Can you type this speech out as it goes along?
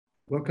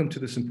Welcome to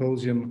the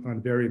symposium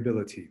on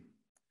variability.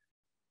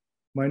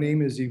 My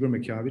name is Igor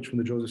Mekjavic from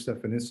the Jozef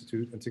Stefan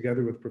Insitut, and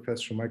together with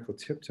Professor Michael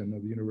Tipton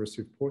of the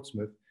University of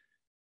Portsmouth,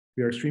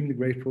 we are extremely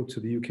grateful to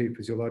the UK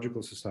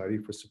Physiological Society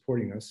for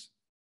supporting us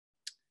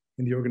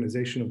in the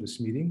organization of this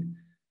meeting,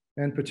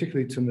 and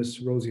particularly to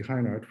Ms. Rosie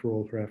Heinart for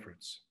all her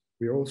efforts.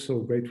 We are also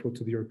grateful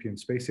to the European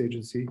Space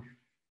Agency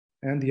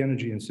and the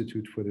Energy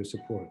Institute for their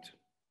support.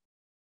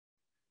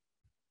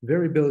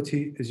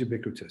 Variability is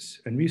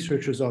ubiquitous, and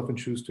researchers often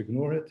choose to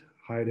ignore it,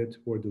 hide it,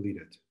 or delete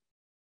it.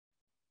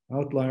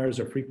 Outliers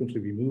are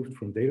frequently removed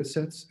from data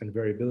sets, and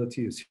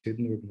variability is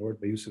hidden or ignored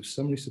by use of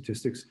summary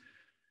statistics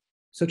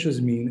such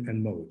as mean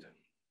and mode.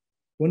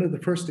 One of the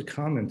first to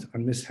comment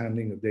on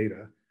mishandling of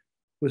data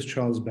was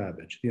Charles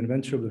Babbage, the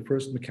inventor of the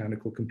first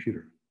mechanical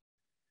computer.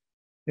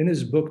 In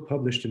his book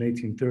published in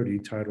 1830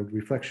 titled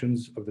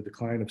Reflections of the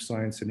Decline of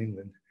Science in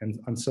England and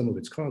on Some of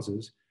Its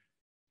Causes,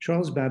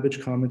 Charles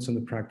Babbage comments on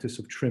the practice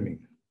of trimming,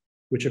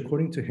 which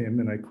according to him,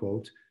 and I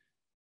quote,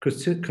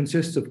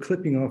 consists of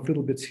clipping off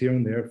little bits here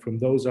and there from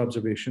those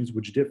observations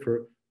which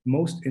differ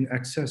most in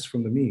excess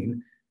from the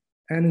mean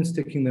and in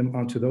sticking them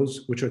onto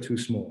those which are too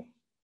small,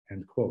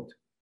 end quote.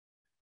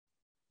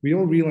 We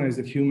all realize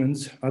that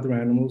humans, other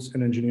animals,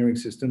 and engineering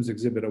systems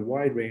exhibit a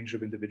wide range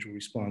of individual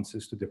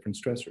responses to different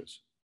stressors.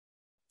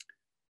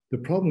 The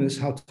problem is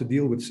how to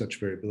deal with such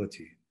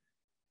variability.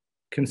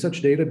 Can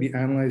such data be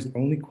analyzed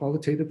only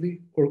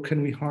qualitatively, or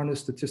can we harness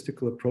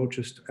statistical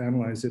approaches to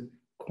analyze it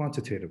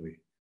quantitatively?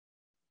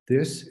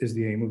 This is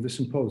the aim of the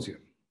symposium.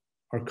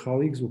 Our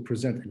colleagues will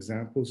present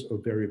examples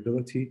of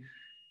variability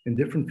in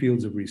different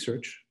fields of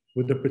research,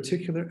 with a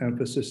particular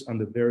emphasis on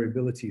the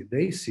variability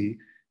they see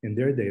in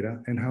their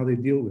data and how they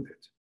deal with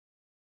it.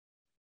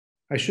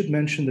 I should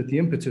mention that the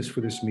impetus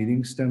for this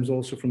meeting stems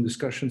also from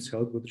discussions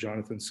held with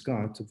Jonathan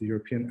Scott of the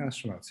European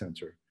Astronaut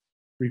Center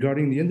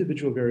regarding the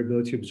individual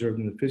variability observed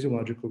in the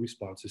physiological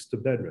responses to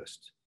bed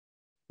rest.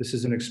 This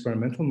is an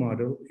experimental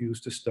model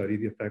used to study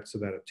the effects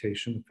of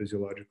adaptation of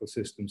physiological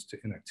systems to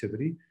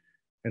inactivity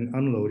and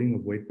unloading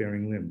of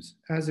weight-bearing limbs,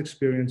 as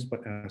experienced by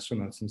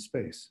astronauts in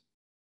space.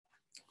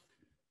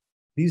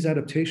 These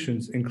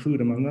adaptations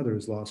include, among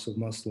others, loss of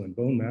muscle and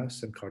bone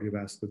mass and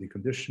cardiovascular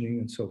deconditioning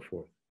and so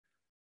forth.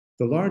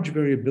 The large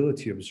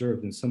variability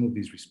observed in some of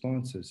these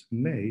responses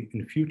may,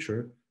 in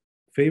future,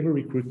 favor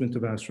recruitment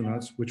of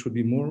astronauts which would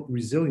be more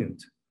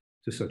resilient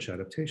to such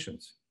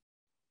adaptations.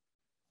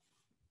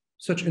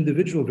 Such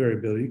individual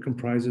variability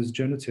comprises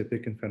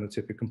genotypic and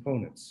phenotypic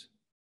components.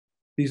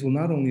 These will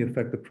not only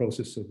affect the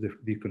process of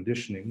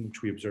deconditioning,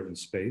 which we observe in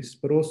space,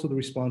 but also the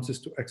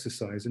responses to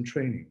exercise and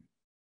training.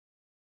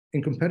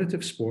 In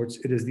competitive sports,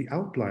 it is the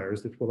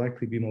outliers that will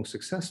likely be most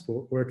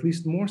successful, or at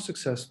least more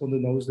successful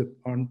than those that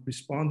aren't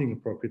responding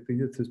appropriately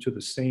to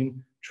the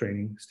same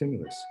training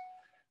stimulus.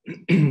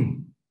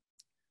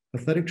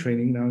 Athletic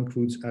training now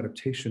includes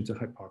adaptation to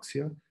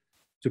hypoxia,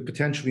 to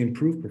potentially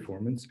improve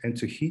performance, and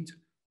to heat,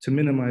 to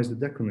minimize the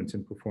decrement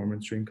in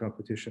performance during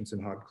competitions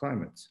in hot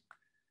climates.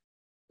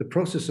 The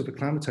process of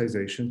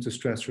acclimatization to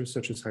stressors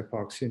such as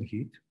hypoxia and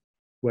heat,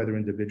 whether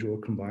individual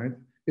or combined,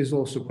 is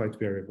also quite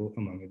variable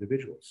among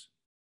individuals.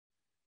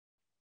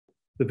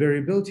 The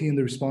variability in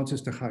the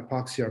responses to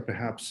hypoxia are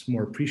perhaps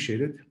more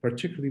appreciated,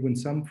 particularly when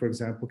some, for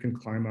example, can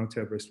climb Mount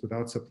Everest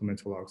without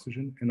supplemental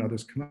oxygen and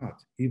others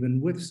cannot,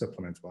 even with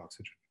supplemental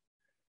oxygen.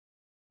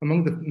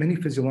 Among the many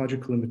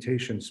physiological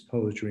limitations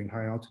posed during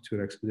high altitude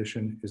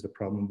expedition is the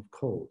problem of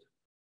cold.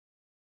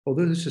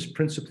 Although this is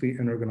principally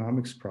an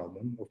ergonomics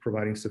problem of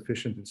providing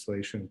sufficient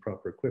insulation and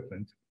proper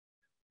equipment,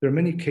 there are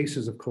many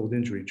cases of cold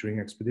injury during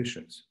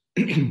expeditions.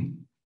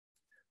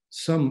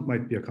 Some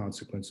might be a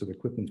consequence of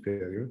equipment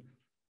failure,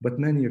 but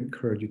many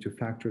occur due to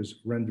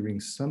factors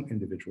rendering some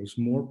individuals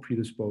more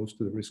predisposed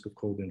to the risk of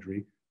cold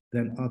injury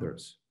than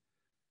others.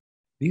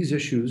 These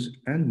issues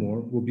and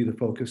more will be the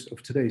focus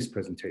of today's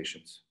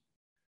presentations.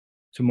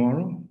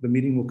 Tomorrow, the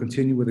meeting will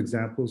continue with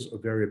examples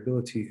of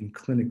variability in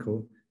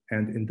clinical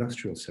and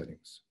industrial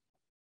settings.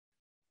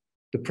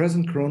 The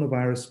present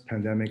coronavirus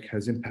pandemic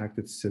has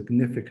impacted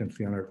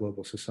significantly on our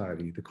global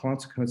society. The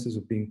consequences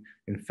of being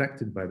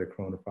infected by the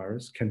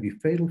coronavirus can be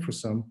fatal for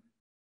some,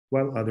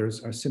 while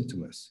others are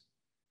symptomless.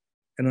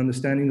 An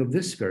understanding of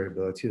this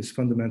variability is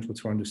fundamental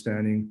to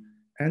understanding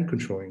and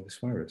controlling this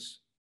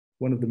virus.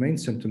 One of the main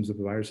symptoms of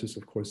the virus is,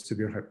 of course,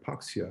 severe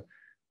hypoxia,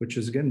 which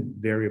is again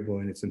variable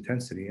in its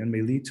intensity and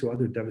may lead to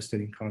other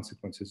devastating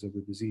consequences of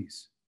the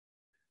disease.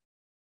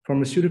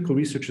 Pharmaceutical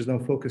research is now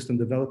focused on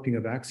developing a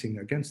vaccine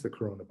against the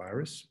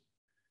coronavirus.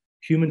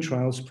 Human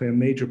trials play a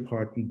major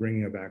part in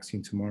bringing a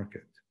vaccine to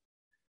market.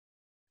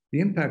 The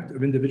impact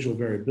of individual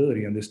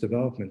variability on this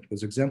development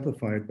was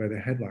exemplified by the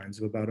headlines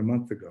of about a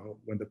month ago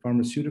when the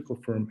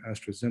pharmaceutical firm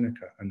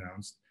AstraZeneca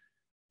announced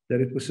that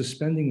it was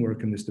suspending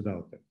work in this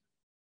development.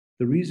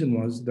 The reason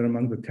was that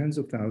among the tens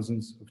of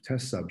thousands of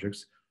test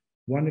subjects,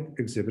 one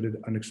exhibited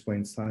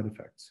unexplained side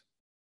effects.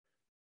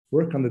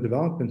 Work on the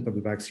development of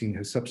the vaccine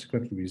has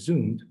subsequently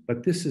resumed,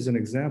 but this is an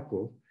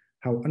example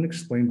how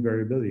unexplained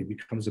variability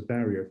becomes a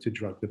barrier to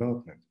drug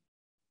development.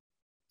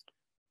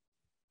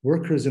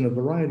 Workers in a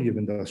variety of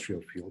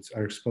industrial fields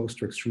are exposed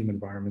to extreme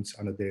environments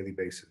on a daily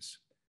basis.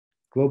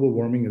 Global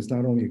warming is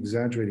not only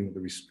exaggerating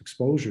the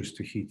exposures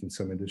to heat in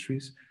some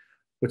industries,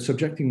 but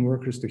subjecting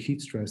workers to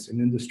heat stress in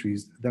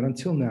industries that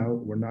until now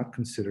were not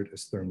considered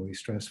as thermally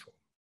stressful.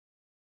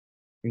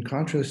 In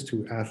contrast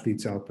to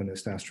athletes,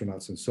 alpinists,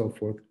 astronauts, and so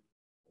forth,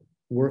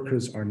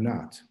 workers are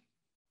not.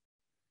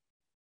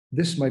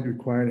 This might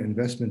require an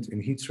investment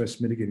in heat stress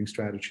mitigating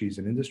strategies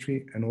in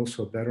industry and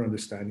also a better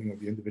understanding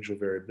of the individual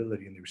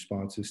variability in the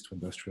responses to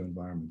industrial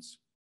environments.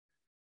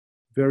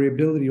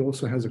 Variability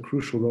also has a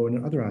crucial role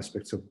in other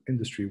aspects of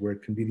industry where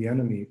it can be the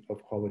enemy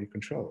of quality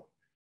control.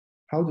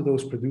 How do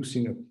those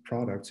producing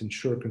products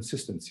ensure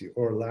consistency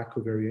or lack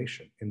of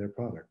variation in their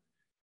product?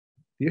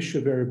 The issue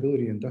of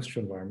variability in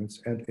industrial environments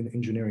and in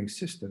engineering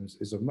systems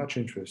is of much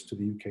interest to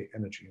the UK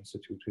Energy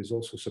Institute, who is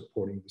also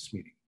supporting this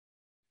meeting.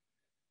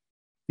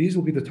 These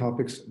will be the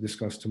topics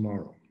discussed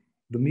tomorrow.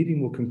 The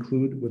meeting will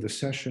conclude with a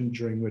session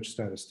during which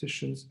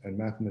statisticians and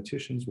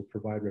mathematicians will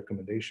provide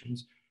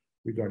recommendations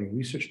regarding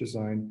research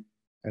design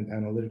and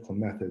analytical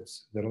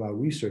methods that allow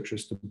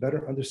researchers to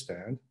better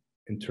understand,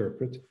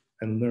 interpret,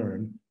 and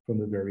learn from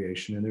the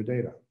variation in their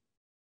data.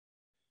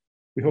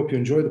 We hope you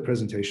enjoy the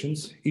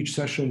presentations. Each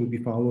session will be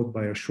followed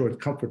by a short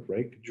comfort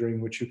break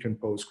during which you can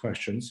pose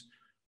questions,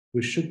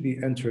 which should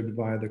be entered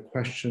via the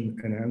question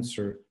and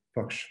answer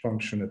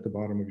function at the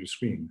bottom of your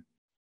screen.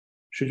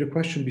 Should your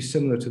question be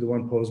similar to the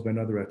one posed by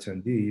another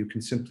attendee, you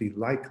can simply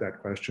like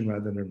that question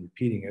rather than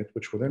repeating it,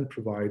 which will then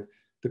provide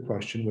the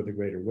question with a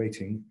greater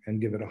weighting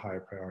and give it a higher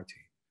priority.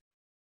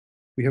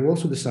 We have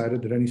also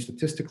decided that any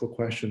statistical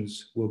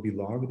questions will be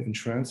logged and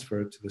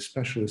transferred to the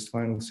specialist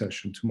final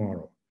session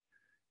tomorrow.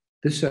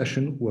 This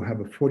session will have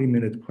a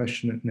 40-minute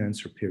question and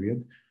answer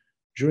period,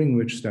 during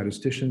which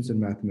statisticians and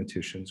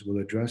mathematicians will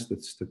address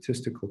the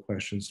statistical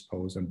questions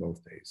posed on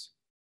both days.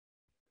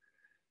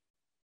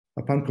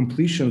 Upon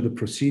completion of the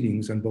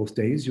proceedings on both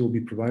days, you will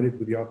be provided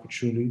with the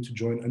opportunity to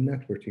join a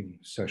networking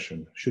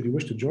session. Should you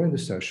wish to join the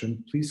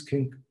session, please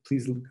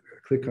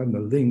click on the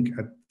link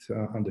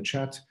on the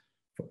chat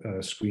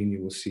screen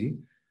you will see.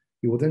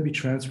 You will then be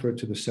transferred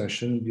to the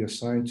session and be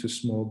assigned to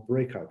small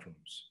breakout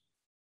rooms.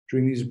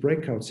 During these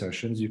breakout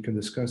sessions, you can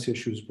discuss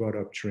issues brought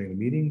up during the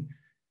meeting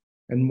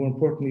and, more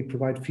importantly,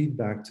 provide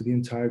feedback to the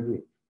entire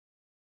group.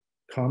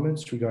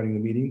 Comments regarding the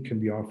meeting can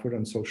be offered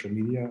on social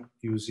media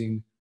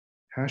using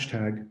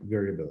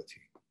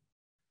 #variability.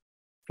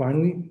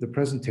 Finally, the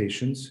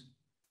presentations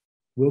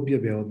will be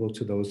available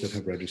to those that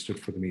have registered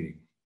for the meeting.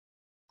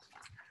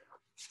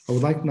 I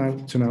would like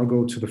to now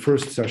go to the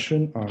first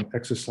session on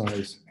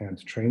exercise and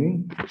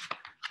training.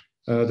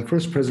 The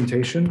first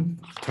presentation,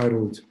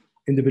 titled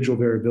Individual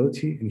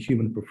Variability in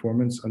Human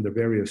Performance Under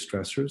Various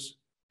Stressors,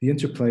 the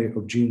Interplay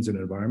of Genes and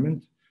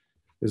Environment,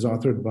 is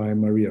authored by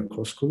Maria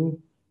Koskoulou,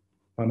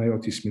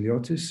 Panayotis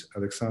Miliotis,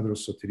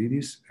 Alexandros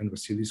Sotiridis, and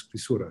Vasilis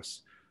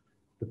Klisouras.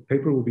 The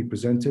paper will be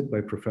presented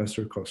by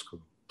Professor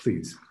Koskoulou.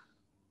 Please.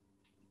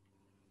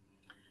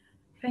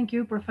 Thank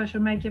you, Professor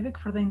Mekjavic,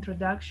 for the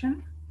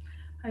introduction.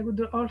 I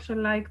would also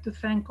like to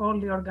thank all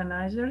the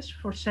organizers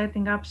for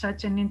setting up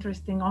such an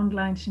interesting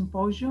online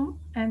symposium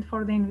and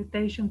for the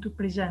invitation to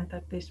present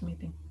at this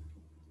meeting.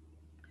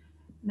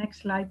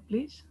 Next slide,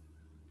 please.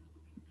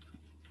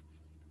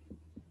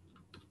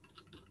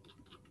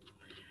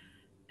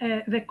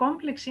 The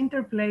complex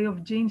interplay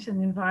of genes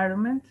and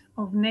environment,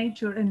 of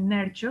nature and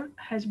nurture,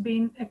 has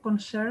been a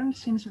concern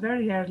since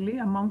very early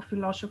among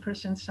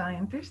philosophers and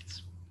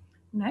scientists.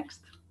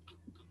 Next,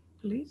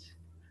 please.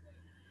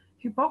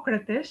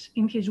 Hippocrates,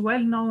 in his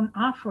well-known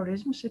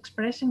aphorisms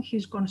expressing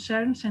his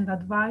concerns and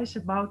advice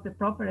about the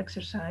proper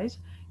exercise,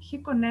 he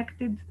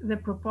connected the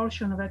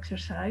proportion of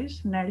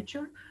exercise,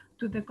 nurture,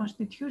 to the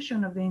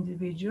constitution of the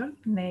individual,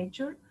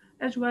 nature,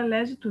 as well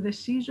as to the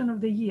season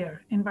of the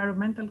year,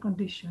 environmental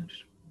conditions.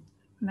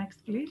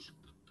 Next, please.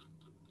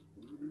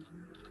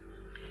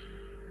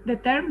 The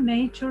term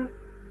nurture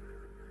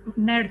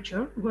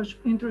was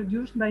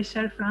introduced by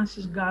Sir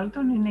Francis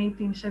Galton in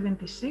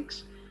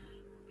 1876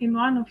 in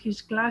one of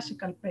his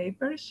classical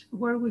papers,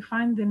 where we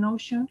find the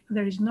notion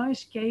there is no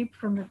escape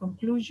from the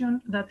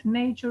conclusion that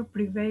nature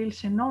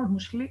prevails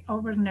enormously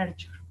over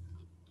nurture.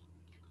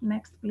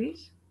 Next,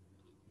 please.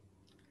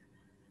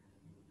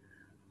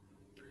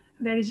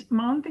 There is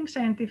mounting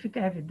scientific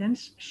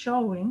evidence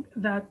showing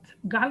that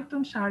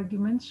Galton's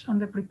arguments on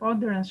the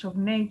preponderance of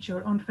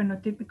nature on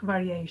phenotypic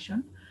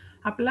variation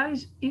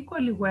applies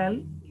equally well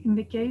in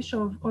the case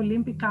of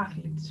Olympic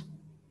athletes.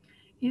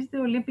 Is the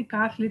Olympic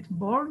athlete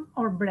born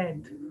or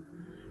bred?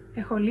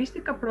 A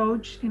holistic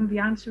approach in the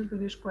answer to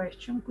this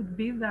question could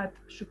be that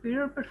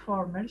superior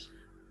performers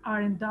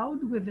are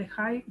endowed with a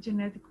high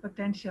genetic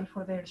potential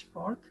for their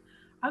sport,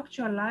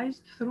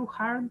 actualized through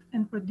hard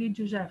and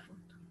prodigious effort.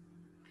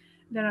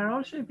 There are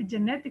also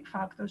epigenetic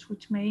factors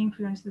which may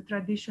influence the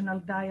traditional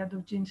dyad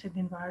of genes and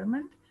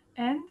environment,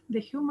 and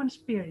the human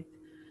spirit,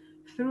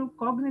 through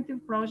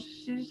cognitive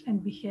processes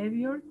and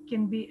behavior,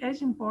 can be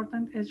as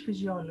important as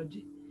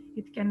physiology.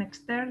 It can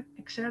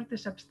exert a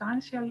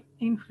substantial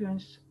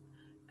influence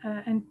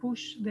and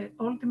push the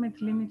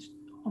ultimate limits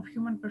of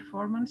human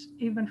performance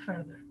even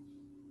further.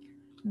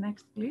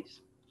 Next,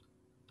 please.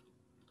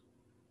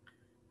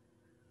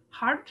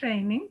 Hard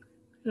training,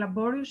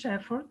 laborious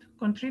effort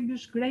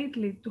contributes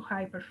greatly to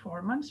high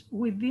performance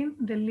within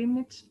the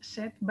limits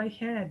set by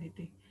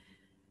heredity.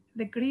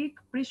 The Greek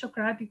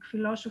pre-Socratic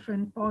philosopher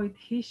and poet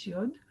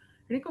Hesiod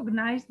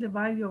recognized the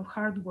value of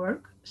hard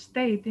work,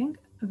 stating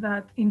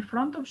that in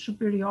front of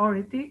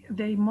superiority,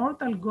 the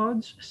immortal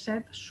gods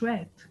set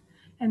sweat,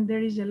 and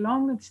there is a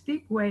long and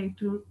steep way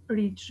to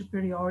reach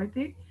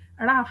superiority,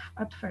 rough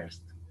at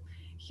first.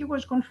 He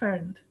was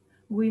confirmed.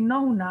 We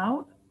know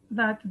now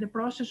that the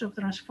process of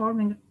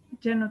transforming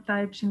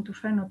genotypes into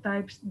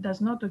phenotypes does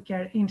not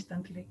occur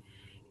instantly.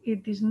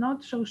 It is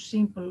not so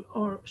simple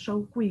or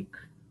so quick.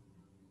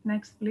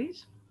 Next,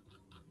 please.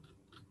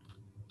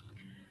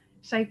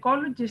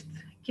 Psychologist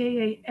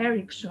K.A.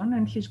 Erickson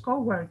and his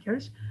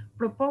co-workers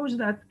propose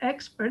that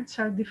experts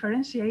are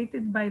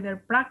differentiated by their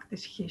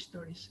practice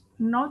histories,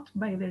 not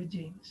by their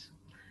genes.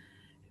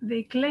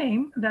 They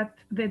claim that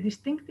the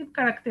distinctive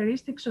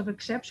characteristics of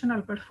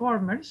exceptional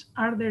performers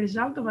are the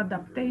result of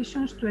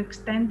adaptations to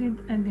extended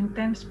and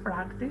intense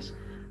practice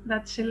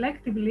that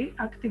selectively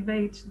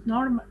activates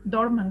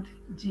dormant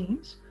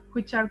genes,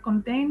 which are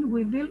contained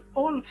within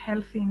all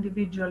healthy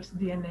individuals'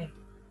 DNA.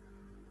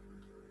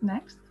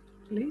 Next,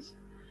 please.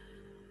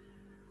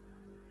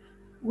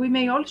 We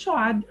may also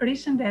add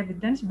recent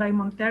evidence by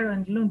Montero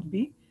and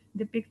Lundby,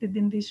 depicted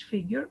in this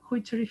figure,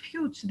 which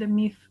refutes the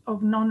myth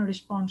of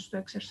non-response to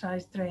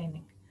exercise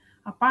training.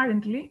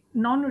 Apparently,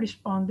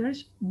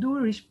 non-responders do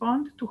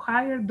respond to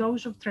higher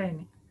dose of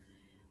training.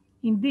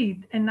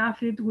 Indeed, an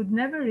athlete would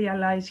never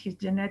realize his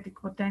genetic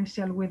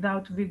potential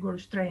without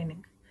vigorous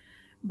training.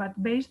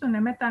 But based on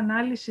a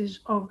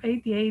meta-analysis of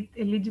 88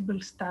 eligible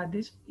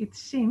studies, it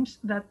seems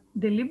that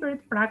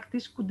deliberate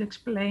practice could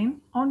explain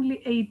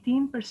only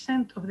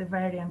 18% of the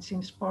variance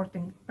in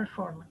sporting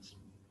performance.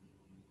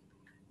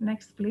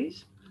 Next,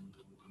 please.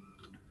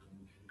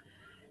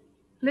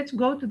 Let's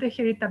go to the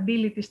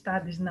heritability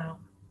studies now.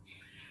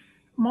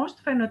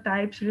 Most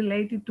phenotypes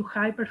related to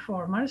high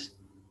performance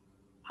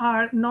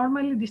are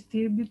normally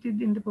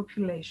distributed in the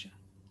population.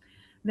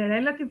 The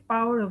relative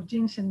power of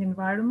genes and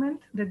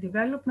environment, in the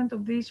development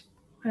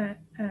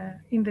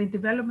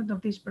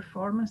of these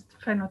performance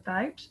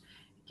phenotypes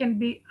can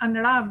be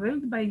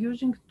unraveled by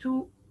using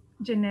two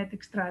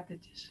genetic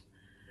strategies.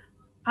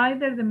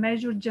 Either the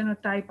measured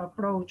genotype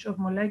approach of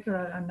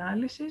molecular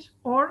analysis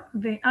or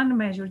the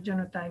unmeasured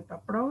genotype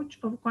approach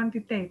of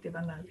quantitative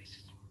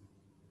analysis.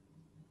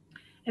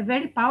 A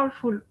very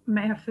powerful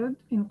method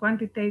in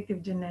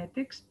quantitative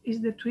genetics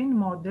is the twin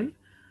model,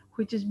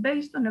 which is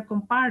based on a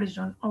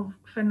comparison of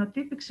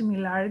phenotypic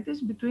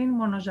similarities between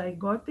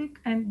monozygotic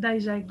and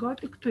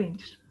dizygotic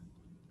twins.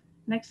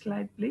 Next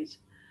slide, please.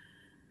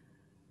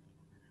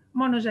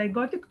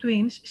 Monozygotic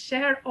twins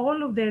share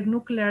all of their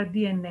nuclear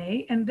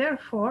DNA, and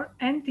therefore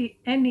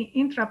any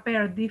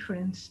intra-pair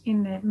difference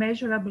in a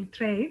measurable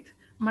trait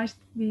must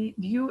be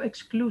due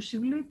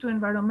exclusively to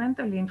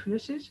environmental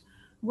influences,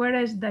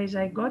 whereas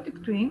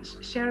dizygotic twins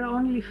share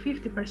only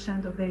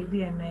 50% of their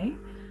DNA,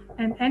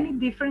 and any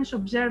difference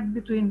observed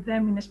between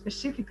them in a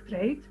specific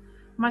trait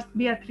must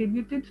be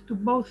attributed to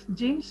both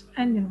genes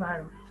and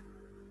environment.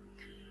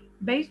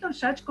 Based on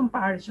such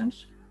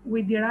comparisons,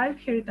 we derive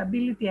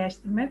heritability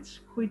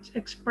estimates which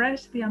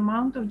express the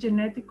amount of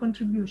genetic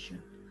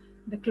contribution.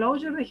 The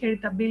closer the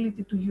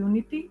heritability to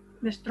unity,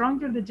 the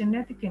stronger the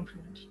genetic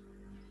influence.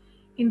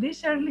 In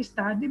this early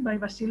study by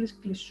Vasilis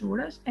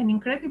Klissouras, an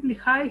incredibly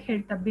high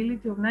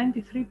heritability of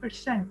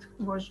 93%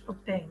 was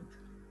obtained.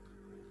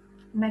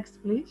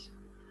 Next, please.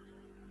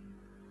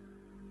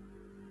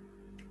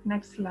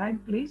 Next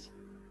slide, please.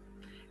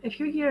 A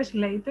few years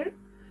later,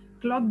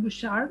 Claude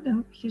Bouchard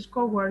and his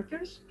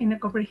co-workers, in a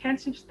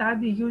comprehensive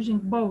study using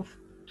both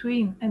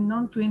twin and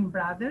non-twin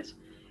brothers,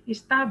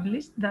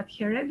 established that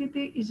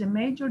heredity is a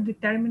major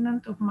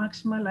determinant of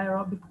maximal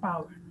aerobic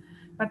power,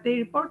 but they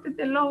reported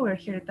a lower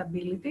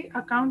heritability,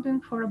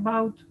 accounting for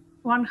about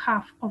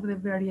 1/2 of the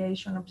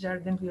variation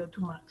observed in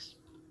VO2 max.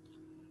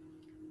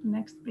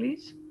 Next,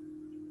 please.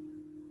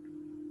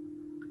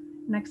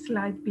 Next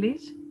slide,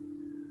 please.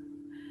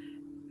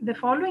 The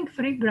following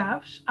three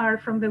graphs are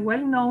from the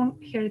well-known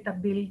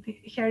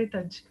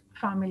heritage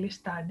family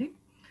study,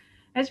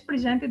 as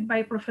presented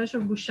by Professor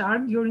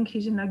Bouchard during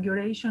his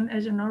inauguration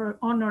as an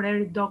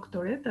honorary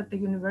doctorate at the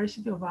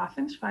University of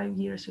Athens 5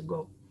 years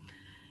ago.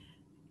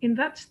 In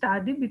that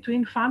study,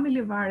 between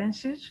family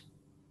variances,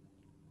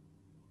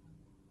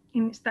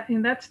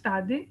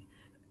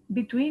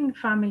 between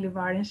family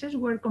variances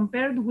were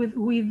compared with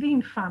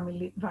within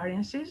family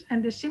variances,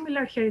 and a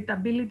similar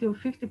heritability of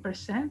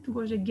 50%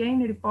 was again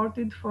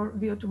reported for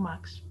VO2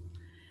 max.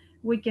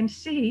 We can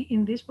see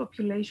in this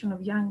population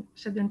of young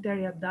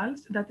sedentary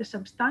adults that a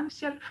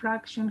substantial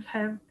fraction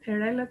have a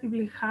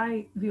relatively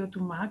high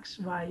VO2 max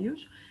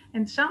values,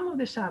 and some of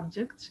the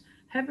subjects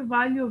have a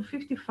value of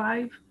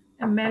 55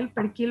 ml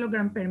per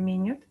kilogram per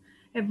minute,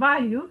 a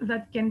value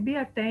that can be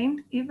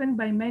attained even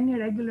by many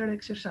regular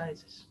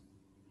exercises.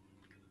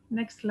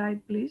 Next slide,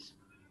 please.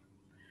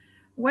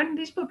 When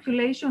this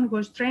population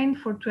was trained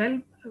for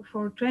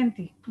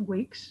 20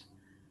 weeks,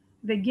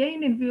 the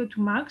gain in VO2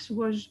 max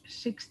was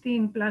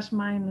 16 plus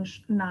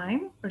minus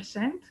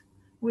 9%,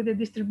 with a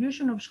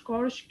distribution of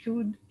scores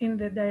skewed in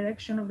the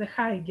direction of the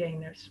high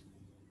gainers.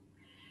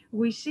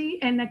 We see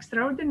an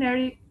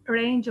extraordinary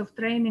range of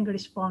training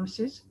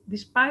responses,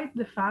 despite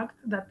the fact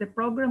that the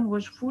program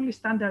was fully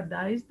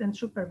standardized and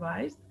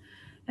supervised,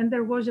 and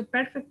there was a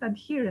perfect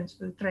adherence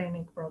to the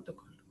training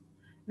protocol.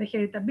 The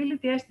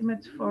heritability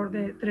estimates for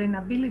the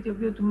trainability of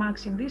VO2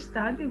 max in this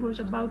study was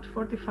about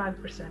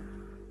 45%.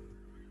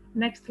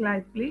 Next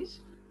slide,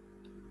 please.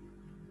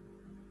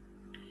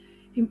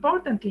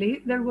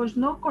 Importantly, there was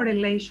no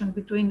correlation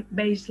between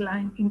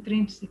baseline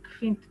intrinsic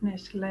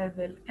fitness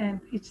level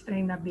and its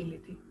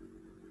trainability.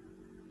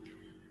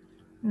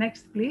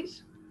 Next,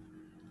 please.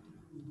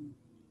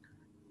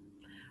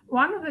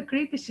 One of the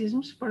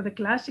criticisms for the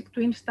classic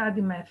twin study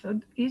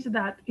method is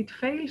that it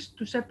fails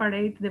to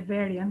separate the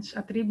variance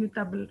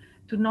attributable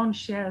to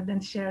non-shared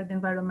and shared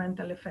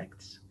environmental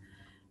effects.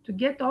 To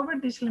get over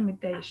this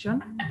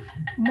limitation,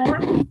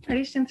 more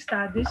recent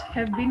studies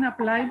have been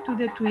applied to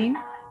the twin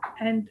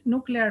and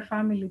nuclear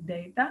family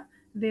data,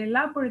 the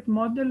elaborate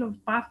model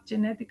of path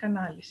genetic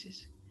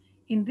analysis.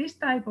 In this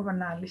type of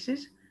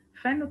analysis,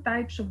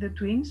 phenotypes of the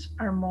twins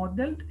are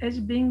modeled as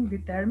being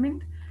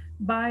determined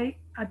by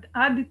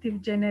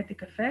additive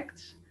genetic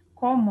effects,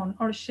 common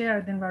or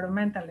shared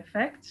environmental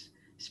effects,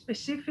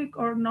 specific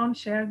or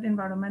non-shared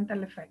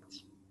environmental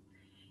effects.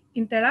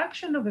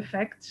 Interaction of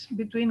effects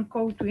between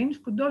co-twins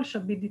could also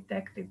be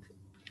detected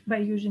by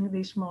using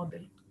this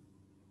model.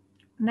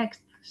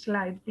 Next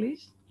slide,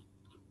 please.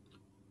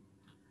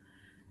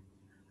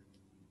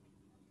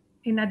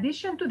 In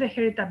addition to the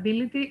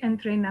heritability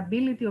and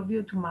trainability of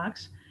VO2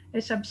 max,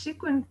 a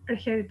subsequent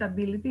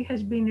heritability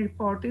has been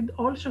reported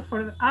also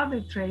for other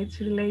traits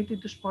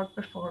related to sport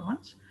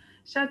performance,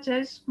 such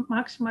as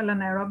maximal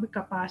anaerobic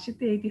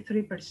capacity,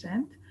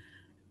 83%,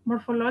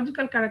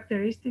 morphological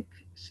characteristics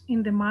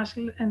in the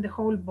muscle and the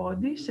whole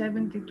body,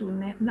 70 to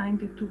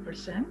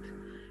 92%,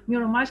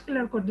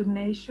 neuromuscular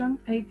coordination,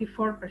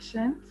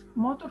 84%,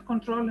 motor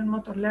control and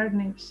motor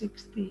learning,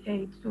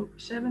 68 to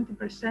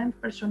 70%,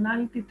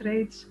 personality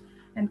traits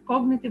and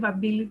cognitive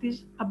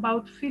abilities,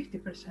 about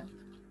 50%.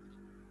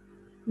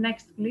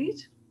 Next,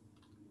 please.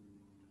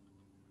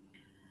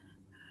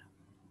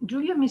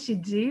 Julia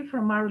Misigi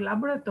from our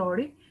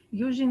laboratory,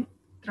 using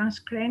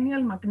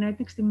transcranial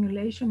magnetic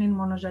stimulation in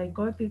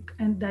monozygotic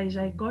and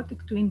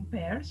dizygotic twin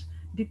pairs,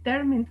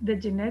 determined the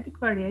genetic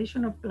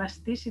variation of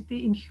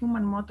plasticity in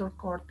human motor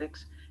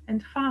cortex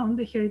and found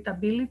the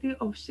heritability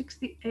of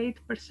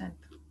 68%.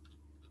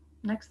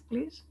 Next,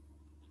 please.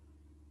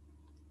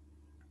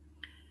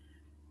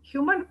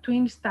 Human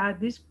twin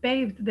studies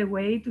paved the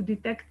way to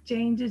detect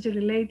changes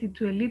related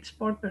to elite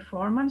sport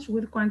performance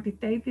with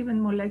quantitative and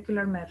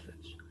molecular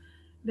methods.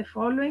 The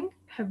following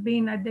have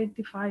been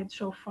identified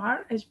so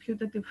far as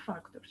putative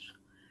factors.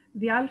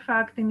 The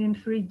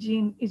alpha-actinin 3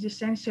 gene is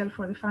essential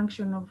for the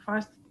function of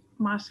fast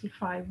muscle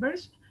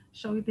fibers,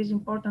 so it is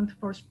important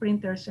for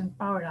sprinters and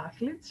power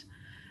athletes.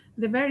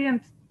 The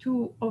variant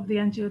 2 of the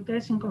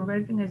angiotensin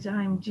converting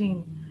enzyme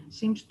gene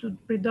seems to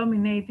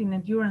predominate in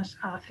endurance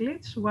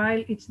athletes,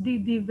 while its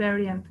DD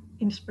variant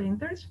in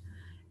sprinters,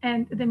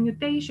 and the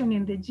mutation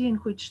in the gene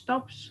which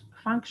stops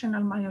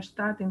functional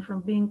myostatin from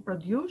being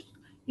produced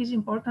is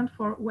important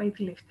for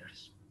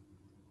weightlifters.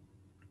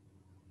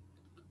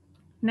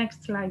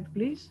 Next slide,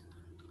 please.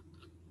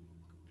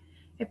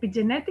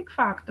 Epigenetic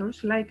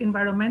factors like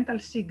environmental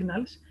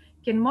signals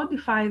can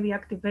modify the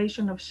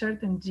activation of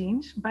certain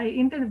genes by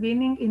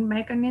intervening in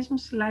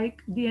mechanisms like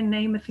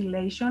DNA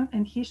methylation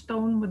and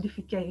histone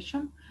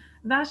modification,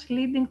 thus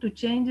leading to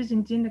changes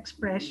in gene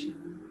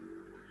expression.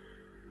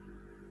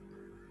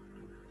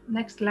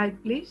 Next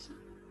slide, please.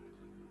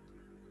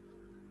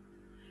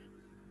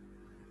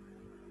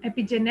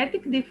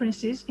 Epigenetic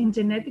differences in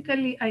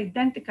genetically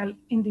identical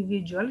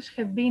individuals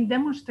have been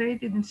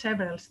demonstrated in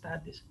several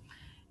studies.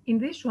 In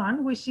this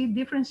one, we see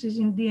differences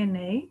in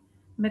DNA,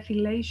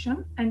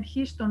 methylation, and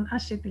histone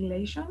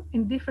acetylation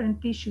in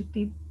different tissue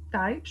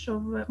types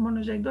of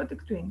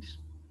monozygotic twins.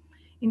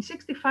 In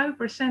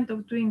 65%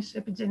 of twins,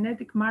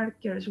 epigenetic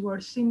markers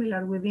were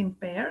similar within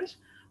pairs,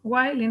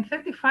 while in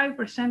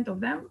 35% of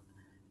them,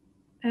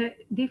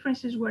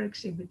 differences were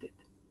exhibited.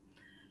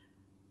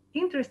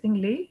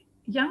 Interestingly,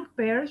 young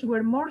pairs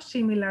were more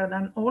similar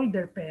than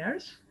older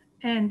pairs,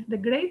 and the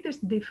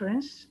greatest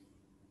difference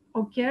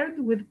occurred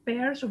with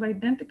pairs of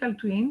identical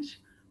twins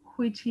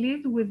which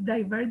lived with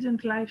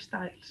divergent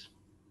lifestyles.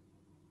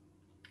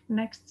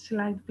 Next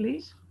slide,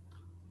 please.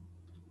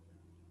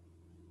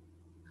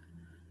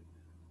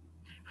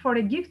 For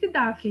a gifted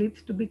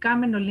athlete to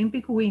become an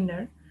Olympic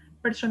winner,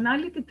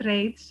 personality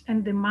traits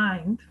and the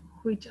mind,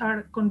 which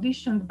are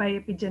conditioned by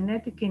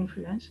epigenetic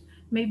influence,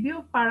 may be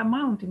of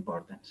paramount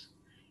importance.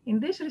 In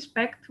this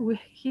respect, we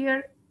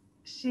here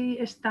see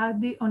a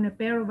study on a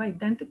pair of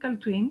identical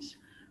twins,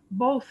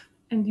 both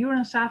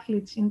endurance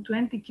athletes in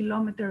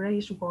 20-kilometer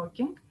race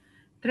walking,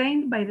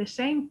 trained by the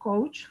same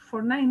coach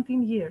for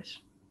 19 years.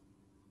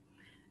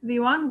 The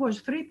one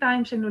was 3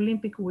 times an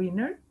Olympic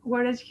winner,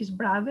 whereas his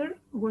brother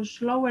was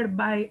slower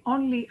by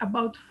only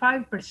about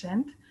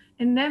 5%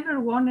 and never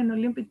won an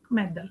Olympic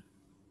medal.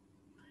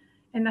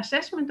 An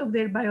assessment of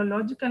their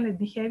biological and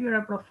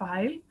behavioral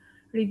profile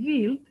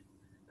revealed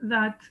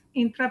that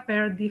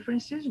intra-pair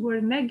differences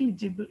were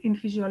negligible in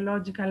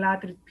physiological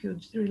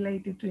attributes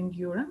related to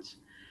endurance,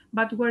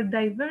 but were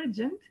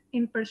divergent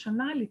in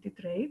personality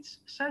traits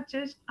such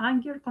as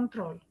anger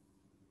control.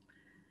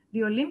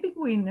 The Olympic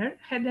winner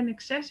had an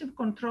excessive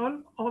control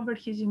over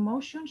his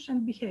emotions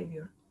and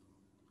behavior.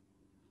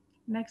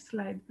 Next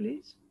slide,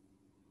 please.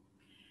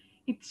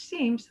 It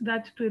seems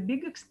that to a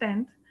big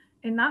extent,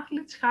 an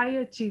athlete's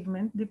higher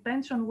achievement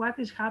depends on what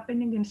is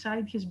happening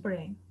inside his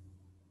brain.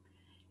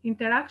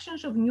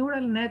 Interactions of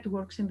neural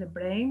networks in the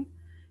brain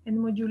and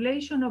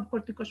modulation of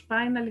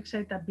corticospinal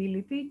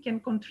excitability can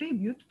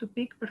contribute to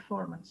peak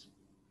performance.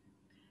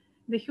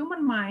 The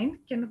human mind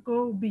can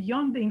go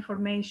beyond the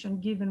information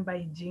given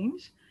by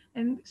genes,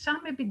 and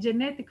some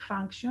epigenetic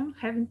function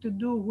having to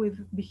do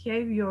with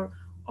behavior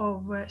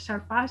of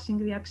surpassing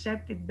the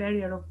accepted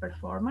barrier of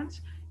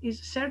performance is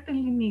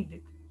certainly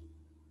needed.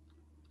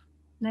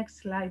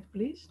 Next slide,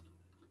 please.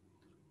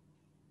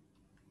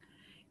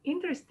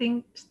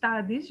 Interesting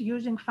studies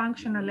using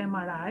functional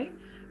MRI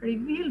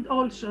revealed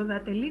also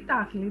that elite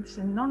athletes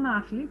and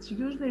non-athletes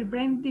use their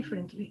brain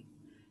differently.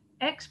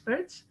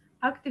 Experts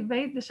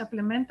activate the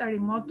supplementary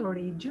motor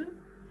region,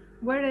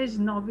 whereas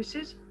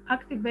novices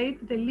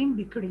activate the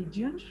limbic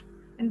regions,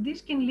 and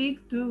this can lead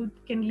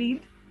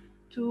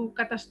to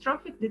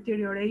catastrophic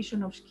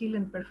deterioration of skill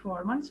and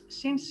performance,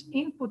 since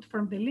input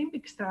from the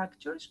limbic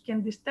structures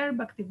can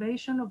disturb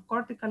activation of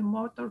cortical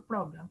motor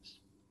programs.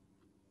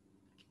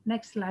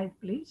 Next slide,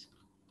 please.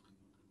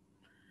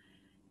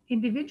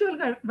 Individual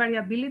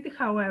variability,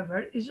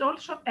 however, is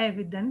also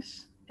evident,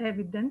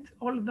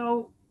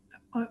 although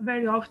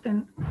very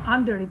often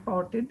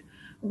underreported,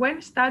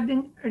 when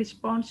studying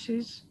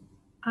responses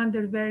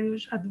under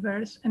various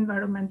adverse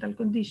environmental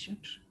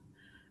conditions.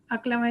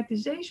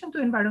 Acclimatization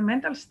to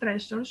environmental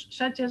stressors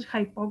such as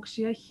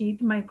hypoxia,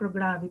 heat,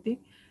 microgravity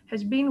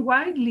has been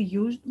widely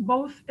used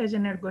both as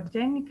an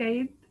ergogenic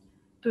aid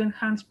to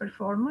enhance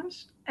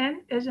performance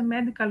and as a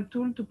medical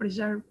tool to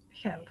preserve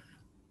health.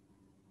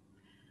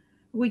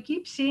 We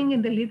keep seeing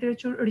in the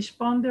literature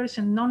responders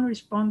and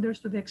non-responders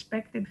to the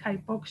expected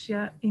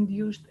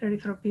hypoxia-induced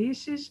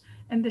erythropoiesis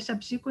and the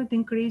subsequent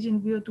increase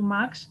in VO2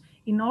 max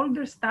in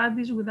older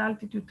studies with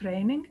altitude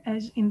training,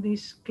 as in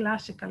this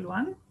classical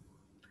one.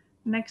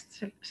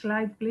 Next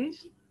slide,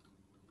 please.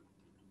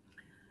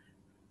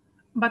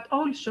 But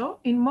also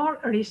in more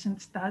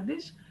recent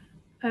studies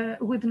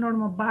with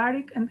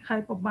normobaric and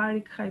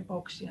hypobaric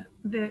hypoxia.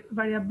 The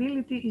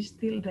variability is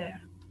still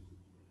there.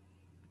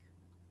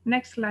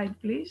 Next slide,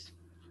 please.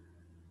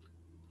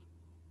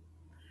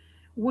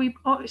 We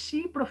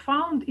see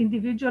profound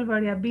individual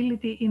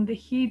variability in the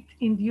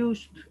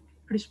heat-induced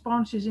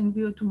responses in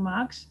VO2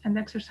 max and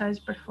exercise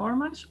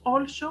performance,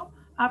 also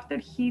after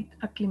heat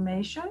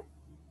acclimation,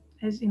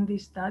 as in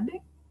this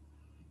study.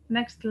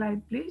 Next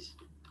slide, please.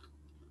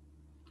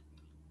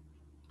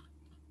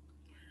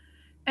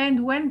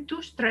 And when two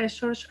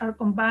stressors are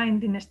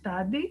combined in a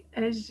study,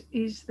 as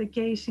is the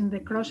case in the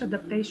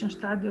cross-adaptation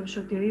study of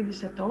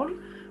Sotiridis et al.,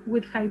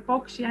 with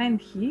hypoxia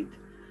and heat,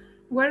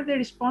 where the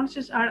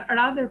responses are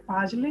rather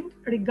puzzling,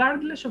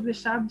 regardless of the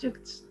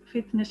subject's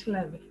fitness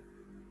level.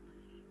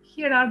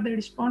 Here are the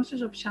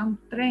responses of some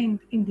trained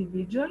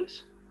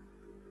individuals.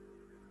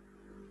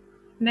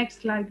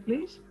 Next slide,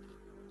 please.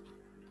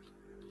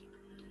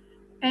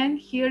 And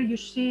here you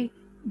see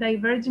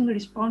diverging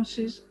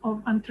responses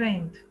of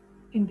untrained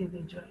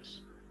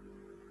individuals.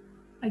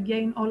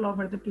 Again, all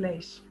over the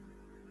place.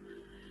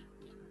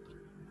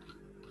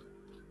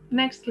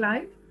 Next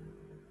slide.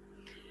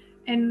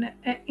 And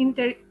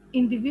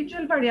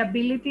individual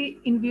variability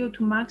in VO2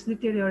 max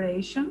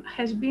deterioration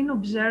has been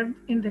observed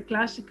in the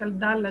classical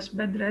Dallas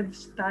bed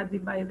rest study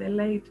by the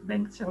late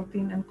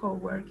Bengt-Seltin and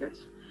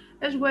co-workers,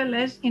 as well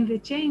as in the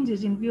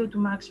changes in VO2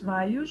 max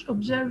values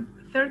observed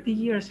 30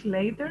 years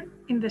later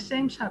in the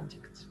same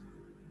subjects.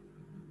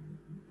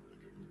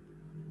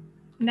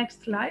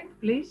 Next slide,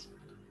 please.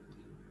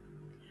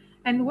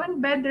 And when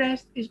bed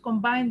rest is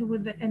combined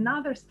with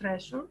another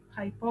stressor,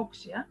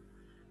 hypoxia,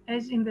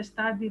 as in the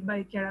study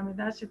by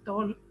Keramidas et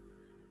al.,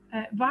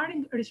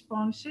 varying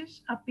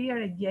responses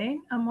appear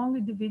again among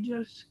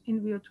individuals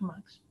in VO2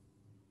 max.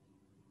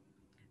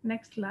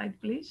 Next slide,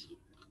 please.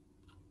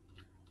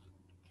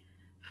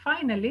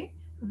 Finally,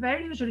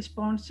 various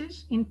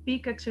responses in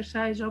peak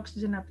exercise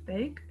oxygen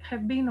uptake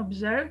have been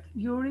observed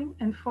during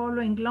and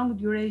following long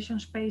duration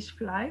space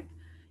flight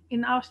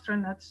in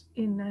astronauts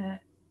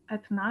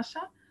at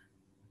NASA,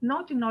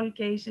 not in all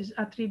cases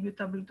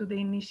attributable to the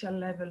initial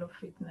level of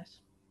fitness.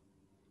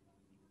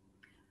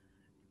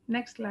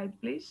 Next slide,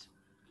 please.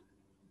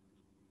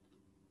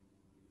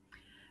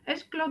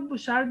 As Claude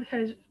Bouchard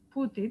has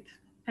put it,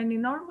 an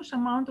enormous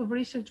amount of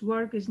research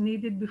work is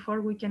needed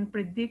before we can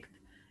predict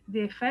the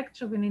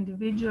effects of an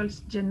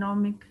individual's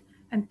genomic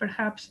and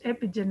perhaps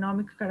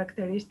epigenomic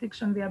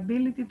characteristics on the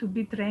ability to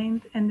be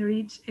trained and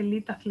reach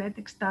elite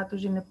athletic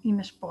status in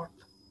a sport.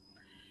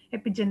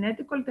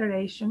 Epigenetic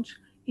alterations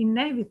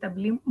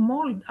inevitably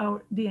mold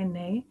our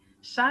DNA,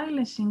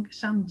 silencing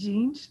some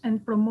genes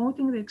and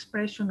promoting the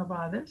expression of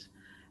others,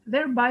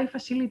 thereby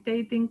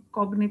facilitating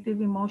cognitive,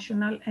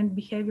 emotional, and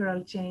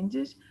behavioral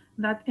changes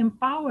that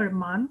empower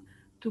man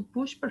to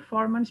push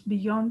performance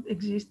beyond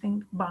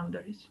existing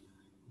boundaries.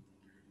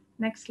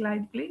 Next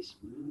slide, please.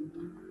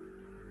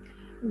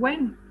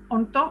 When,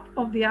 on top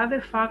of the other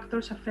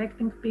factors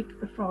affecting peak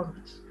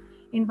performance,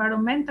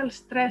 environmental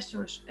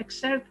stressors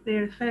exert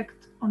their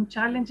effect on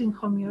challenging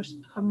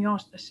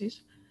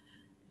homeostasis,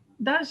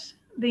 does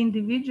the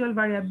individual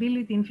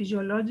variability in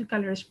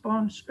physiological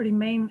response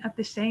remain at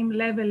the same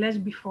level as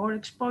before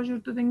exposure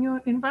to the new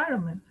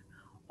environment?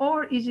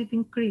 Or is it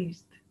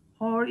increased?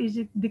 Or is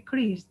it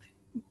decreased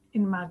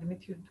in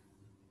magnitude?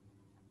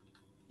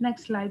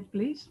 Next slide,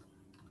 please.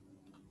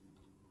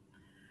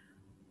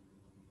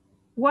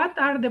 What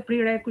are the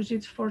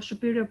prerequisites for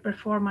superior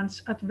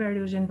performance at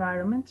various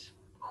environments?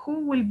 Who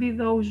will be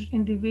those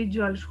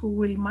individuals who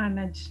will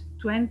manage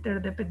to enter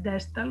the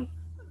pedestal,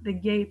 the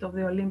gate of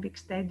the Olympic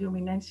Stadium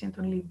in ancient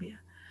Olympia?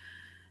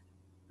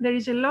 There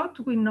is a lot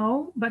we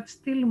know, but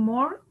still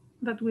more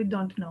that we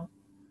don't know.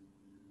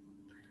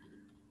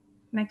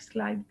 Next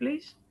slide,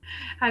 please.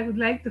 I would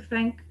like to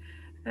thank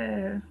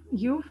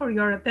you for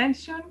your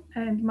attention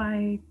and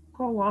my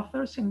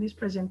co-authors in this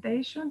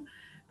presentation,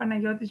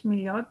 Panagiotis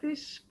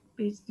Miliotis,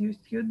 PhD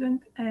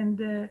student, and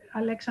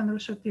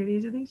Alexandros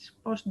Sotiridis,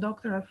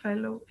 postdoctoral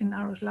fellow in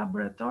our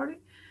laboratory,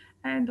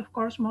 and of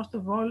course, most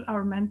of all,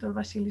 our mentor,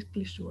 Vasilis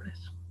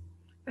Klissouras.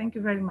 Thank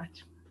you very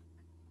much.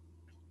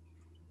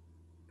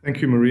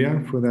 Thank you,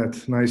 Maria, for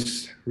that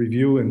nice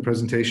review and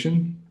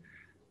presentation.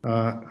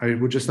 I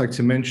would just like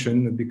to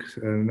mention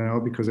now,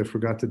 because I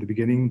forgot at the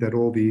beginning, that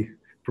all the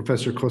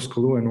Professor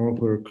Koskolu and all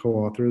her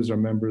co-authors are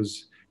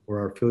members or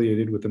are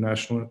affiliated with the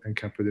National and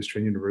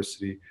Kapodistrian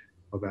University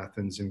of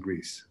Athens in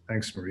Greece.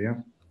 Thanks,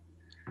 Maria.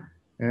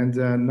 And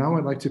now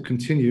I'd like to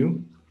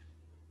continue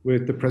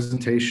with the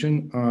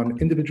presentation on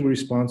individual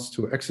response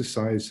to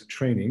exercise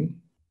training,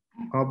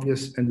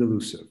 obvious and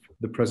elusive.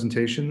 The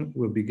presentation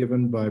will be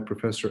given by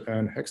Professor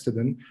Anne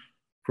Hexteden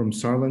from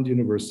Saarland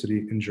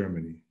University in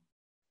Germany.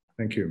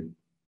 Thank you.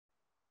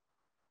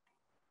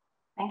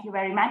 Thank you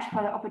very much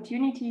for the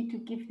opportunity to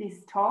give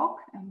this talk.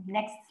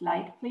 Next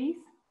slide, please.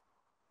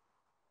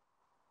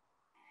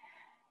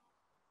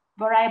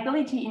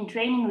 Variability in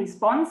training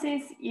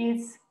responses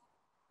is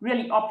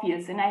really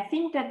obvious. And I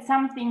think that's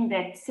something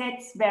that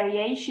sets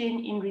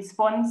variation in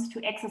response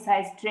to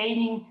exercise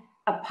training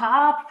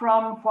apart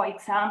from, for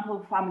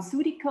example,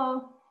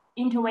 pharmaceutical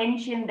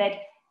intervention, that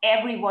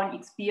everyone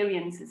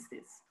experiences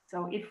this.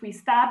 So if we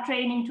start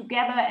training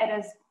together at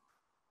a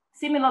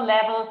similar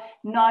level,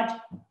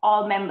 not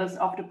all members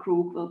of the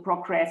group will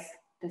progress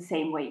the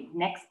same way.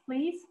 Next,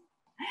 please.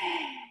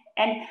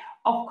 And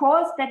of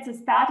course, that's a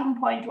starting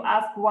point to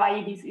ask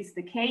why this is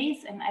the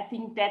case. And I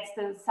think that's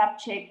the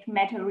subject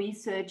matter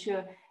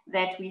researcher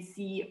that we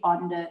see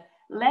on the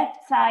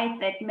left side,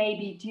 that may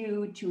be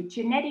due to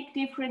genetic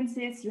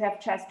differences. You have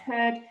just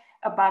heard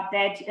about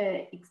that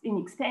in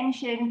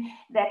extension.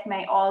 That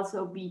may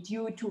also be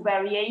due to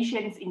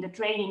variations in the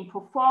training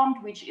performed,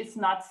 which is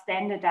not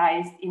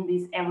standardized in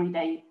this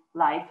everyday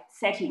life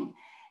setting.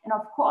 And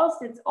of course,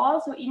 it's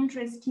also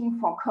interesting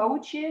for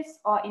coaches,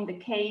 or in the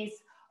case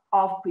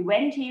of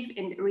preventive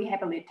and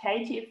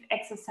rehabilitative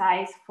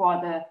exercise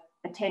for the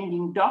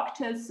attending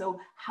doctors. So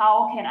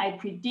how can I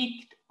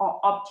predict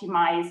or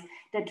optimize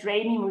the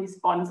training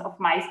response of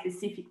my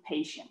specific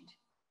patient?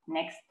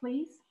 Next,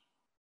 please.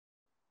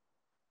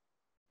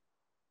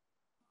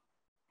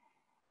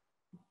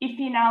 If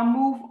we now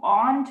move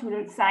on to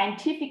the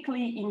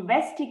scientifically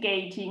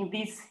investigating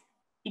this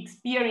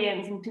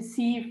experience and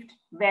perceived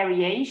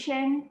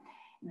variation,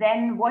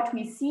 then what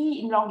we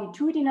see in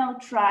longitudinal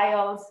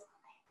trials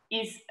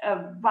is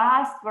a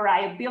vast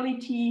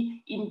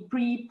variability in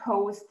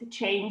pre-post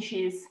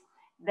changes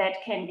that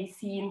can be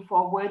seen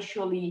for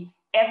virtually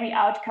every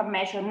outcome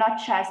measure,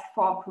 not just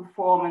for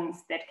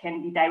performance that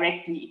can be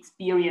directly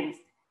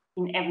experienced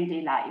in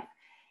everyday life.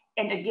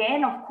 And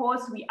again, of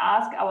course, we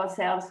ask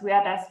ourselves,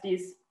 where does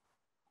this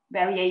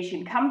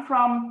variation come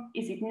from?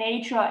 Is it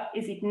nature?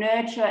 Is it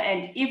nurture?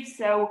 And if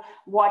so,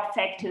 what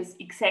factors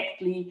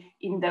exactly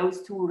in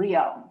those two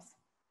realms?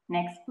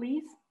 Next,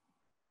 please.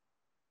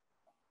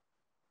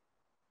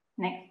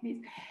 Next,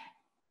 please.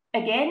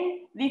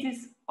 Again, this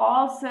is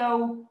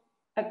also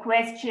a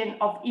question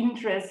of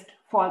interest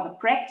for the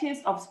practice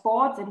of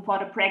sports and for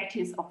the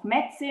practice of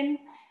medicine.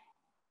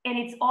 And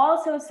it's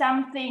also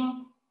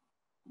something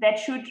that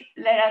should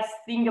let us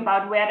think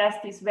about, where does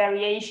this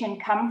variation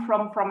come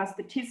from a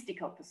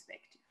statistical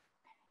perspective.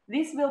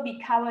 This will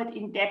be covered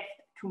in depth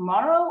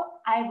tomorrow.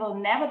 I will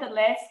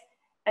nevertheless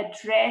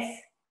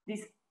address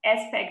this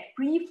aspect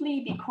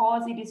briefly,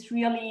 because it is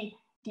really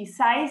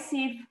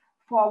decisive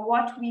for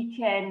what we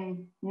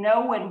can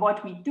know and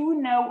what we do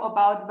know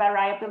about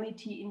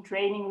variability in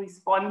training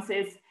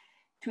responses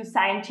to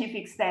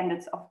scientific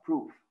standards of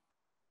proof.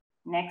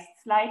 Next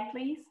slide,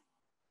 please.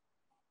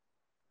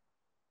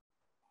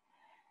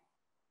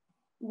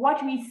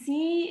 What we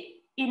see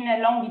in a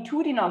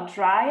longitudinal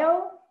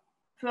trial,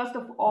 first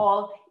of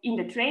all, in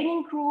the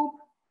training group,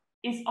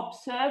 is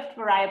observed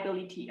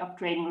variability of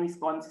training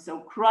responses,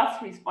 so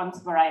cross-response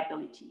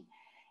variability.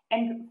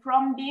 And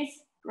from this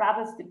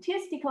rather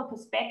statistical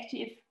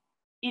perspective,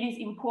 it is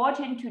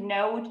important to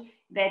note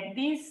that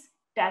this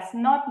does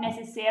not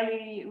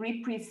necessarily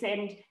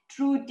represent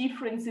true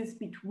differences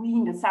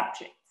between the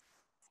subjects.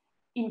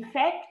 In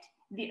fact,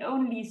 the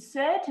only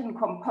certain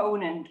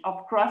component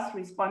of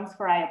cross-response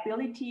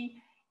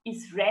variability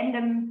is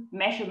random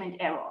measurement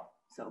error.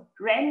 So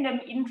random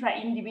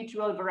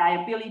intra-individual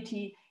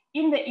variability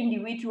in the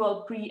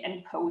individual pre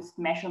and post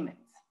measurements.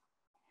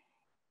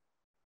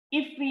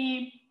 If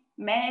we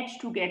manage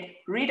to get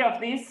rid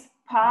of this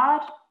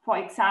part, for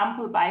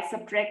example, by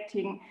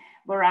subtracting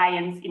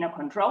variance in a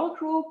control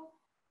group,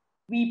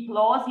 we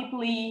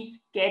plausibly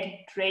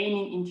get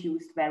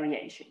training-induced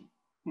variation.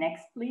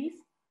 Next, please.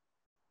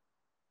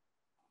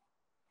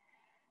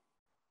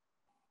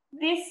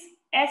 This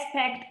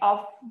aspect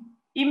of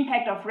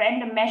impact of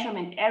random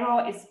measurement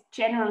error is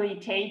generally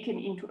taken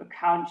into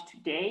account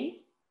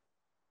today.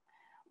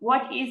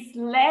 What is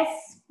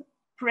less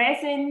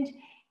present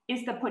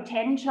is the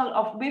potential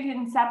of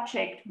within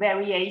subject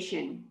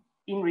variation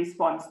in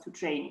response to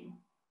training.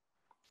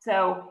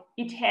 So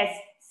it has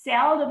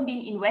seldom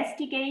been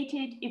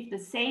investigated if the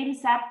same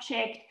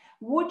subject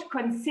would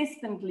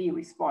consistently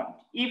respond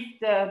if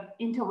the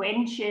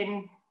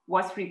intervention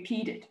was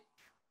repeated.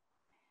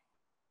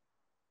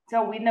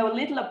 So we know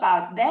little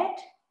about that,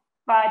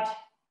 but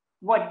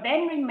what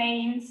then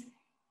remains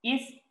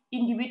is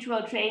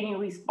individual training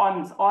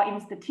response, or in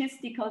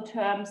statistical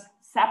terms,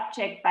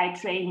 subject by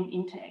training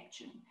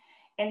interaction.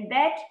 And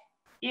that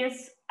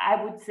is,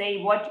 I would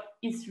say, what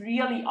is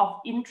really of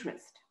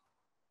interest.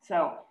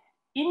 So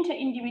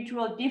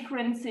inter-individual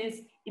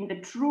differences in the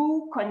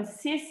true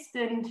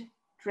consistent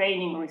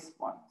training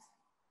response.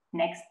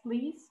 Next,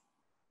 please.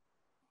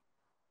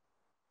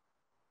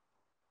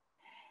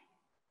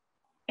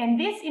 And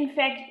this, in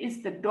fact,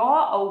 is the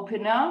door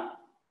opener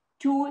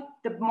to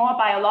the more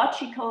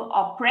biological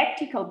or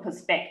practical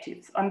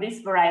perspectives on this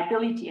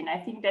variability. And I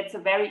think that's a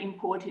very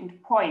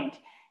important point,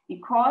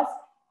 because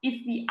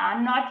if we are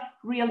not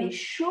really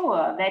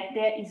sure that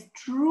there is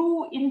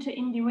true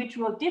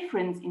inter-individual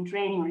difference in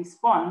training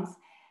response,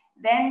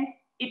 then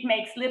it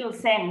makes little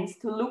sense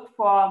to look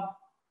for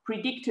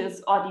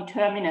predictors or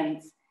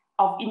determinants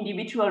of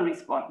individual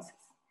responses.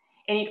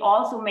 And it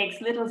also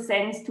makes little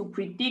sense to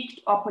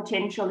predict or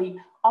potentially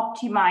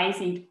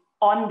optimize it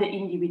on the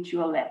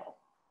individual level.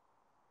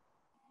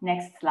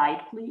 Next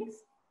slide, please.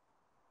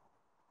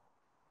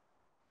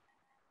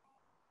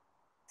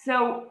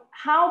 So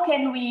how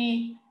can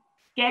we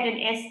get an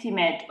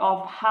estimate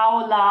of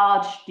how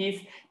large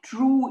this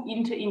true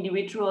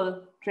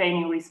inter-individual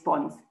training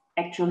response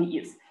actually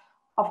is?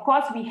 Of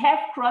course, we have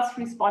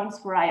cross-response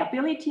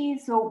variability,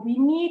 so we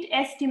need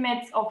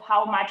estimates of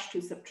how much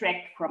to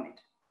subtract from it.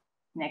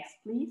 Next,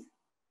 please.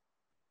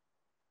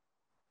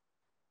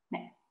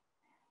 Next.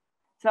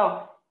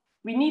 So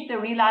we need the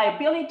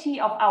reliability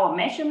of our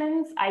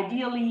measurements,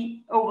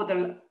 ideally over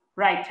the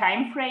right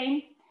time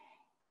frame.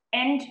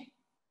 And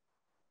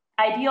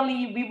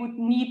ideally, we would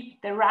need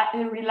the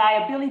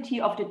reliability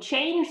of the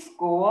change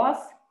scores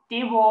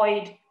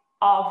devoid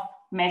of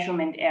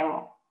measurement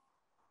error.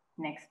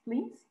 Next,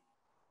 please.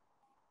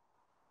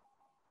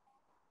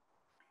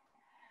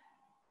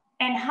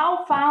 And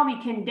how far we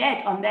can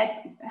get on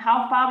that,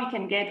 how far we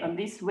can get on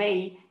this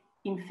way,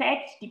 in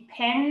fact,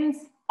 depends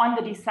on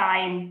the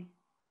design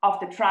of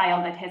the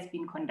trial that has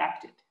been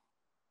conducted.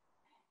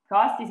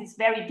 Because this is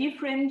very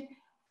different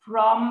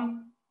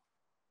from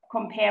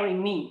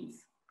comparing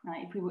means,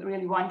 if we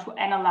really want to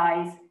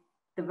analyze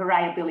the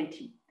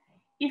variability.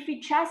 If we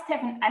just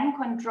have an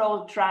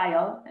uncontrolled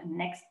trial,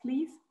 next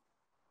please.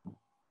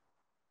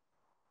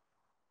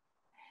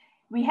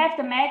 We have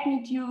the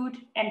magnitude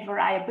and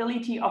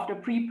variability of the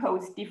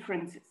pre-post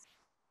differences.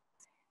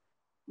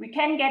 We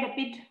can get a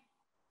bit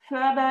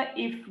further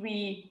if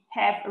we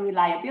have a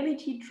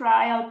reliability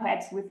trial,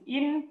 perhaps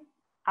within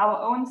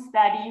our own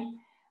study,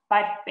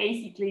 but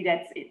basically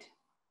that's it.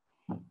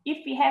 If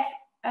we have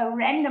a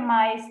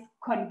randomized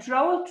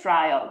control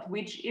trial,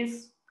 which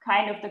is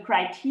kind of the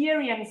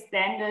criterion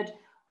standard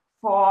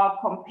for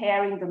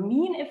comparing the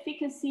mean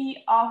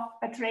efficacy of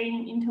a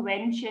training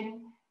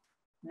intervention,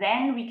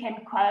 then we can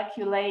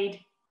calculate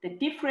the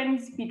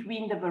difference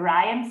between the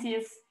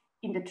variances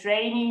in the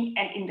training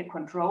and in the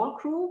control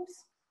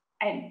groups.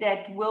 And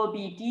that will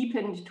be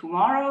deepened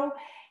tomorrow.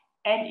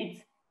 And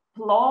it's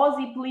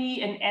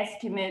plausibly an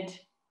estimate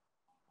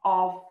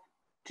of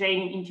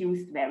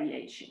training-induced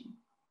variation.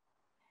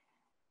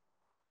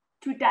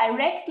 To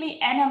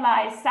directly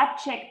analyze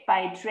subject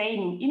by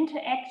training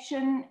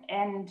interaction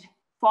and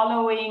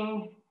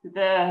following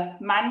the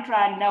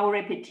mantra no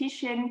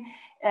repetition,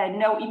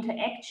 no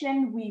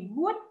interaction, we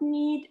would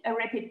need a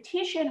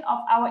repetition of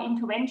our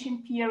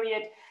intervention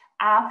period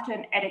after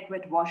an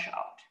adequate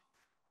washout.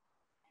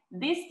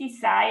 this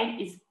design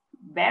is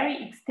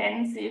very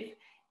extensive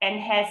and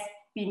has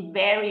been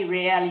very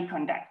rarely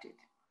conducted.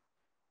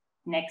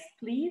 Next,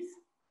 please.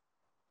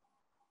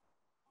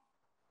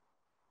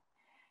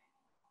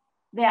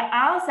 There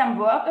are some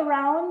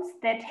workarounds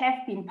that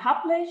have been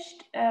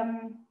published,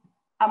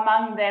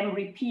 among them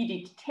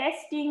repeated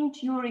testing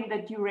during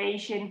the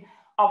duration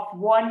of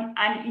one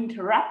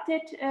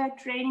uninterrupted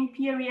training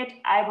period.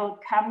 I will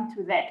come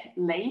to that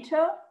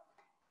later.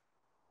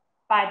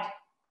 But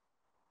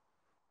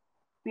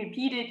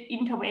repeated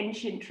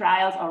intervention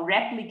trials or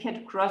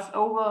replicate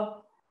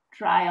crossover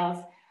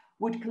trials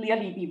would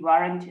clearly be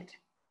warranted.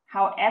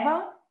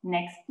 However,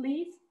 next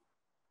please.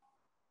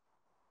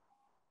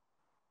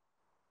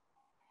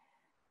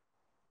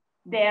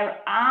 There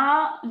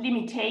are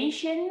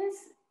limitations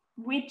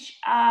which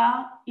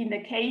are in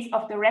the case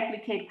of the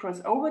replicate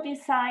crossover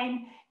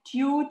design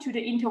due to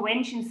the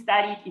intervention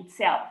studied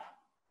itself.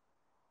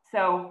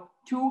 So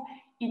to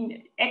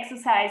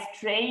exercise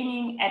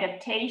training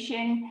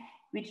adaptation,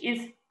 which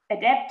is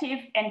adaptive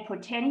and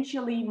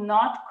potentially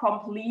not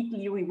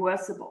completely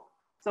reversible.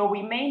 So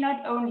we may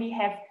not only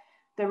have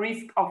the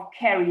risk of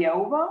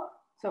carryover,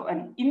 so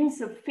an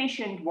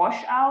insufficient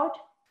washout,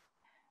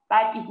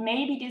 but it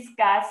may be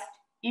discussed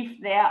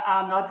if there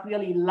are not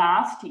really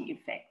lasting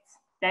effects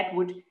that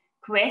would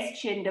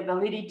question the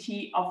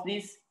validity of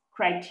this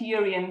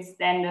criterion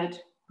standard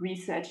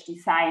research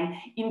design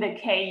in the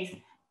case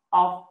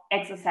of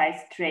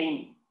exercise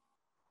training.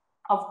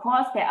 Of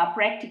course, there are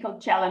practical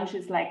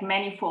challenges like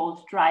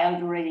manifold trial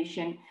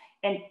duration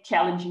and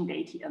challenging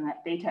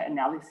data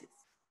analysis.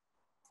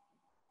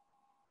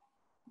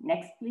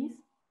 Next, please.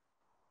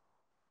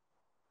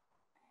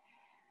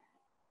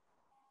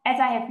 As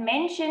I have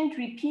mentioned,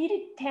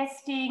 repeated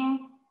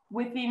testing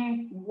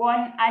within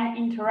one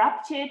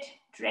uninterrupted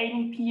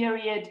training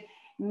period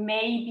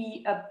may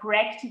be a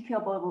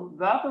practicable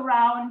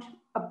workaround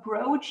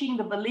approaching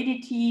the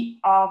validity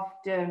of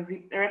the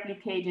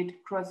replicated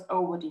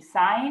crossover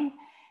design.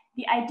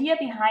 The idea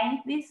behind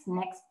this,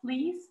 next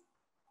please,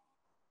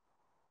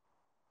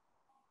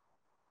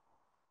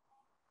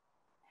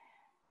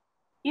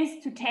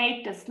 is to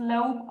take the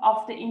slope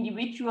of the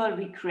individual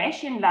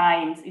regression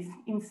lines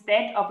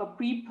instead of a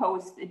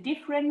pre-post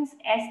difference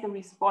as the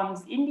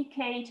response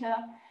indicator,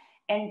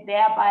 and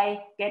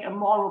thereby get a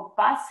more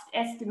robust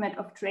estimate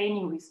of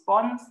training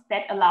response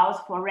that allows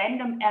for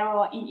random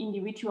error in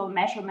individual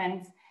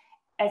measurements,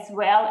 as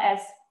well as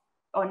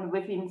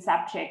within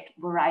subject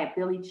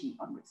variability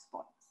on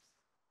response.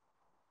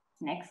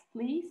 Next,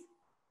 please.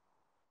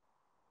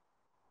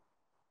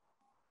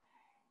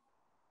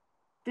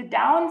 The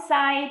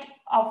downside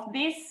of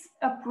this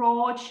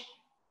approach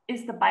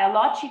is the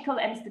biological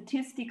and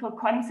statistical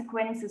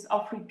consequences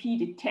of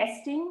repeated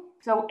testing.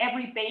 So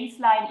every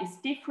baseline is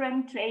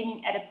different.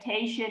 Training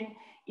adaptation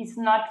is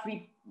not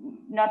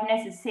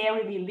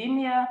necessarily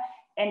linear.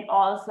 And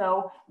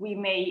also we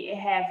may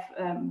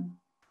have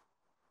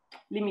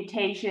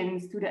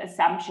limitations to the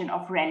assumption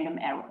of random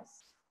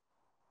errors.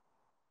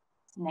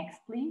 Next,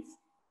 please.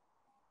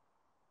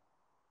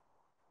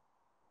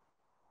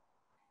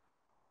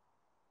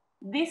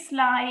 This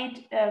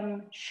slide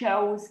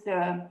shows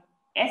the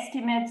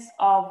estimates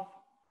of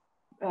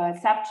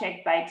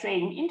subject by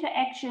training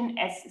interaction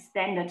as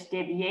standard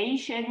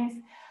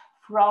deviations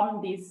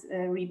from this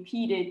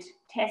repeated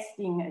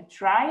testing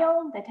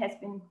trial that has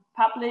been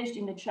published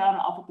in the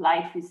Journal of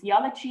Applied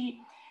Physiology.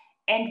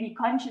 And we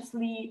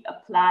consciously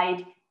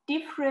applied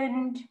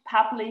different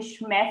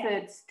published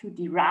methods to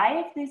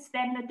derive this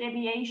standard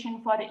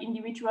deviation for the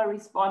individual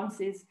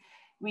responses,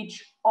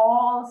 which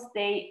all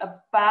stay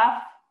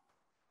above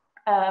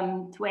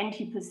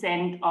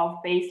 20% of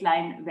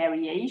baseline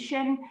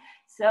variation.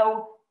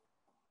 So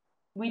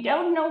we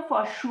don't know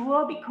for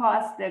sure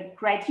because the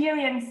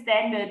criterion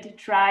standard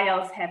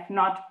trials have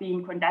not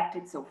been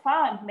conducted so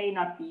far and may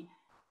not be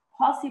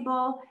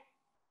possible.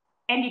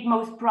 And it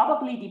most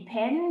probably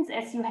depends,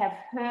 as you have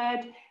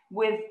heard,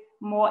 with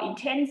more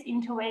intense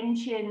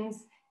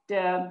interventions,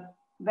 the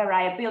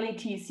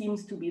variability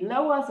seems to be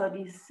lower. So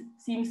this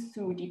seems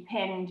to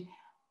depend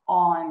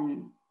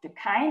on the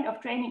kind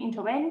of training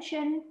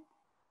intervention.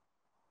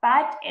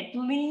 But at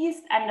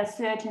least under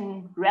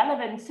certain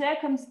relevant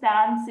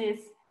circumstances,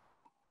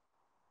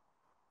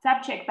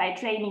 subject by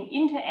training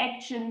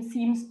interaction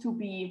seems to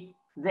be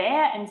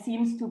there and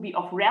seems to be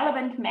of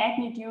relevant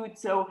magnitude.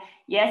 So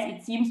yes,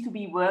 it seems to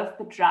be worth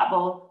the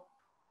trouble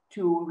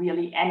to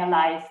really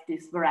analyze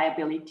this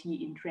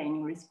variability in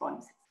training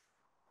responses.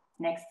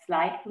 Next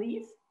slide,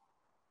 please.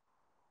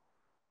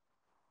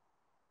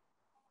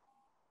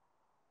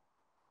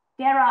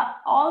 There are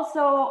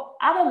also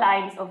other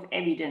lines of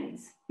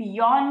evidence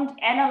beyond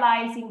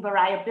analyzing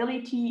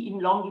variability in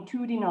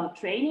longitudinal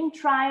training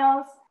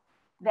trials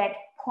that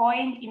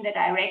point in the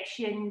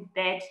direction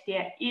that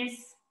there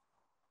is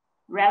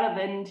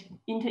relevant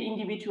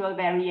inter-individual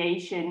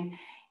variation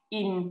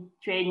in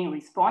training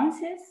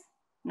responses,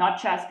 not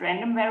just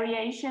random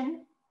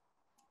variation.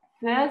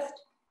 First,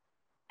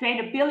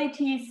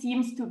 trainability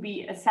seems to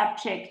be a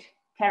subject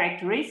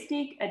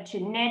characteristic, a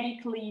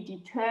genetically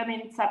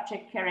determined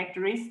subject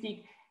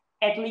characteristic,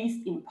 at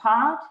least in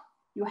part.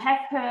 You have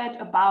heard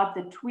about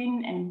the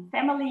twin and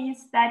family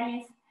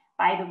studies.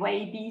 By the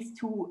way, these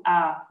two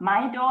are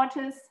my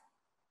daughters.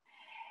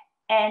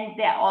 And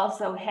there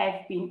also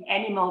have been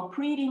animal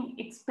breeding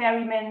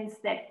experiments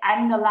that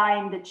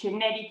underline the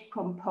genetic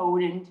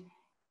component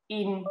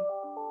in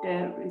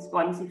the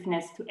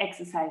responsiveness to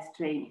exercise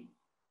training.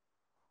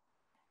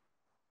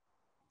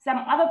 Some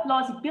other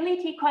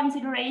plausibility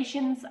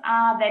considerations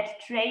are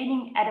that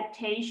training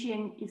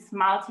adaptation is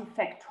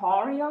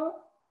multifactorial.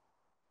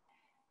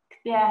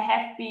 There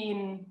have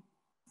been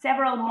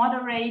several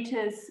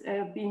moderators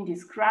being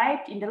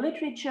described in the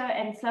literature,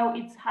 and so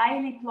it's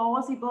highly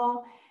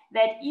plausible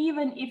that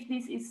even if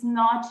this is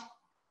not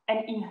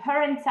an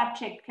inherent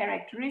subject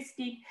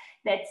characteristic,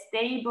 that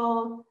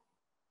stable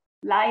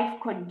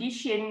life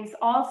conditions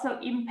also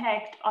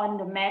impact on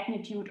the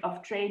magnitude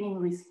of training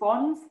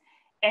response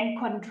and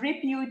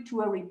contribute to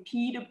a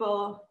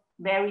repeatable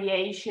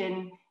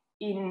variation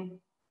in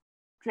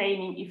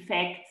training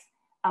effects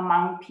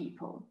among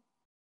people.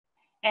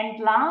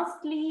 And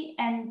lastly,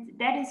 and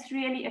that is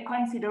really a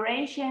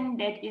consideration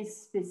that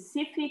is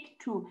specific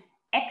to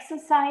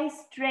exercise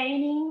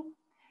training,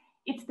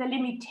 it's the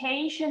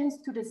limitations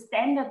to the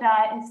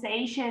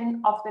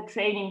standardization of the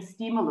training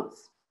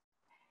stimulus.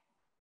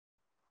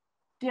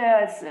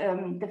 There's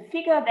the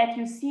figure that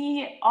you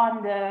see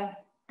on the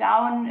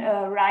down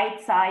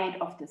right side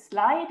of the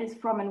slide is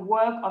from a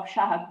work of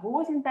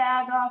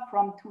Shahak-Rosenberger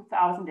from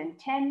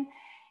 2010.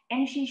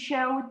 And she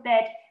showed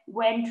that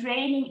when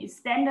training is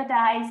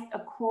standardized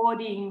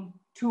according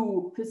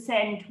to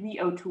percent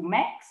VO2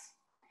 max,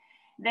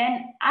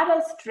 then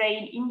other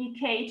strain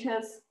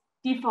indicators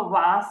differ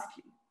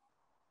vastly.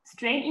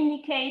 Strain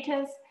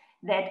indicators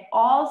that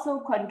also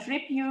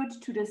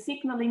contribute to the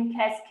signaling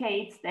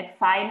cascades that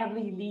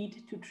finally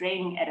lead to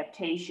training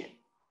adaptation.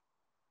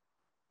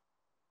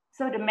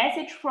 So the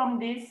message from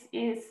this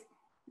is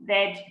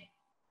that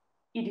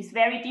it is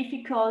very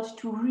difficult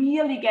to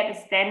really get a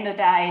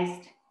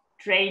standardized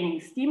training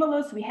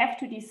stimulus. We have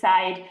to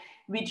decide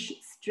which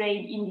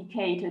strain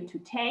indicator to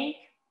take.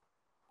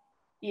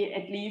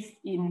 At least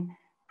in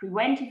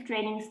preventive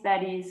training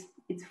studies,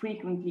 it's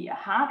frequently a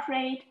heart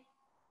rate.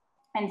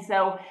 And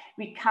so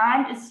we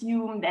can't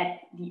assume that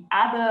the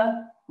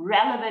other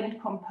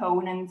relevant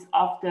components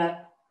of the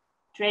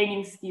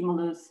training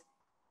stimulus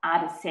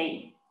are the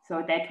same.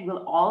 So that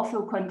will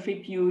also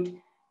contribute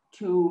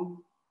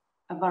to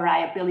a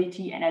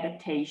variability and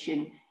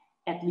adaptation,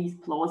 at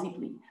least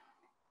plausibly.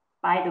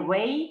 By the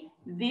way,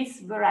 this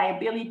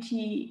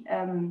variability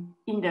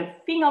in the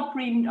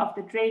fingerprint of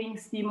the training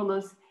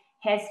stimulus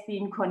has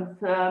been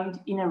confirmed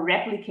in a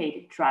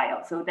replicated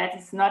trial. So that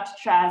is not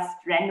just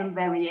random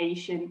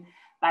variation,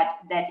 but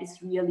that is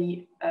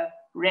really a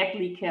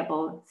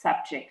replicable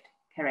subject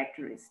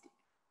characteristic.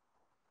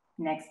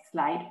 Next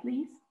slide,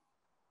 please.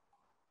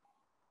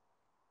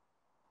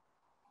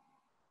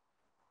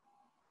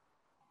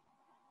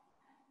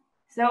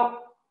 So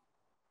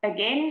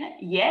again,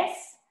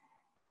 yes,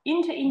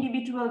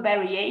 inter-individual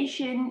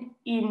variation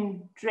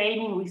in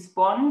training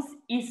response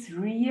is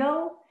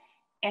real.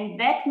 And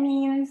that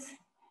means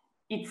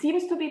it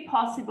seems to be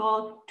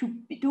possible to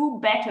do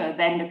better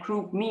than the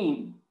group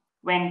mean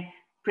when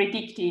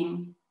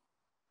predicting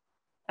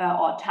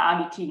or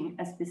targeting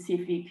a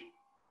specific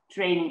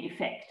training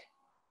effect.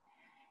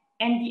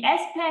 And the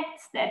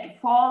aspects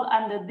that fall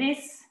under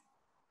this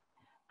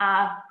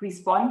are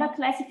responder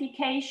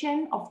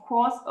classification, of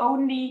course,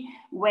 only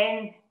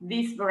when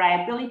this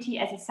variability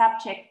as a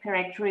subject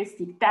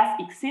characteristic does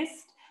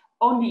exist.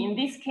 Only in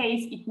this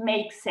case, it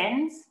makes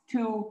sense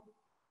to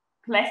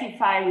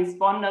classify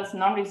responders,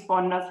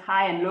 non-responders,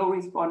 high and low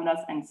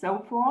responders, and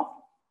so forth.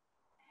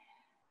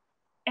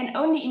 And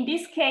only in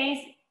this case,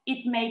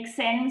 it makes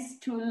sense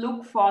to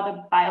look for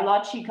the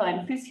biological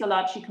and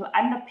physiological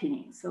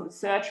underpinnings. So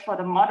search for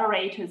the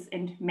moderators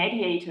and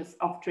mediators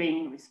of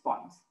training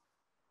response.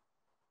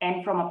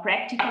 And from a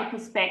practical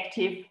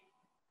perspective,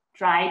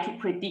 try to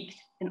predict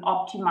an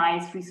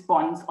optimized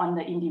response on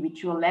the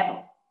individual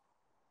level.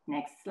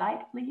 Next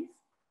slide, please.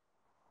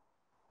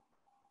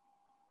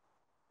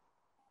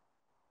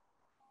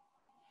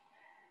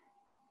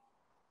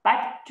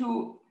 But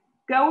to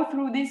go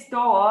through this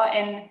door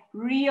and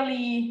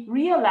really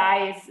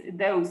realize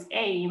those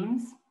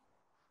aims,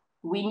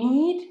 we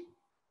need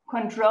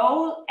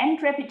control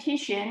and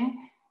repetition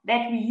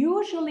that we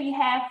usually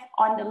have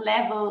on the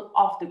level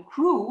of the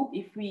group.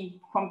 If we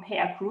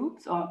compare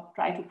groups or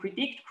try to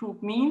predict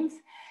group means,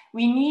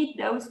 we need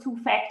those two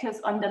factors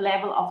on the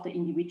level of the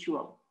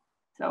individual.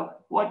 So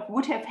what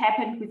would have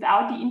happened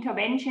without the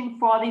intervention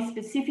for this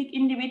specific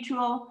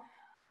individual,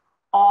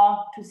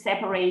 or to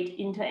separate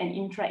inter and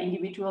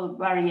intra-individual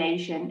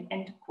variation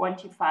and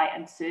quantify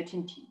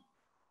uncertainty.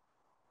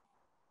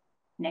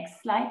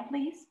 Next slide,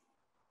 please.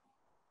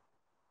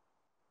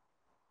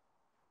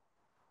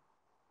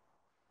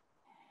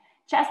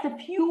 Just a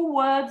few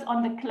words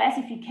on the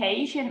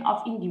classification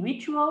of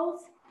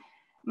individuals.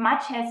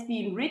 Much has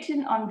been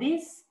written on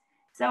this.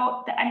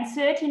 So the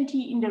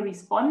uncertainty in the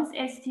response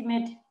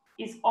estimate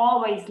is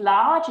always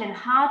large and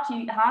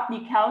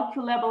hardly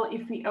calculable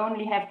if we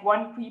only have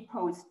one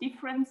pre-post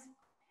difference.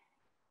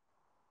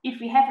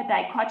 If we have a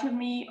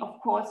dichotomy,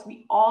 of course,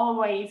 we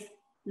always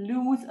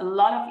lose a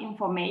lot of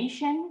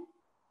information.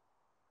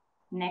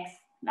 Next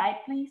slide,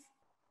 please.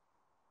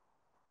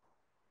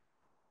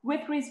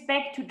 With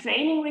respect to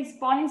training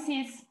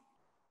responses,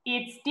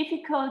 it's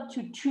difficult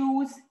to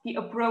choose the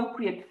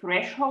appropriate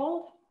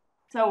threshold.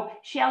 So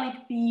shall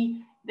it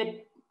be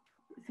the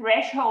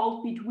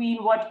threshold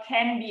between what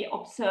can be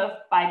observed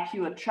by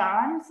pure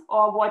chance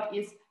or what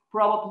is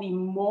probably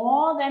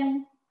more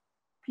than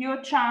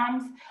pure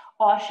chance,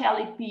 or shall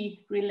it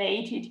be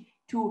related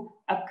to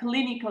a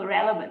clinical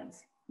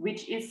relevance,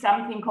 which is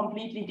something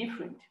completely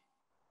different?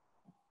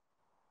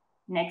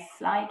 Next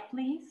slide,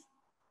 please.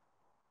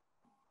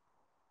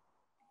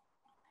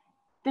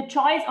 The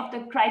choice of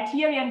the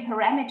criterion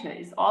parameter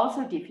is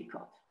also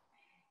difficult.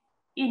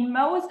 In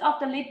most of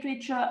the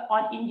literature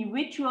on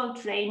individual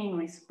training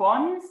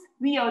response,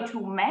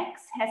 VO2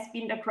 max has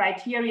been the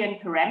criterion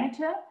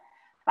parameter,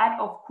 but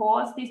of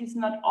course, this is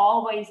not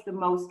always the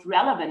most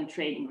relevant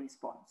training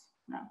response.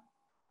 No.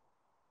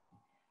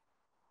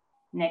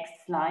 Next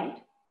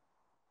slide.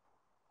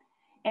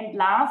 And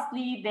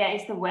lastly, there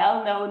is the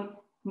well-known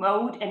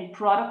mode and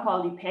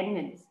protocol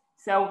dependence.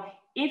 So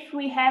if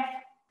we have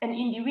an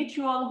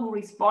individual who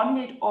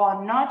responded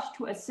or not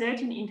to a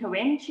certain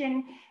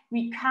intervention,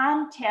 we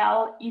can't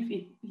tell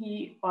if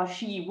he or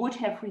she would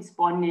have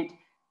responded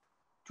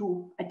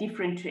to a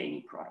different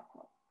training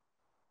protocol.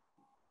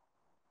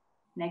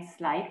 Next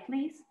slide,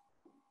 please.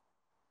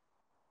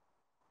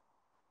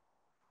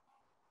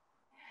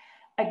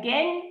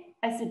 Again,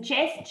 a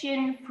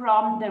suggestion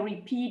from the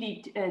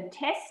repeated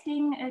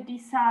testing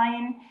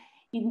design.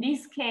 In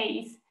this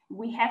case,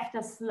 we have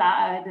the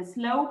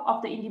slope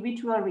of the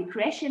individual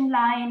regression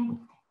line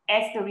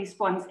as the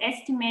response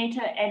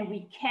estimator, and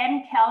we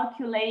can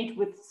calculate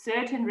with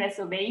certain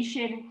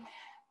reservation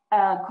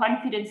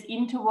confidence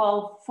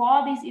interval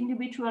for these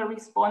individual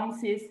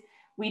responses,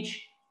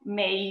 which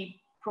may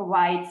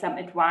provide some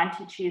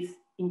advantages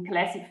in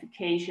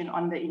classification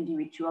on the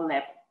individual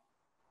level.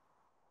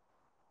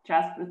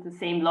 Just with the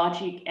same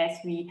logic as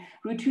we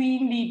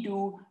routinely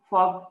do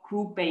for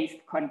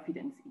group-based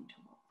confidence intervals.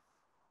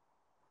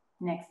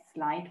 Next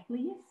slide,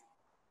 please.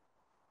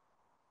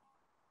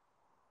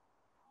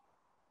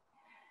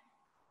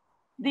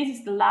 This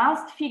is the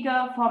last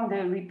figure from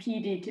the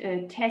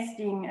repeated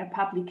testing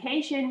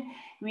publication.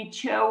 We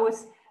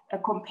chose a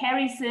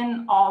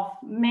comparison of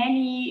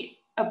many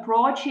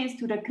approaches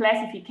to the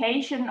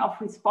classification of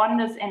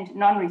responders and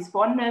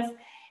non-responders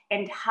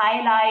and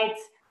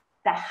highlights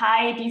the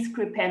high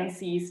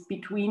discrepancies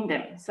between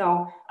them.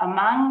 So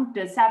among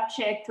the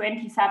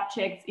 20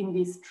 subjects in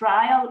this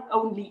trial,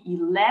 only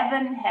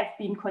 11 have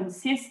been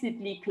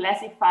consistently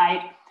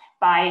classified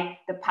by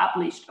the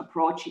published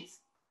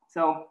approaches.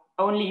 So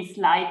only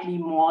slightly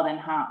more than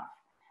half.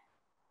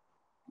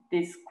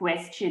 This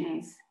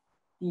questions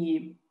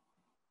the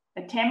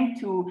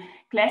attempt to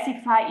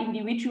classify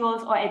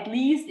individuals, or at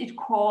least it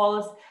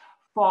calls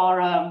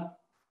for a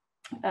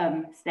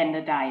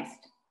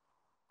standardized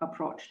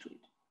approach to it.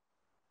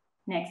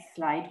 Next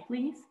slide,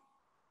 please.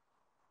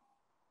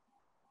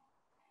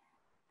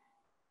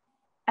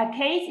 A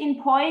case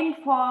in point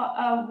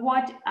for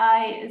what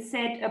I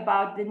said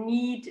about the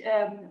need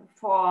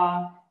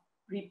for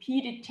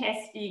repeated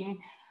testing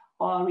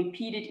or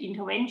repeated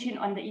intervention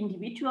on the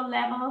individual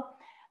level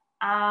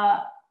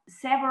are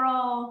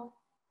several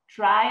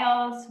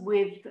trials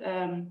with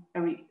a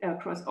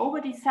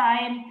crossover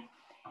design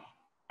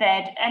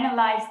that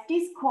analyze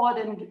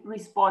discordant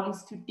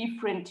response to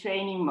different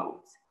training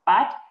modes,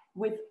 but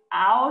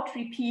without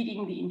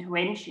repeating the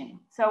intervention.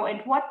 So,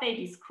 and what they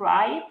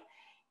describe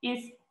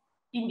is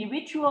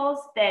individuals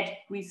that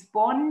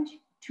respond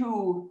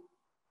to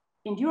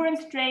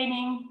endurance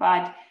training,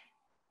 but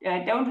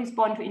don't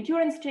respond to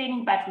endurance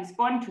training, but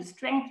respond to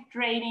strength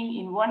training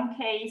in one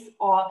case,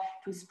 or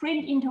to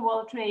sprint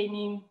interval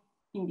training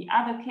in the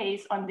other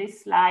case on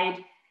this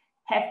slide,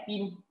 have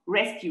been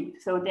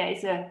rescued. So there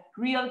is a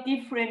real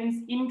difference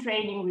in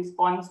training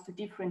response to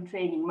different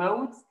training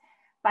modes,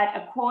 but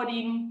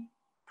according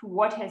to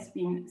what has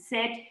been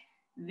said,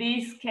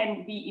 this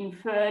can be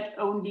inferred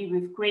only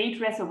with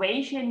great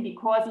reservation,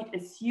 because it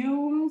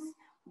assumes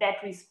that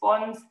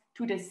response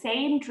to the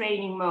same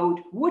training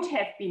mode would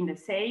have been the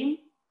same.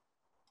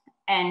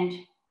 And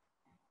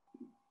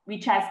we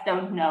just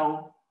don't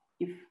know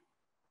if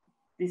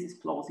this is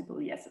plausible,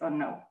 yes or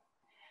no.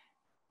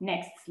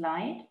 Next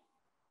slide.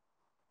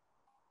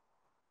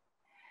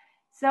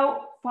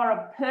 So for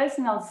a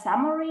personal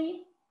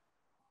summary,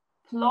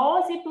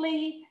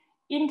 plausibly,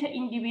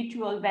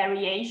 inter-individual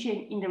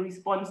variation in the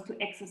response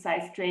to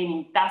exercise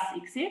training does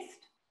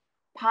exist.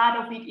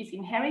 Part of it is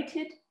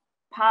inherited,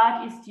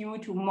 part is due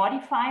to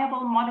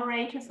modifiable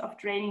moderators of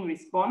training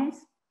response.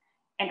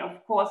 And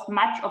of course,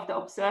 much of the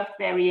observed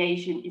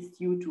variation is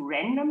due to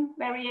random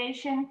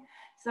variation.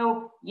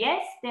 So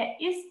yes, there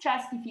is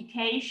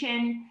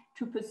justification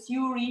to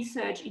pursue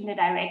research in the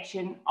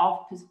direction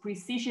of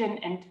precision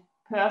and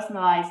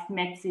personalized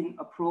medicine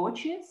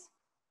approaches.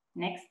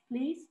 Next,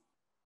 please.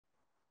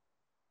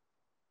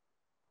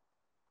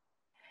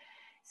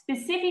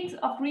 Specifics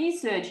of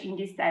research in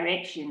this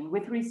direction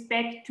with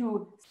respect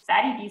to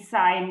study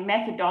design,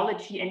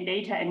 methodology, and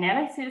data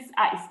analysis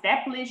are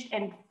established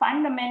and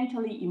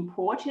fundamentally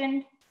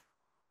important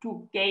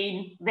to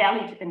gain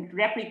valid and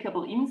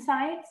replicable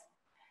insights.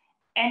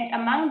 And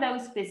among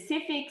those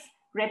specifics,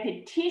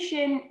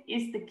 repetition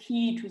is the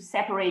key to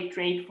separate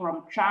trait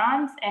from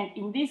chance. And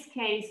in this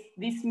case,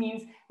 this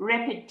means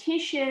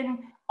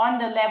repetition on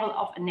the level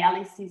of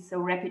analysis, so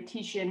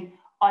repetition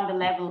on the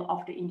level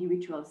of the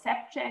individual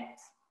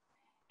subjects.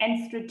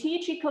 And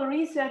strategical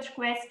research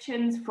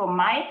questions from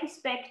my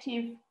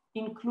perspective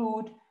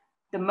include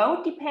the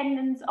mode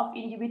dependence of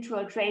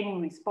individual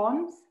training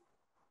response,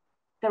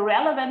 the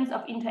relevance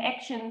of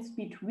interactions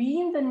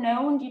between the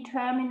known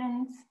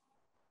determinants,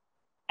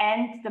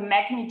 and the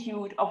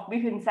magnitude of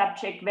within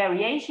subject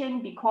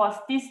variation, because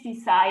this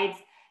decides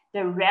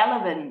the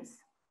relevance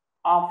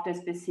of the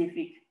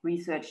specific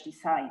research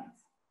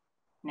designs.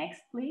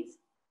 Next, please.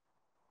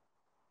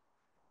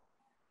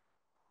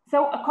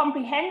 So a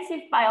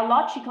comprehensive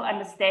biological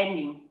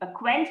understanding, a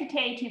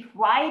quantitative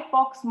white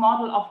box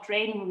model of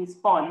training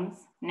response,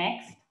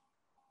 next,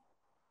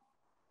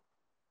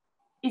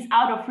 is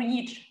out of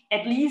reach,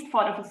 at least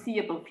for the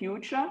foreseeable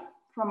future,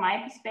 from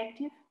my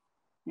perspective.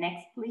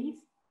 Next, please.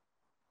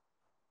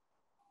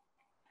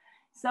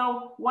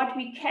 So what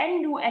we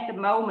can do at the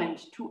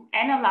moment to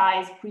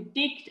analyze,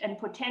 predict, and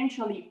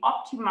potentially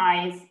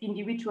optimize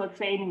individual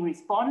training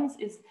response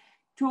is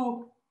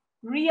to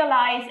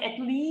realize at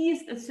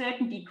least a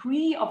certain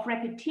degree of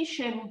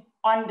repetition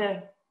on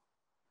the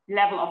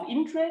level of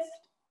interest,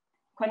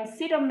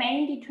 consider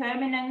main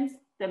determinants,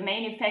 the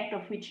main effect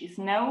of which is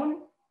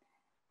known,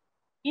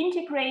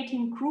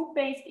 integrating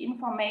group-based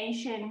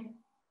information,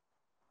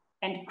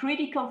 and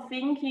critical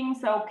thinking.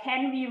 So what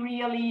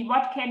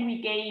can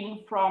we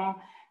gain from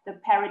the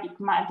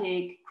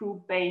paradigmatic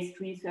group-based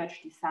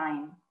research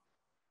design?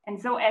 And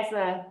so as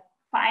a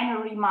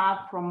final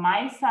remark from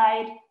my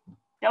side,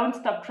 don't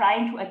stop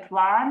trying to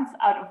advance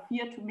out of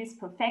fear to miss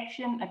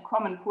perfection, a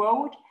common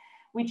quote,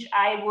 which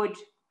I would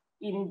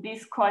in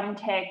this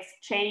context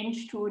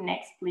change to,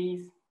 next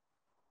please.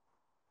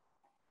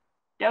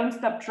 Don't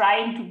stop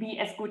trying to be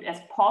as good as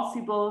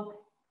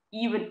possible,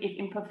 even if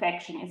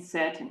imperfection is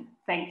certain.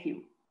 Thank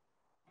you.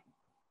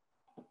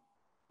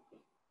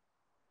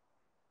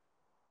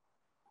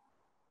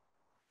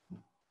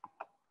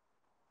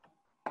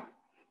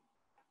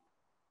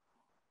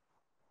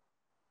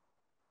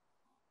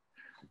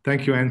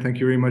 Thank you, Anne. Thank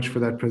you very much for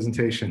that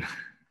presentation.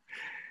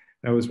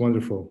 That was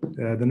wonderful.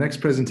 The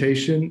next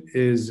presentation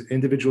is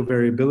individual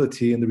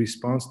variability in the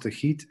response to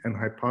heat and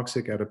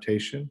hypoxic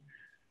adaptation,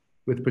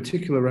 with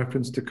particular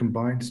reference to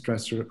combined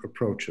stressor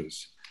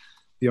approaches.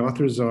 The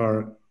authors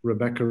are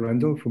Rebecca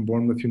Rendell from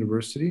Bournemouth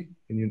University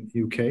in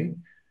the UK,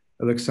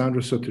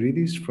 Alexandra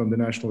Soteridis from the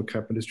National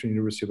Kapodistri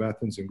University of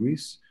Athens in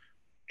Greece,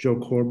 Joe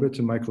Corbett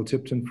and Michael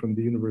Tipton from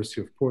the University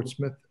of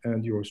Portsmouth,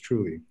 and yours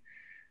truly.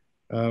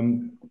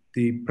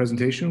 The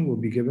presentation will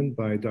be given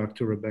by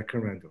Dr. Rebecca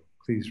Rendell.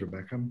 Please,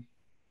 Rebecca.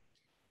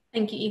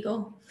 Thank you,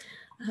 Igor.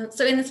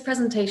 So in this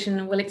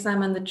presentation, we'll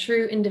examine the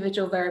true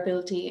individual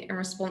variability in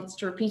response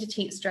to repeated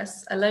heat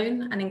stress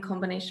alone and in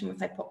combination with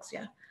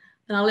hypoxia.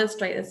 And I'll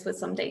illustrate this with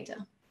some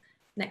data.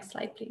 Next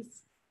slide,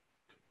 please.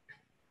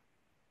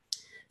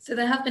 So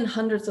there have been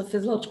hundreds of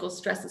physiological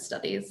stressor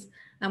studies,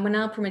 and we're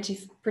now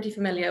pretty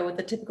familiar with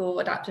the typical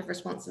adaptive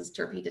responses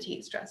to repeated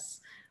heat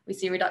stress. We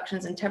see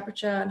reductions in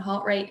temperature and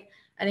heart rate,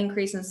 an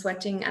increase in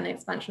sweating, and an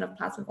expansion of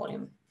plasma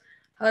volume.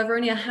 However,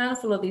 only a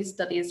handful of these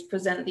studies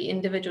present the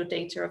individual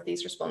data of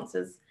these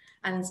responses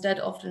and instead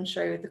often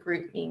show the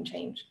group mean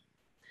change.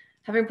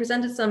 Having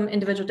presented some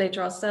individual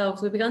data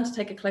ourselves, we began to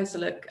take a closer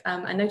look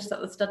and noticed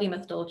that the study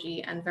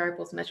methodology and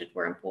variables measured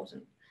were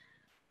important.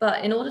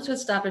 But in order to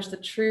establish the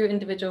true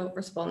individual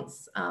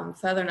response,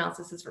 further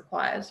analysis is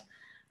required.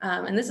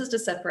 And this is to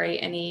separate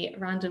any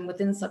random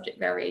within subject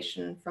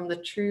variation from the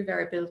true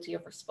variability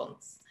of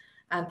response.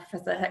 And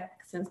Professor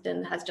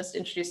Hexenston has just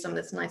introduced some of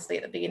this nicely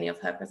at the beginning of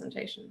her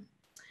presentation.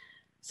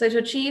 So to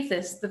achieve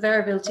this, the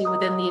variability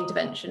within the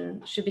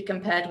intervention should be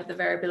compared with the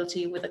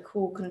variability with a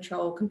core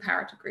control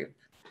comparator group.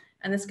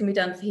 And this can be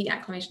done for heat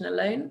acclimation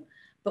alone,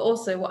 but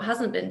also what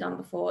hasn't been done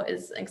before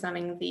is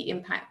examining the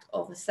impact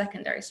of a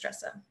secondary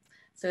stressor.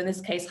 So in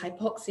this case,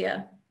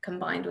 hypoxia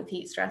combined with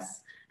heat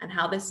stress and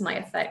how this might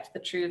affect the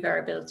true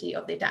variability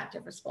of the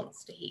adaptive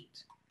response to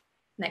heat.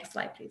 Next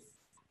slide, please.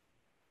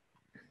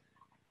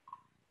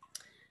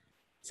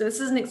 So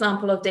this is an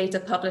example of data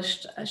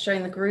published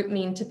showing the group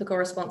mean typical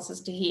responses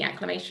to heat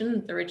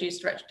acclimation, the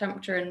reduced retro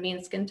temperature and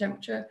mean skin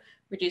temperature,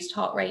 reduced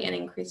heart rate, and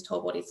increased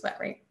whole body sweat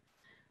rate.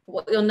 But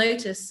what you'll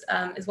notice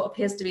is what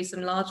appears to be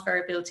some large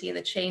variability in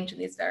the change in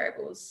these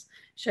variables,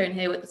 shown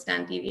here with the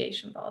standard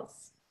deviation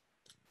bars.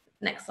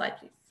 Next slide,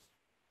 please.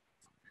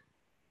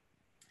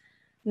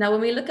 Now,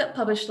 when we look at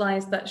published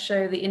slides that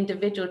show the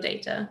individual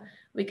data,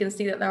 we can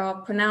see that there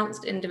are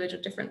pronounced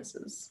individual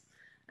differences.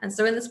 And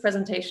so in this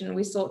presentation,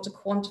 we sought to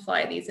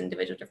quantify these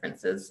individual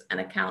differences and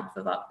account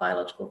for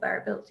biological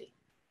variability.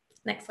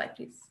 Next slide,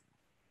 please.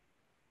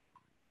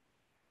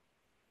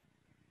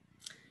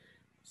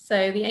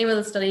 So the aim of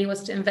the study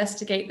was to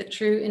investigate the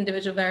true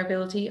individual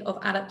variability of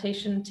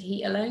adaptation to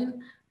heat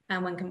alone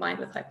and when combined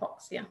with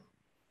hypoxia.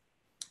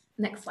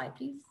 Next slide,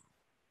 please.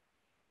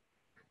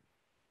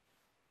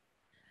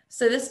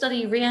 So this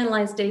study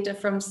reanalyzed data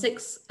from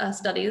 6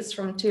 studies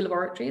from 2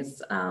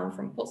 laboratories,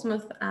 from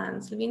Portsmouth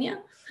and Slovenia.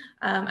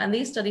 And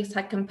these studies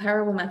had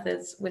comparable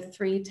methods with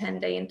 3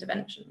 10-day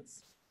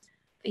interventions.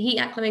 The heat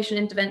acclimation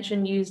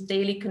intervention used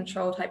daily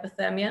controlled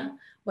hypothermia,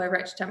 where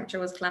rectal temperature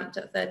was clamped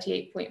at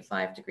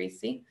 38.5 degrees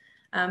C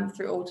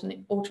through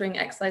altering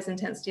exercise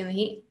intensity in the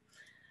heat.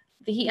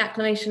 The heat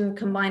acclimation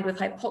combined with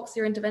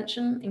hypoxia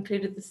intervention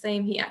included the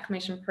same heat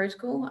acclimation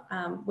protocol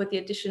with the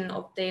addition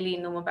of daily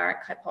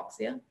normobaric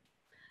hypoxia.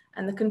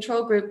 And the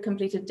control group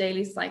completed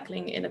daily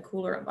cycling in a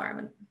cooler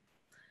environment.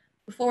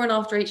 Before and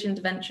after each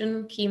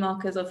intervention, key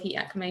markers of heat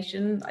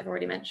acclimation, I've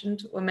already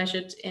mentioned, were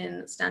measured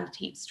in standard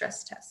heat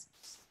stress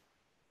tests.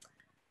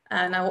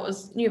 Now, what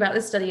was new about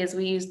this study is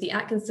we used the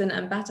Atkinson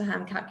and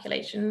Batterham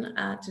calculation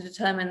to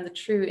determine the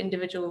true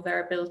individual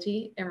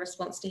variability in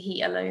response to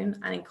heat alone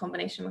and in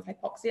combination with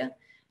hypoxia,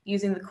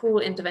 using the cool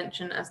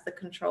intervention as the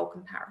control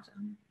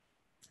comparator.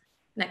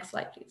 Next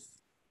slide, please.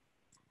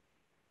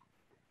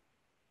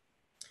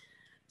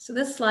 So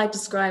this slide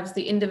describes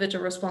the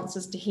individual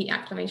responses to heat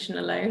acclimation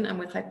alone and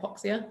with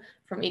hypoxia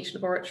from each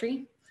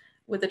laboratory,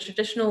 with the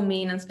traditional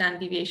mean and standard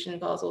deviation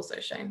bars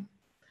also shown.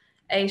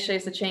 A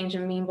shows the change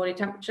in mean body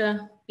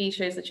temperature, B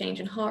shows the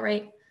change in heart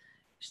rate,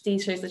 C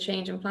shows the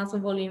change in plasma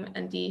volume,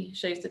 and D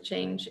shows the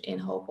change in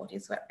whole body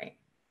sweat rate.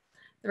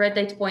 The red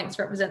data points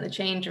represent the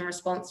change in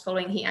response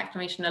following heat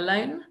acclimation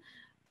alone.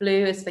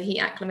 Blue is for heat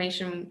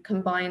acclimation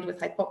combined with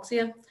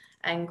hypoxia,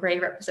 and gray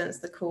represents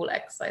the cool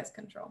exercise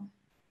control.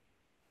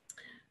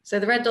 So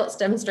the red dots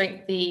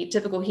demonstrate the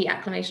typical heat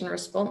acclimation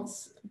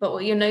response, but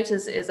what you'll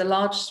notice is a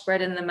large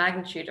spread in the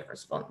magnitude of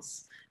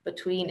response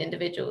between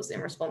individuals in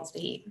response to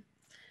heat.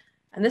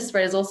 And this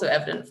spread is also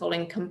evident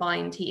following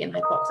combined heat and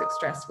hypoxic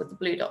stress with the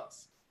blue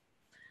dots.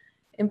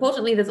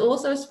 Importantly, there's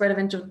also a spread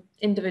of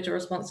individual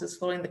responses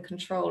following the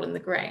control in the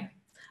gray.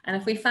 And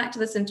if we factor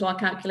this into our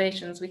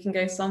calculations, we can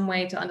go some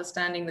way to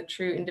understanding the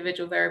true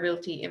individual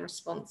variability in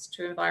response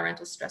to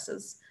environmental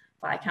stresses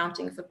by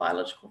accounting for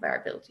biological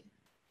variability.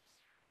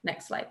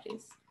 Next slide,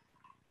 please.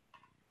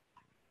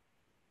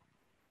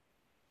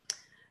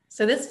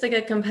 So this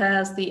figure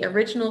compares the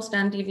original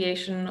standard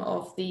deviation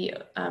of the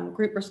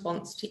group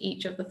response to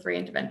each of the 3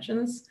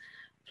 interventions,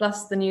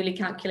 plus the newly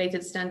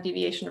calculated standard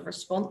deviation of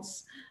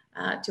response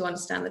to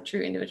understand the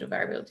true individual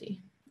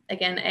variability.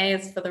 Again, A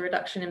is for the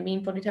reduction in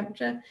mean body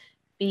temperature,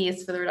 B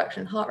is for the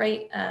reduction in heart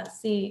rate,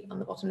 C on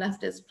the bottom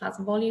left is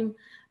plasma volume,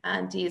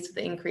 and D is for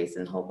the increase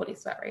in whole body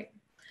sweat rate.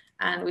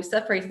 And we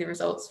separated the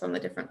results from the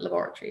different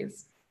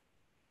laboratories.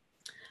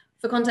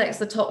 For context,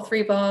 the top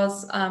 3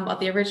 bars are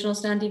the original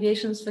standard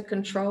deviations for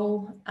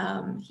control,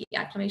 heat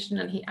acclimation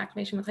and heat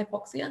acclimation with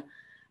hypoxia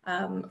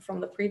from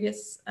the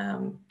previous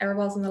error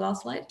bars in the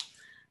last slide.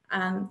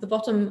 And the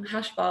bottom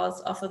hash bars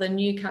are for the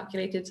new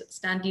calculated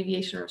standard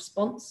deviation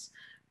response.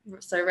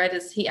 So red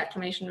is heat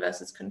acclimation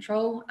versus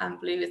control, and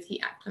blue is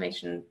heat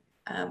acclimation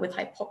with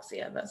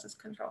hypoxia versus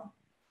control.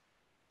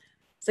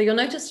 So you'll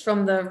notice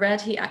from the red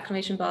heat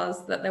acclimation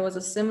bars that there was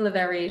a similar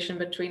variation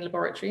between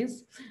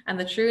laboratories, and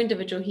the true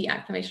individual heat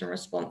acclimation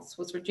response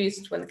was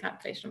reduced when the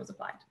calculation was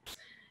applied.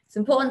 It's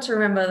important to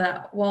remember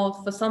that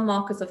while for some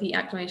markers of heat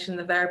acclimation,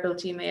 the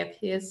variability may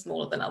appear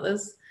smaller than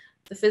others,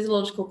 the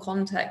physiological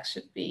context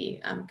should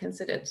be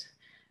considered.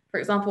 For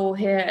example,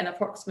 here an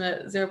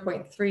approximate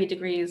 0.3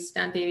 degrees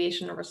standard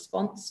deviation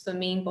response for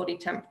mean body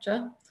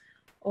temperature,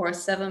 or a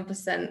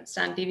 7%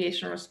 standard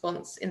deviation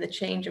response in the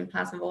change in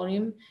plasma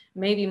volume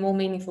may be more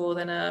meaningful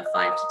than a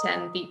 5 to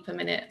 10 beat per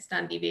minute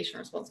standard deviation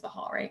response for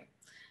heart rate,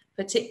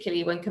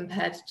 particularly when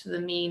compared to the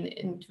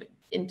mean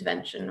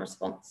intervention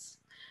response.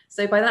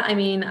 So by that I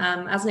mean,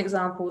 as an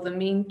example, the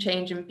mean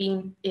change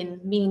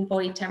in mean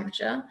body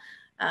temperature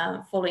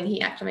following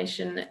heat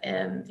acclimation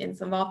in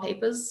some of our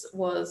papers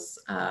was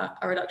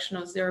a reduction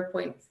of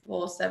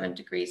 0.47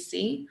 degrees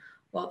C,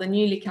 while the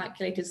newly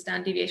calculated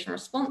standard deviation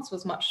response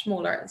was much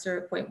smaller at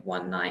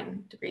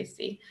 0.19 degrees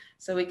C.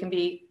 So we can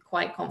be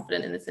quite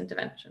confident in this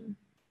intervention.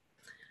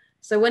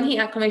 So when heat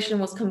acclimation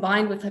was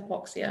combined with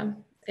hypoxia,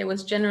 it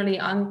was generally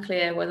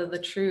unclear whether the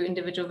true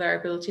individual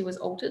variability was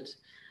altered,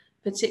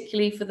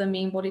 particularly for the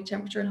mean body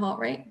temperature and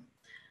heart rate.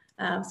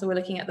 So we're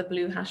looking at the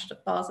blue hashed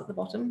bars at the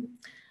bottom.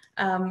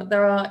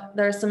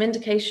 There is some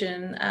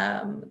indication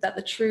that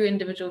the true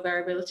individual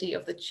variability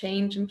of the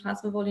change in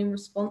plasma volume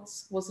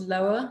response was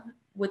lower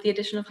with the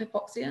addition of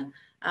hypoxia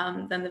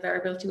than the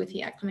variability with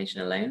heat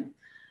acclimation alone,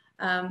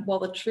 while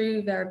the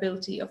true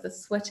variability of the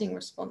sweating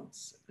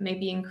response may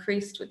be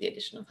increased with the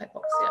addition of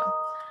hypoxia,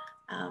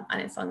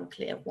 and it's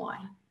unclear why.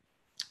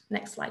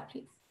 Next slide,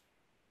 please.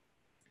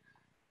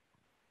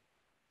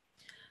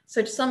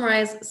 So to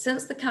summarize,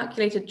 since the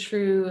calculated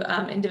true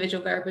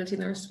individual variability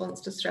in the response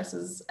to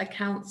stresses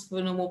accounts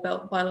for normal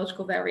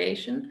biological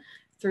variation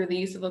through the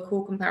use of a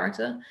core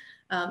comparator,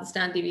 the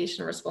standard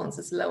deviation response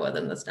is lower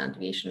than the standard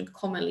deviation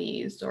commonly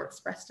used or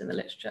expressed in the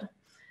literature.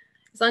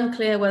 It's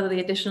unclear whether the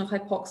addition of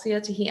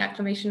hypoxia to heat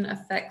acclimation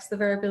affects the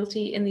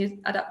variability in the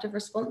adaptive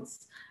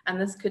response,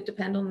 and this could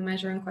depend on the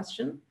measure in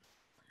question.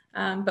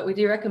 But we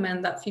do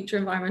recommend that future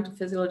environmental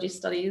physiology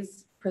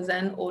studies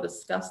present or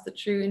discuss the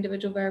true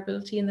individual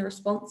variability in the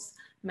response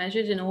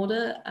measured in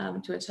order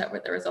to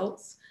interpret the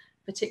results,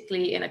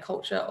 particularly in a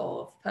culture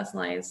of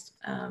personalized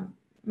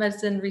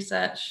medicine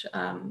research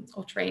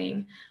or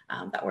training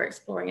that we're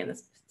exploring in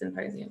this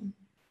symposium.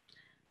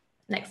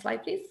 Next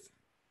slide, please.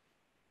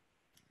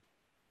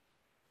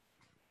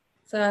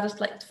 So I'd just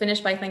like to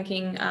finish by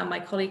thanking my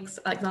colleagues,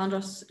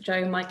 Alexandros,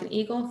 Joe, Mike, and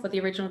Igor for the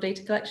original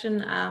data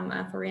collection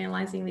and for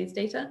reanalyzing these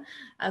data,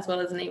 as well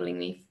as enabling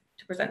me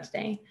to present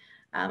today.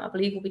 I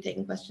believe we'll be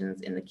taking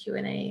questions in the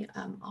Q&A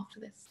after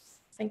this.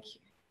 Thank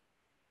you.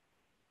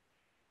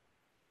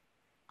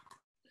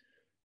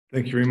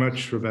 Thank you very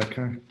much,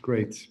 Rebecca.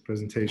 Great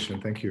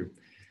presentation. Thank you.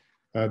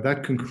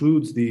 That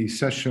concludes the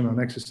session on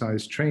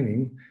exercise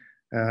training.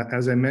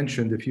 As I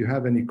mentioned, if you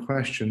have any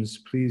questions,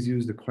 please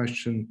use the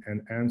question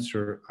and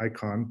answer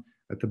icon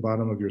at the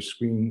bottom of your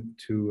screen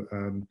to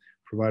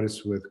provide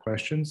us with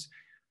questions.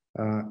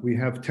 We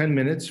have 10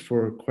 minutes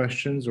for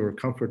questions or a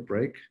comfort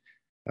break.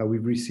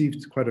 We've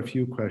received quite a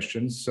few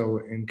questions,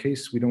 so in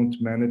case we don't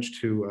manage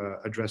to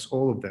address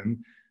all of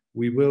them,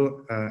 we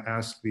will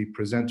ask the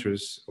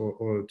presenters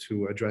or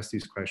to address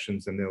these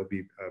questions, and they'll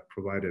be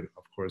provided,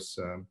 of course,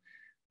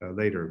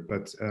 later.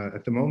 But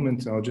at the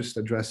moment, I'll just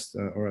address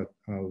or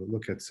I'll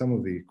look at some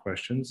of the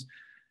questions.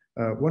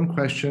 One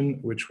question,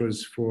 which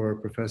was for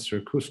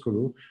Professor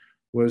Kuskulu,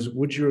 was,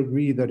 would you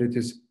agree that it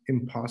is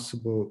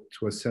impossible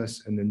to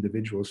assess an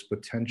individual's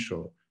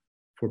potential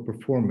for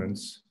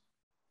performance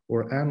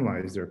or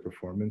analyze their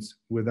performance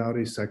without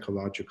a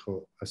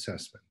psychological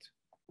assessment?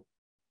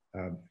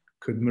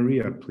 Could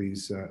Maria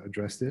please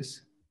address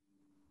this?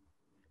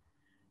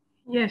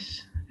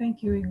 Yes,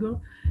 thank you,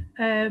 Igor.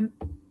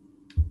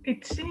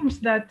 It seems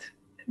that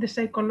the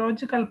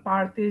psychological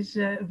part is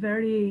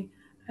very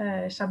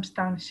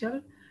substantial,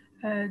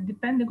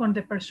 depending on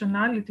the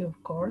personality,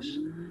 of course,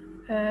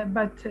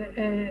 but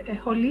a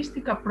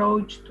holistic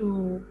approach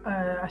to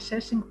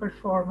assessing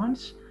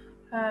performance,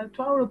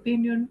 to our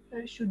opinion,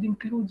 should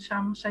include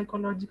some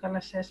psychological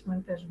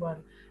assessment as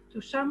well.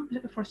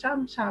 For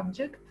some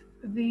subjects,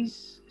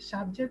 this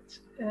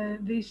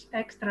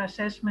extra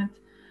assessment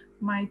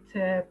might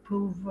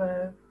prove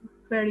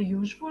very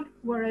useful,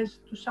 whereas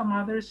to some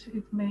others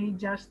it may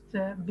just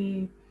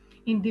be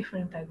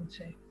indifferent, I would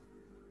say.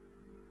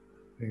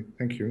 Okay,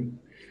 thank you.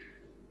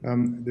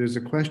 There's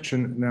a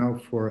question now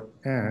for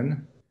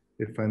Anne,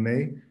 if I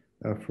may,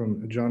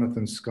 from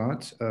Jonathan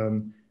Scott.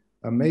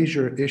 A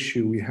major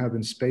issue we have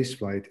in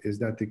spaceflight is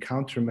that the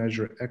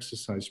countermeasure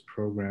exercise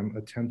program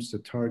attempts to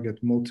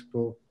target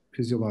multiple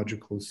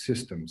physiological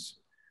systems,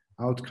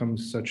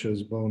 outcomes such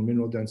as bone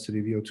mineral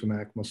density, VO2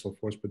 max, muscle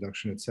force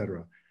production,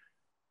 etc.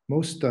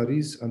 Most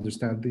studies,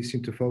 understandably,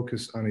 seem to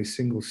focus on a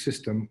single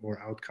system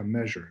or outcome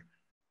measure.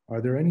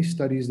 Are there any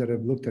studies that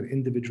have looked at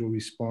individual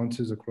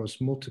responses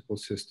across multiple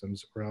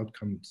systems or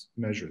outcomes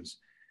measures?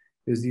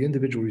 Is the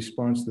individual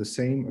response the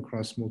same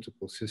across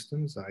multiple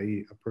systems,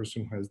 i.e. a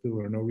person who has little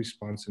or no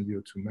response in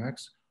VO2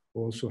 max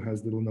also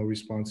has little or no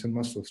response in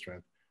muscle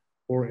strength,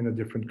 or in a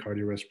different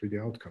cardiorespiratory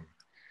outcome?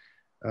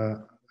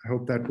 I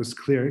hope that was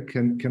clear.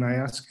 Can I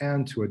ask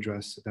Anne to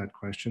address that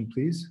question,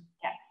 please?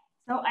 Yeah,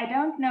 so I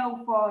don't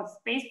know for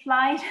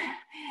spaceflight,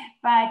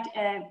 but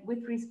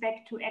with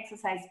respect to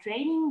exercise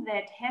training,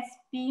 that has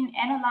been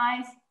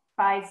analyzed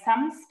by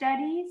some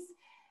studies,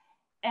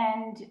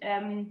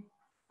 and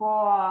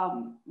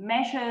for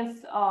measures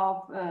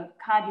of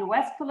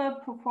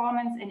cardiovascular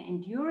performance and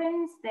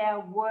endurance, there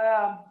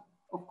were,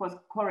 of course,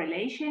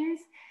 correlations,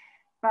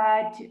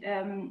 but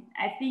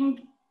I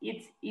think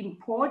it's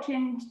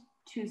important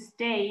to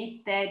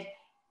state that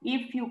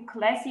if you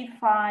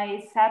classify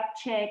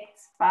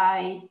subjects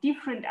by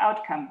different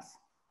outcomes,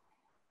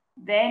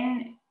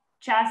 then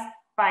just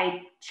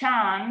by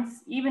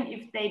chance, even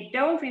if they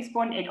don't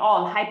respond at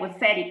all,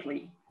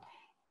 hypothetically,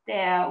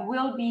 there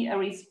will be a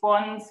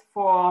response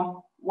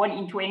for 1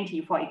 in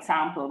 20, for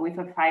example, with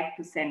a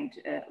 5%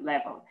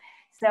 level.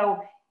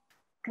 So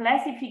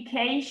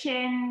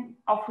classification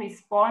of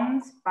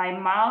response by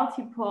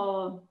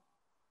multiple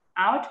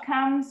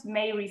outcomes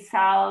may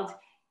result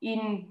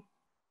in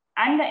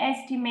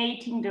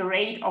underestimating the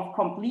rate of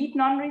complete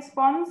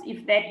non-response,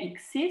 if that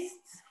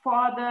exists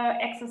for the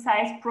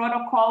exercise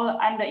protocol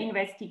under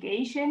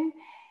investigation,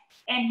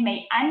 and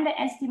may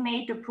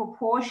underestimate the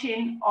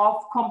proportion of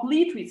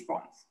complete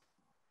response.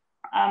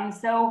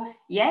 So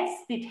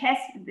yes,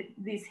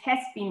 this has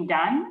been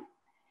done,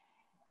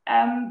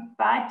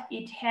 but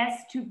it has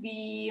to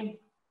be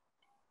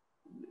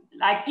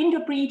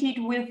interpreted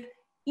with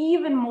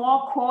even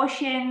more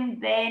caution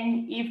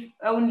than if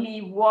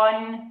only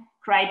one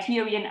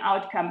criterion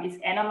outcome is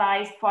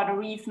analyzed for the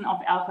reason of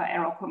alpha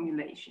error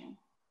cumulation.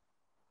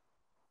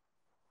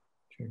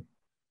 Okay,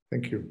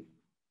 thank you.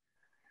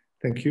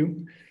 Thank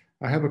you.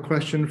 I have a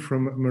question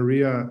from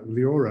Maria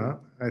Liora.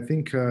 I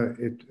think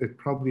it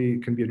probably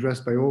can be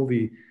addressed by all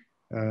the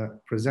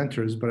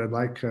presenters, but I'd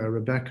like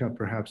Rebecca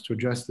perhaps to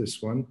address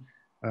this one.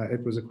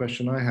 It was a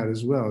question I had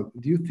as well.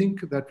 Do you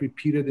think that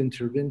repeated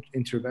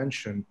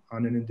intervention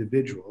on an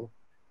individual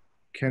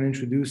can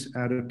introduce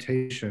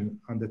adaptation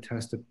on the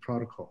tested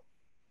protocol?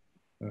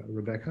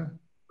 Rebecca,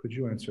 could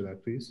you answer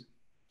that, please?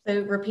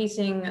 So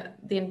repeating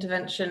the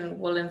intervention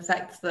will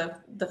infect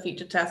the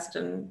future test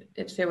and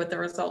interfere with the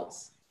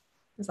results.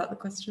 Is that the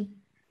question?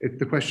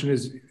 The question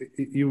is,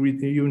 you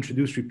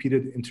introduce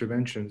repeated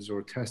interventions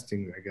or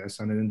testing, I guess,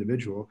 on an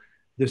individual.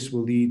 This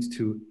will lead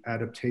to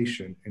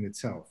adaptation in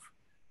itself.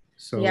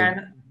 So,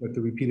 yeah, but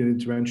the repeated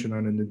intervention on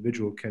an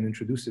individual can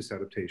introduce this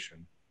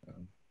adaptation.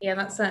 Yeah,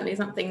 that's certainly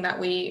something that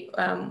we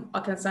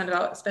are concerned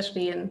about,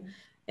 especially in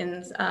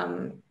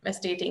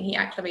investigating heat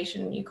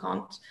acclimation. You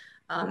can't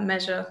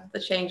measure the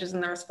changes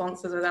in the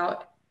responses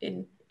without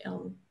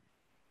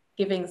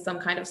giving some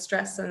kind of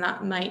stress, and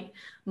that might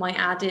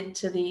add it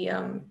to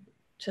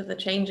the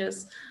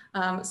changes.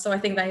 So I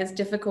think that is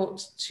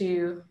difficult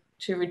to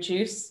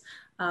reduce.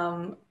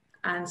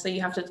 And so you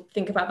have to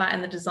think about that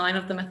in the design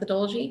of the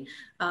methodology.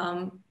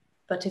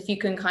 But if you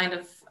can kind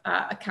of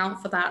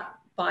account for that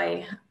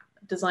by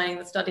designing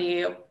the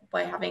study,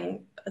 by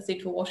having a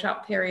suitable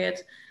washout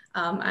period,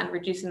 and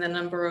reducing the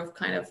number of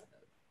kind of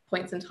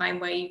points in time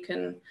where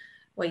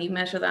you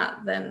measure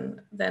that,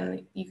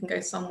 then you can go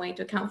some way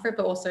to account for it,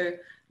 but also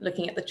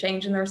looking at the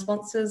change in the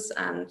responses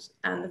and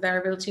the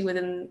variability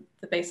within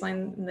the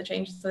baseline and the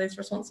changes to those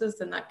responses,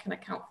 then that can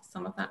account for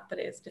some of that, but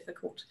it is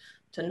difficult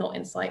to not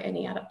incite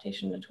any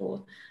adaptation at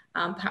all.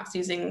 Perhaps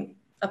using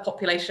a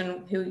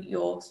population who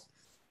you're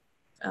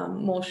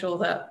more sure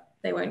that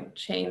they won't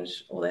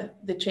change, or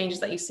the changes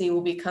that you see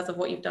will be because of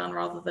what you've done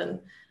rather than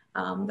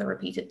the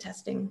repeated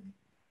testing.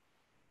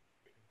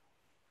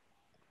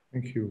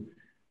 Thank you.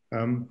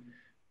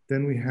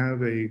 Then we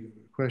have a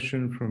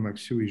question from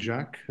Maksui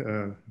Jacques,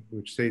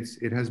 which states,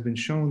 it has been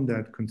shown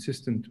that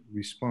consistent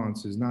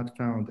response is not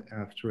found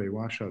after a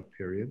washout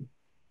period,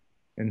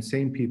 and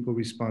same people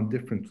respond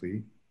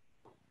differently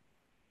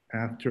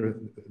after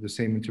the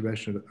same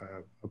intervention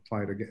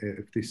applied again,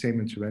 if the same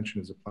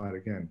intervention is applied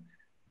again.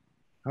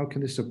 How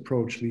can this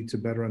approach lead to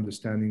better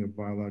understanding of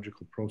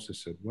biological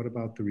processes? What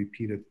about the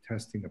repeated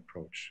testing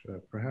approach?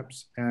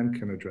 Perhaps Anne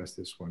can address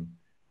this one,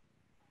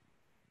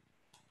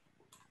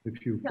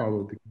 if you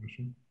followed the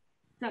question.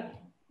 So,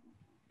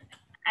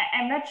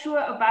 I'm not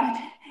sure about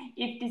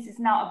if this is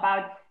now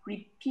about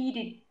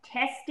repeated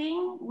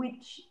testing,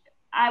 which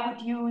I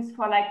would use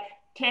for like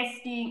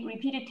testing,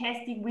 repeated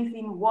testing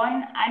within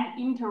one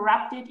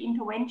uninterrupted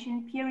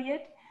intervention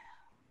period,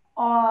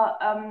 or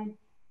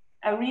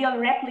a real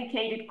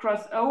replicated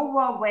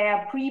crossover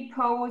where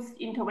pre-post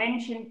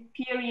intervention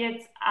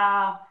periods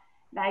are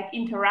like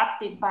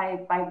interrupted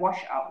by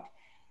washout.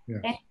 Yes.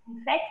 And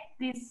in fact,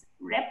 this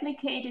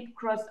replicated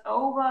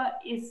crossover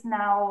is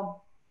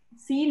now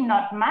seen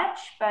not much,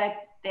 but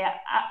there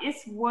is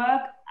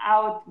work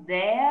out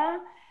there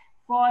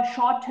for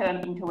short-term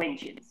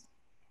interventions.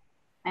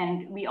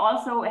 And we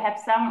also have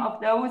some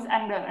of those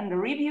under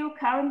review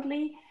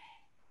currently.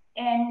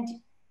 And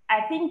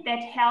I think that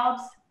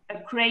helps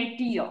a great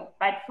deal.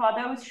 But for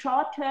those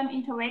short-term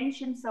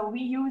interventions, so we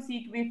use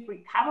it with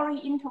recovery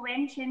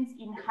interventions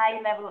in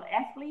high-level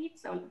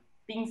athletes, so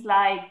things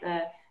like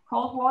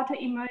cold water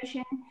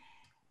immersion.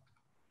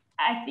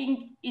 I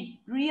think it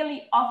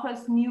really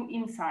offers new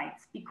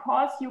insights,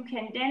 because you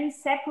can then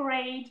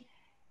separate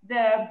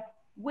the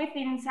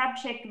within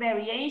subject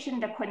variation,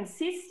 the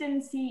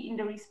consistency in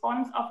the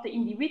response of the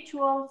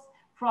individuals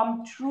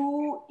from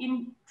true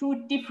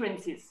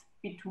differences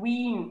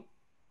between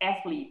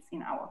athletes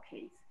in our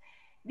case.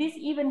 This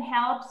even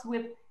helps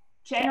with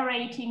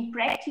generating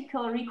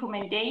practical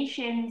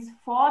recommendations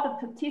for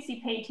the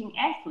participating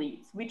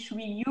athletes, which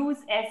we use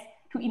as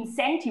to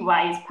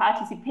incentivize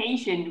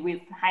participation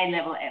with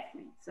high-level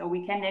athletes. So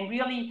we can then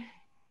really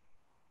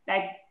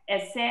like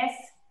assess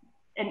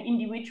an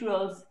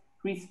individual's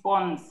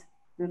response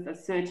with a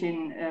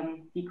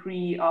certain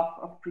degree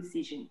of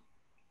precision.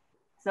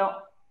 So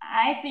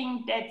I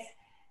think that's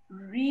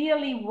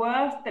really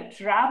worth the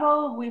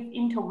trouble with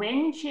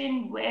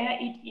intervention where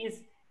it is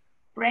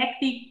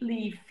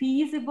practically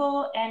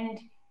feasible and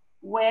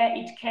where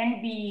it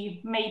can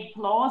be made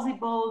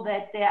plausible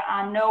that there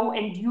are no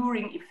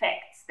enduring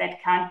effects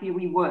that can't be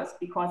reversed,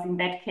 because in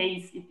that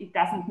case, it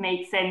doesn't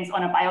make sense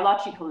on a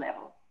biological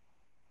level.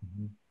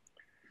 Mm-hmm.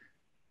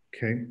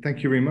 Okay,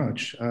 thank you very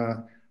much.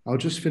 I'll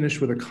just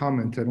finish with a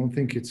comment. I don't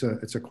think it's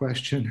a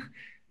question.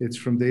 It's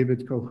from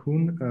David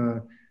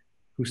Colhoun,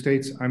 who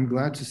states, I'm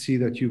glad to see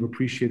that you've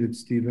appreciated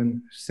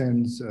Stephen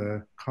Sen's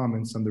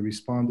comments on the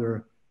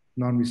responder,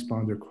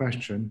 non-responder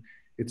question.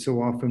 It's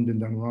so often been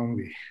done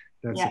wrongly.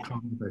 That's a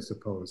comment, I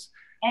suppose.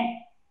 And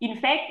in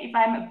fact, if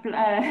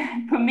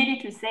I'm permitted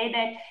to say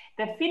that,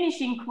 the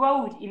finishing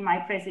quote in my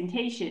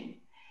presentation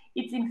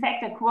It's in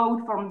fact a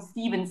quote from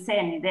Stephen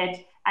Sen that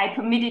I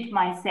permitted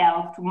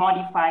myself to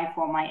modify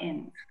for my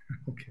ends.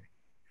 Okay,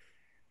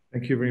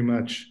 thank you very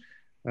much.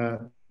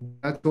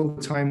 That's all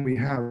the time we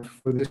have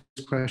for this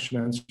question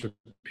and answer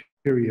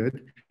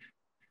period.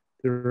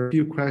 There are a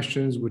few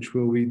questions which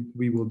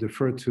we will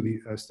defer to the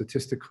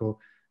statistical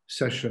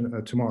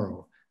session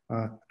tomorrow.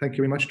 Thank you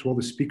very much to all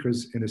the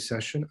speakers in this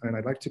session. And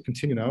I'd like to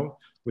continue now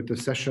with the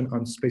session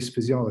on space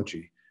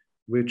physiology,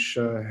 which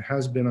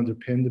has been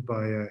underpinned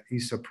by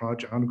ESA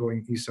project,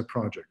 ongoing ESA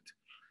project.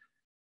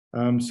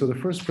 So the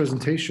first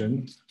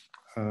presentation,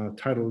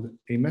 titled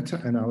A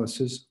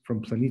Meta-Analysis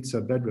from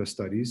Planica Bed Rest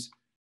Studies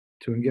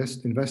to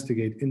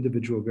Investigate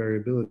Individual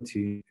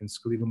Variability in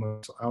Skeletal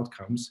Muscle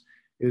Outcomes,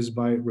 is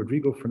by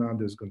Rodrigo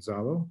Fernandez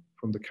Gonzalo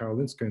from the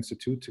Karolinska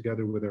Institute,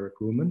 together with Eric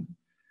Ruhlman,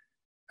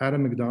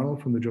 Adam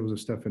McDonald from the Jozef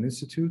Stefan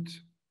Institute,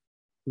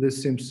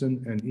 Liz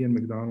Simpson and Ian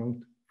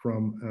McDonald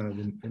from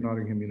the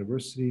Nottingham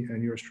University,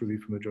 and yours truly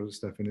from the Jozef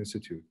Stefan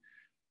Institute.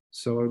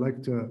 So I'd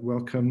like to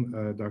welcome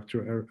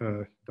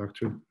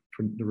Dr.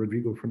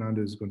 Rodrigo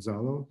Fernandez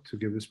Gonzalo to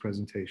give this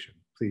presentation,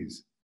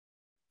 please.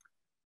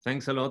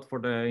 Thanks a lot for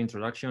the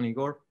introduction,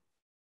 Igor,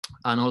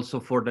 and also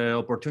for the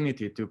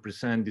opportunity to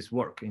present this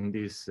work in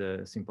this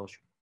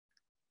symposium.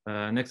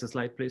 Next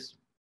slide, please.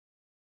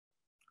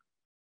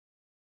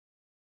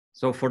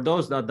 So for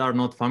those that are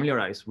not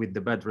familiarized with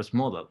the bed rest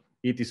model,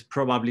 it is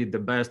probably the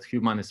best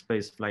human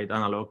spaceflight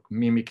analog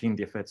mimicking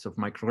the effects of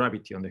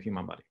microgravity on the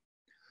human body.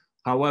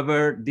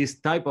 However, this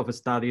type of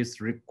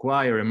studies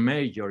require a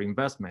major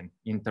investment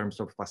in terms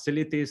of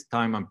facilities,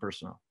 time, and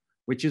personnel,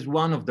 which is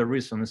one of the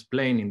reasons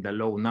explaining the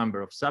low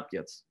number of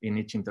subjects in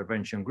each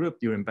intervention group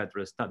during bed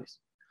rest studies.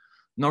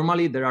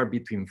 Normally, there are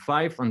between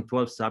 5 and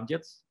 12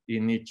 subjects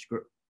in each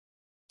group.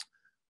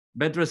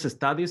 Bed rest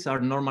studies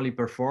are normally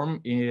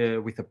performed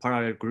with a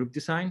parallel group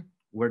design,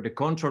 where the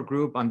control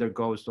group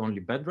undergoes only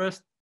bed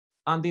rest,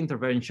 and the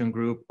intervention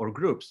group or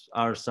groups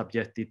are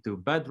subjected to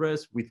bed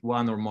rest with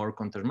one or more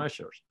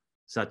countermeasures,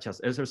 such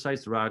as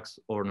exercise, drugs,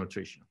 or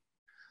nutrition.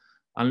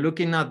 And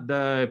looking at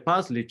the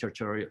past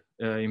literature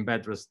in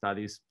bed rest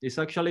studies, it's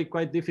actually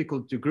quite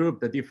difficult to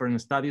group the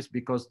different studies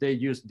because they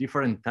use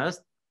different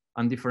tests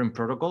and different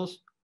protocols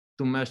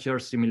to measure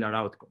similar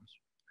outcomes.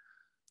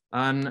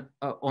 And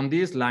on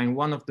this line,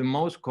 one of the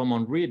most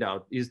common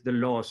readout is the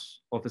loss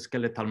of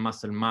skeletal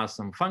muscle mass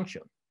and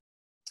function.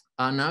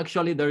 And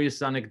actually there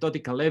is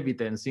anecdotal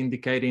evidence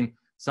indicating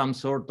some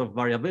sort of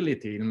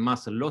variability in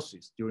muscle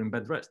losses during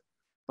bed rest,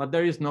 but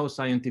there is no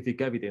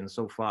scientific evidence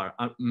so far.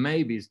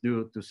 Maybe it's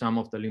due to some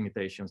of the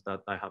limitations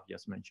that I have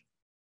just mentioned.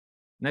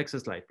 Next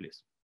slide,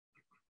 please.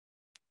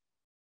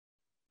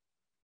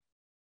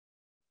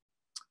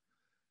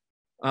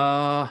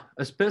 A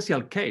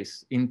special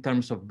case in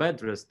terms of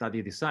bed rest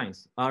study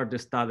designs are the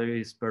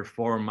studies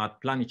performed at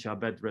Planica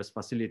bed rest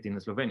facility in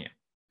Slovenia.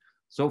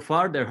 So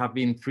far, there have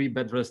been 3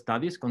 bed rest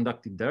studies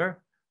conducted there: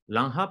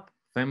 LANHAB,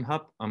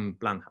 FEMHAB, and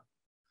PLANHAB.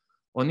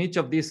 On each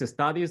of these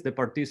studies, the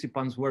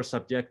participants were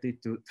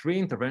subjected to 3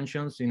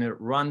 interventions in a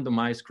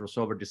randomized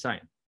crossover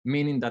design,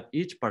 meaning that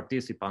each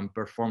participant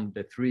performed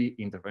the 3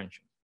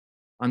 interventions.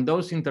 And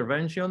those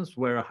interventions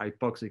were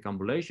hypoxic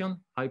ambulation,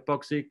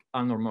 hypoxic,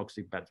 and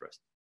normoxic bed rest.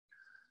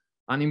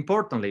 And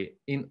importantly,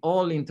 in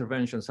all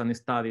interventions and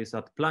studies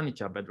at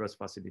Planica bed rest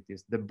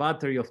facilities, the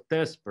battery of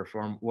tests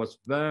performed was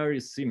very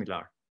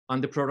similar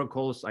and the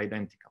protocols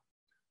identical.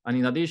 And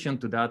in addition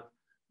to that,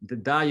 the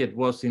diet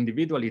was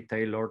individually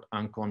tailored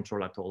and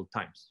controlled at all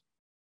times.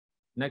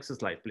 Next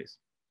slide, please.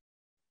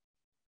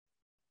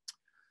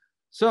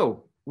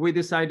 So we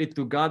decided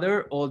to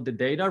gather all the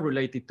data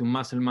related to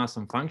muscle mass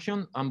and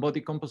function and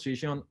body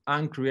composition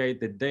and create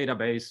the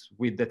database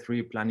with the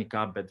 3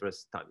 Planica bed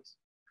rest studies.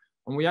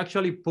 And we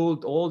actually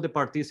pulled all the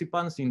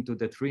participants into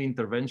the 3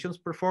 interventions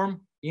performed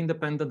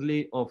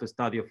independently of a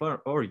study of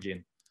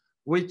origin,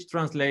 which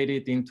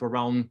translated into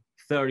around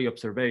 30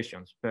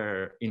 observations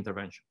per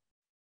intervention.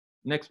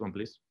 Next one,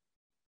 please.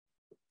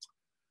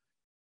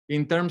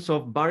 In terms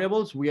of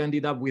variables, we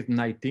ended up with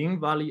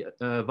 19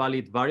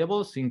 valid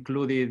variables,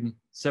 including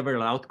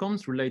several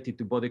outcomes related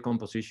to body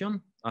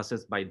composition,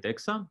 assessed by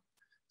DEXA,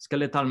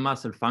 skeletal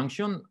muscle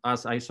function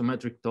as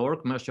isometric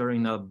torque measured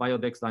in a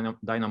biodex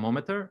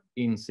dynamometer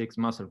in 6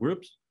 muscle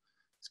groups,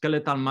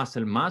 skeletal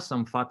muscle mass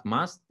and fat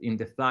mass in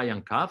the thigh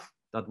and calf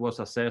that was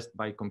assessed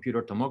by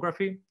computer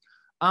tomography,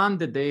 and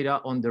the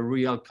data on the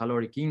real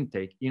caloric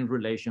intake in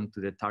relation to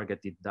the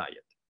targeted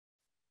diet.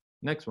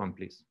 Next one,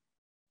 please.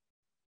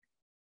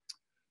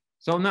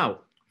 So now,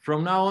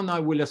 from now on, I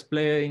will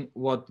explain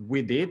what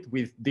we did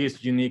with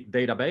this unique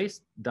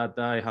database that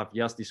I have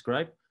just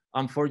described.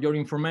 And for your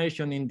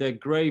information, in the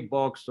gray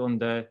box on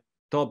the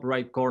top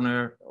right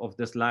corner of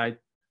the slide,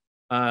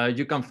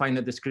 you can find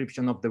a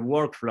description of the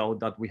workflow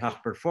that we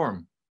have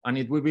performed. And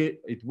it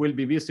will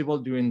be visible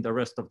during the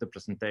rest of the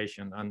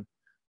presentation. And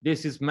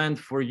this is meant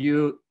for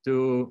you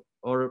to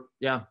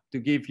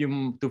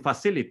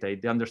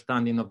facilitate the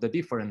understanding of the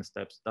different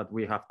steps that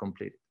we have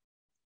completed.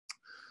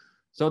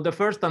 So the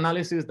first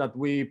analysis that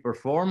we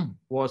performed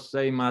was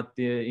aimed at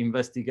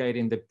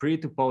investigating the pre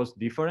to post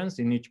difference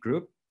in each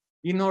group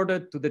in order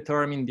to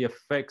determine the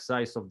effect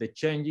size of the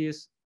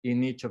changes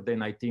in each of the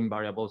 19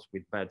 variables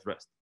with bed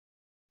rest.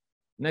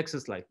 Next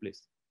slide,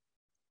 please.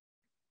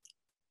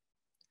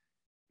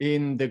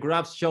 In the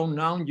graphs shown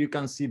now, you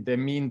can see the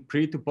mean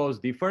pre to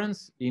post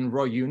difference in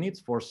raw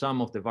units for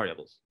some of the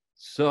variables.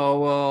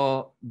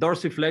 So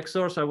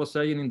dorsiflexors, I was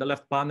saying in the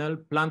left panel,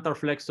 plantar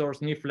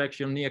flexors, knee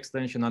flexion, knee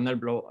extension, and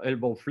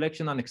elbow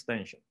flexion and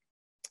extension.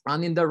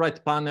 And in the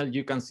right panel,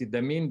 you can see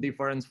the mean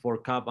difference for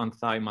calf and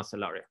thigh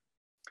muscle area.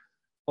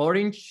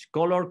 Orange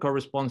color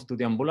corresponds to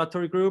the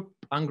ambulatory group,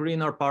 and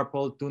green or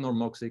purple to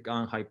normoxic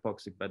and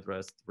hypoxic bed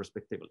rest,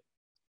 respectively.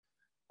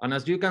 And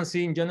as you can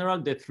see, in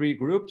general, the three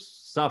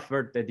groups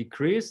suffered a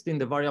decrease in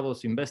the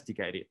variables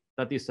investigated.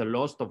 That is a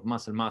loss of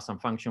muscle mass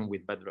and function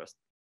with bed rest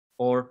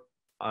or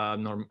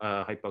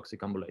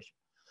hypoxic ambulation.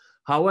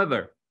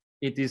 However,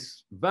 it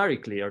is very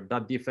clear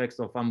that the effects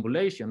of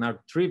ambulation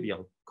are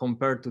trivial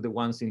compared to the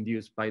ones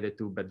induced by the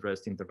two bed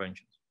rest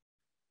interventions.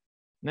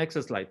 Next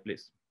slide,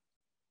 please.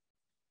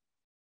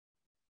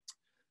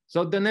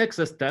 So the next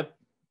step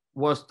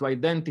was to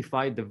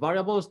identify the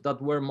variables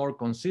that were more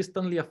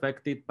consistently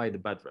affected by the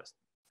bed rest.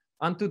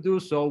 And to do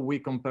so, we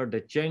compared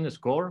the change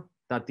score,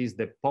 that is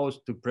the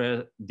post to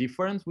pre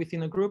difference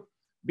within a group,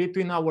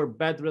 between our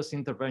bed rest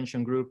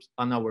intervention groups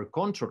and our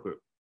control group,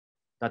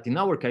 that in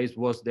our case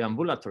was the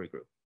ambulatory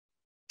group.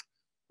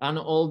 And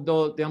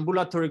although the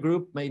ambulatory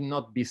group may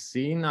not be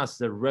seen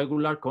as a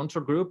regular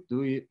control group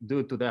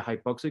due to the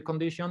hypoxic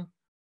condition,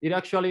 it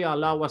actually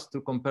allows us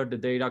to compare the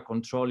data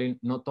controlling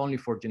not only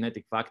for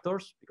genetic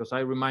factors, because I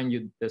remind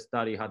you the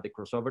study had the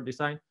crossover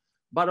design,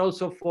 but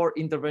also for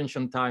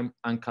intervention time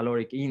and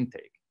caloric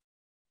intake.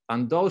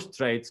 And those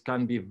traits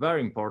can be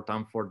very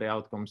important for the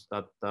outcomes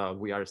that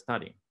we are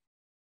studying.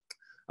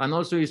 And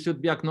also it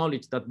should be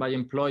acknowledged that by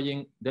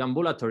employing the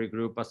ambulatory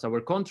group as our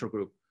control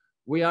group,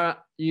 we are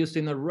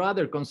using a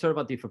rather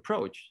conservative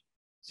approach,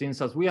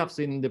 since as we have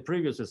seen in the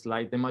previous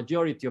slide, the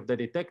majority of the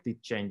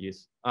detected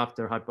changes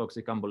after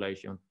hypoxic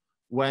ambulation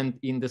went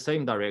in the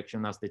same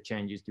direction as the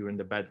changes during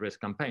the bed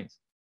rest campaigns,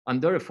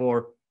 and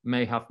therefore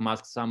may have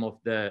masked some of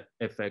the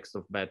effects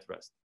of bed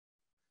rest.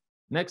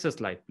 Next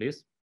slide,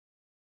 please.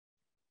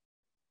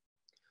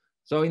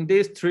 So in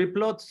these three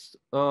plots,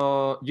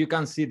 you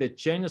can see the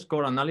change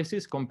score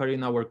analysis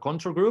comparing our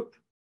control group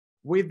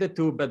with the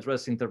two bed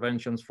rest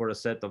interventions for a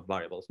set of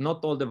variables.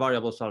 Not all the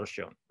variables are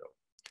shown, though.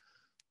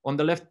 On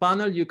the left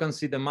panel, you can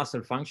see the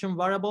muscle function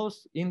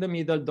variables. In the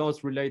middle,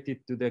 those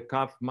related to the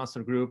calf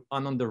muscle group,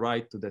 and on the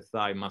right to the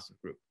thigh muscle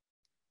group.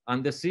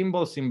 And the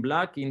symbols in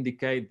black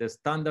indicate the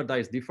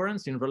standardized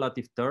difference in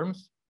relative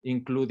terms,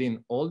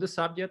 including all the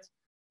subjects,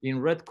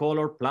 in red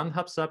color, plant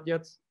hub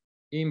subjects,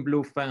 in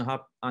blue, fen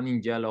hub, and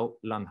in yellow,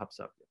 land hub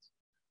subjects.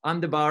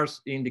 And the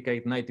bars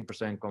indicate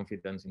 90%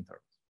 confidence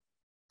intervals.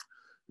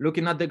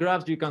 Looking at the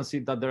graphs, you can see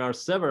that there are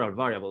several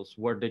variables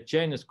where the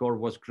change score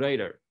was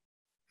greater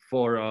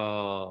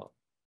for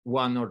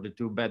one or the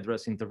two bed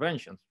rest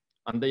interventions,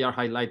 and they are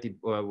highlighted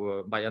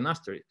by an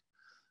asterisk.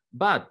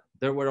 But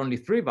there were only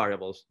three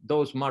variables,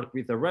 those marked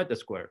with a red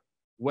square,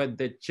 where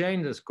the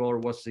change score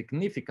was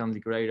significantly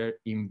greater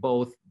in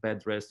both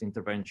bed rest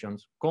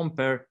interventions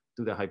compared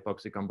to the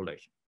hypoxic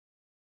ambulation.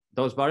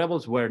 Those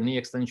variables were knee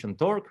extension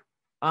torque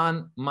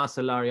and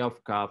muscle area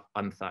of calf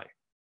and thigh.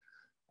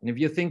 And if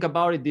you think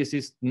about it, this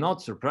is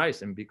not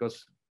surprising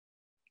because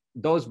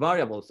those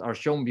variables are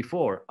shown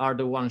before are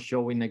the ones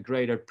showing a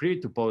greater pre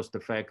to post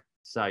effect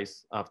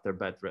size after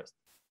bed rest.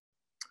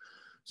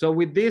 So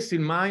with this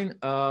in mind,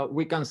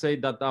 we can say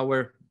that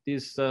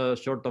this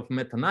sort of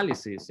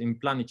meta-analysis in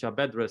Planica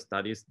bed rest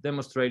studies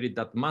demonstrated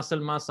that muscle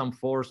mass and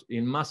force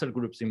in muscle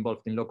groups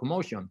involved in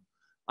locomotion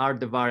are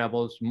the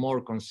variables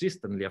more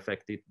consistently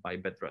affected by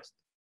bed rest.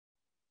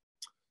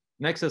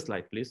 Next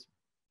slide, please.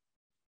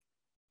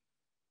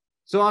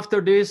 So after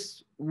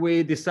this,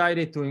 we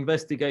decided to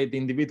investigate the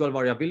individual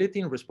variability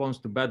in response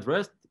to bed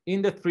rest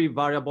in the three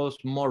variables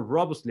more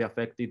robustly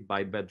affected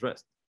by bed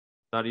rest.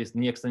 That is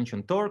knee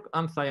extension torque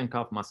and thigh and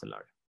calf muscle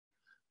area.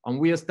 And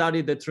we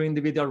studied the three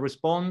individual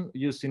response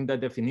using the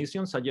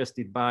definition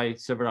suggested by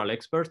several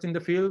experts in the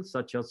field,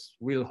 such as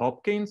Will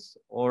Hopkins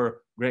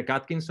or Greg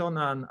Atkinson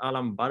and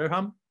Alan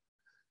Batterham.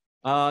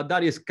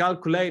 That is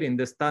calculating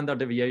the standard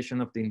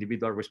deviation of the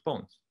individual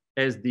response,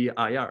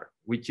 SDIR,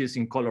 which is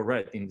in color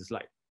red in the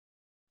slide.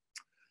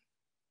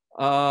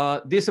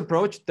 This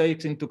approach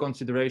takes into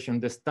consideration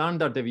the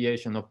standard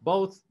deviation of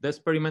both the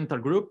experimental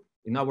group.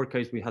 In our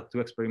case, we had two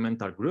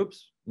experimental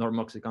groups,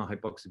 normoxic and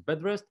hypoxic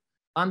bed rest,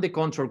 and the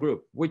control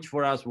group, which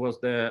for us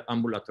was the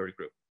ambulatory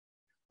group.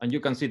 And you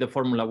can see the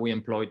formula we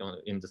employed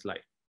in the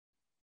slide.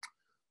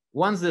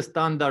 Once the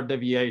standard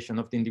deviation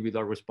of the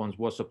individual response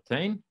was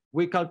obtained,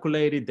 we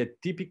calculated the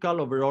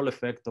typical overall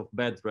effect of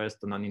bed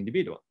rest on an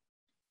individual.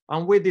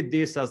 And we did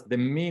this as the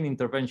mean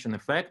intervention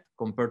effect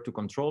compared to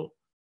control,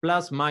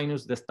 plus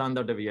minus the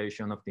standard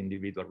deviation of the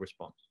individual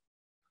response.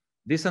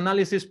 This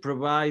analysis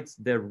provides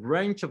the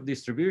range of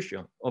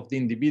distribution of the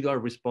individual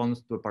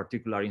response to a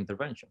particular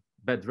intervention,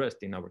 bed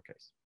rest in our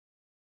case.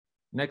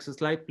 Next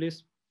slide,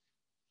 please.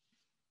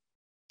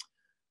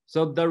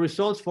 So the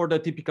results for the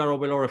typical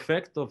overall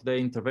effect of the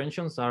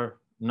interventions are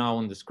now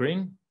on the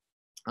screen.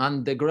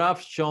 And the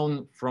graph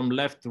shown from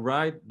left to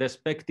right, the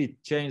expected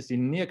change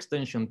in knee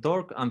extension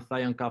torque and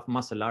thigh and calf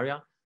muscle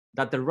area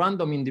that a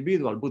random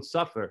individual would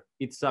suffer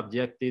if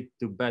subjected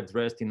to bed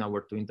rest in our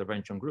two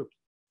intervention groups.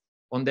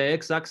 On the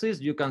x-axis,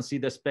 you can see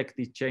the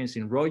expected change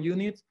in raw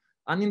units,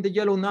 and in the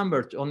yellow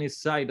numbers on each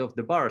side of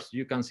the bars,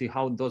 you can see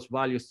how those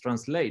values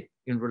translate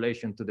in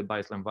relation to the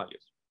baseline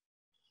values.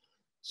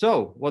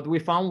 So what we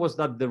found was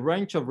that the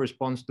range of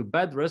response to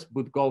bed rest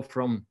would go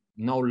from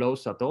no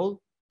loss at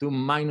all to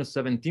minus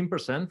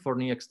 17% for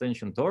knee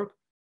extension torque,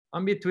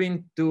 and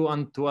between 2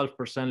 and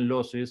 12%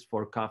 losses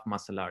for calf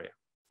muscle area.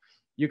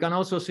 You can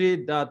also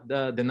see that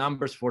the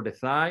numbers for the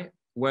thigh,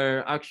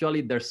 where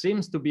actually there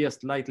seems to be a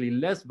slightly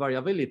less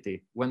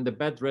variability when the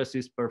bed rest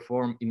is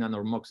performed in a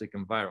normoxic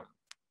environment.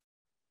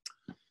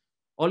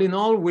 All in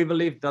all, we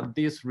believe that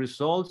these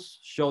results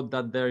show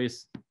that there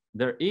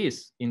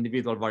is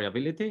individual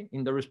variability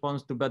in the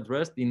response to bed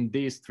rest in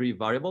these three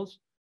variables,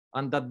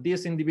 and that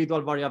this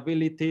individual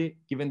variability,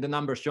 given the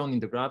numbers shown in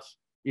the graphs,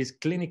 is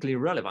clinically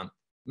relevant,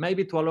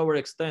 maybe to a lower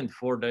extent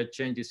for the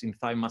changes in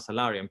thigh muscle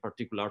area, in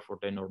particular for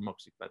the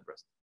normoxic bed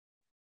rest.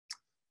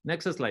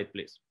 Next slide,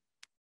 please.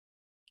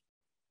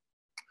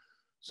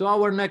 So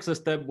our next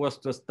step was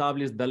to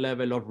establish the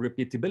level of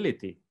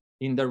repeatability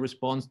in the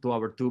response to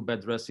our two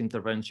bed rest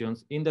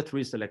interventions in the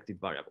three selected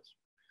variables.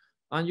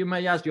 And you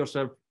may ask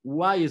yourself,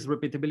 why is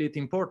repeatability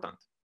important?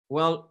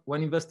 Well,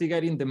 when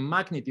investigating the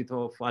magnitude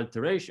of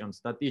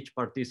alterations that each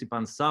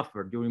participant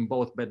suffered during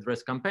both bed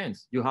rest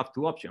campaigns, you have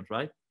two options,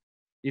 right?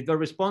 If the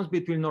response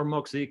between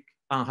normoxic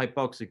and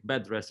hypoxic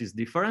bed rest is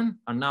different,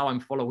 and now I'm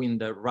following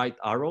the right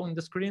arrow in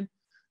the screen,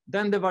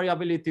 then the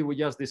variability we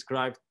just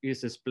described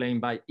is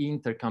explained by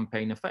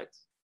inter-campaign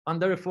effects,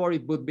 and therefore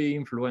it would be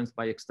influenced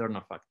by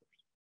external factors.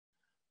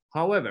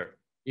 However,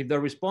 if the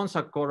response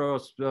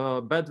across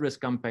bed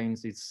rest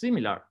campaigns is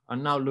similar,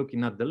 and now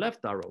looking at the left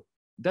arrow,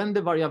 then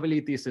the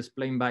variability is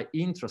explained by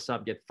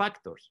intra-subject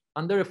factors,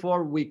 and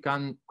therefore we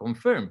can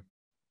confirm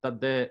that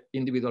the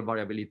individual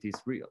variability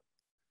is real.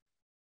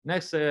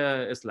 Next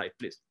slide,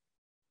 please.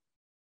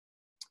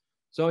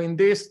 So in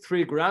these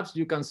three graphs,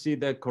 you can see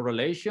the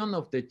correlation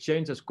of the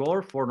change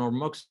score for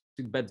normoxic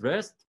bed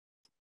rest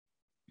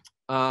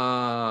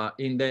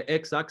in the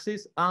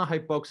x-axis and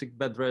hypoxic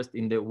bed rest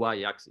in the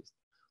y-axis.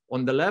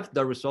 On the left,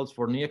 the results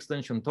for knee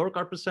extension torque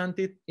are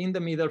presented, in the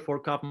middle for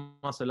calf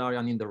muscle area,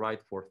 and in the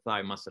right for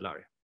thigh muscle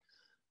area.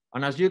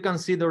 And as you can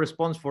see, the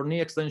response for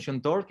knee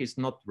extension torque is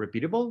not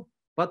repeatable,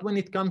 but when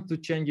it comes to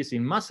changes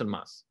in muscle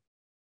mass,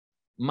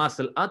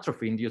 muscle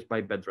atrophy induced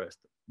by bed rest,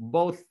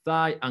 both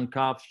thigh and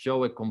calf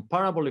show a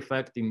comparable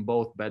effect in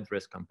both bed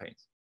rest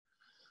campaigns.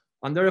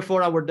 And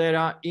therefore, our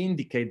data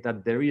indicate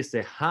that there is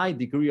a high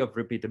degree of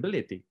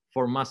repeatability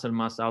for muscle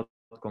mass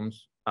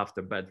outcomes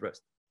after bed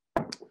rest.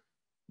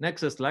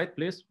 Next slide,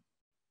 please.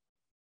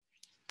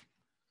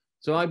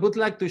 So I would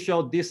like to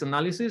show this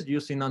analysis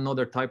using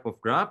another type of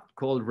graph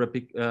called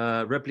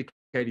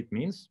replicated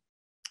means.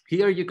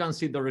 Here you can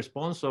see the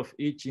response of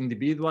each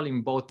individual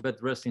in both bed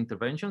rest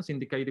interventions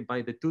indicated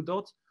by the two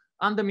dots,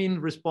 and the mean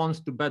response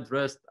to bed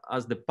rest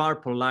as the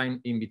purple line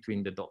in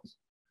between the dots.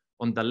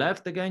 On the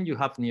left, again, you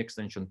have knee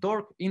extension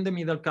torque, in the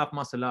middle calf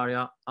muscle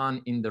area,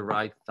 and in the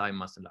right thigh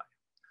muscle area.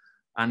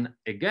 And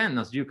again,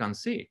 as you can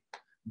see,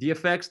 the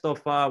effects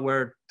of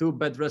our two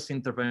bed rest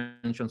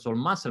interventions on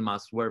muscle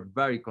mass were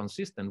very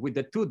consistent, with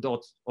the two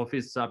dots of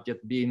each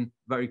subject being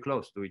very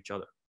close to each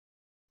other.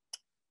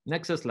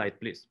 Next slide,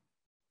 please.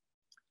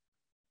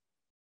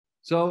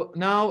 So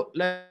now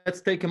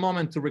let's take a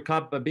moment to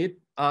recap a bit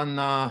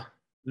and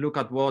look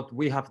at what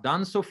we have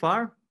done so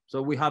far.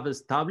 So we have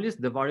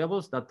established the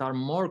variables that are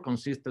more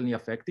consistently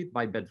affected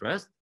by bed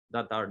rest,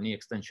 that are knee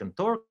extension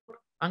torque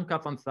and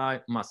calf and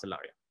thigh muscle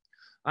area.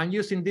 And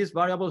using these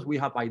variables, we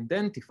have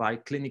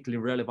identified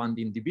clinically relevant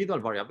individual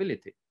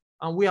variability.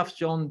 And we have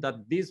shown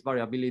that this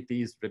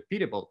variability is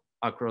repeatable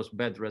across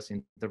bed rest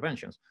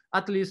interventions,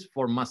 at least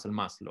for muscle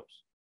mass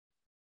loss.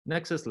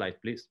 Next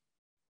slide, please.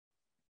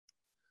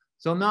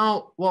 So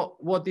now,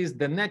 what is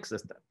the next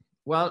step?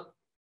 Well,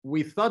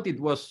 we thought it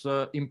was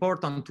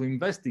important to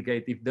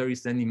investigate if there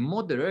is any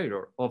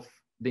moderator of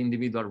the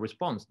individual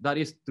response. That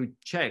is to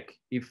check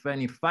if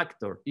any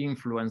factor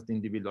influenced the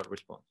individual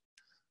response.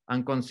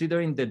 And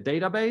considering the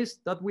database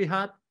that we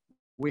had,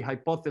 we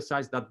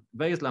hypothesized that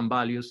baseline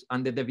values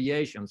and the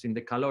deviations in the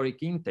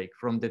caloric intake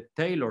from the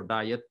tailored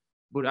diet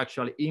would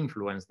actually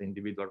influence the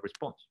individual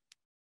response.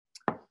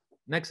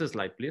 Next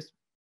slide, please.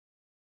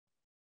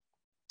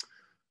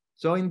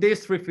 So in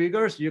these three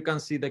figures, you can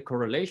see the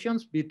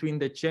correlations between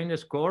the change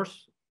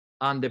scores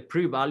and the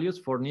pre-values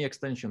for knee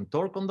extension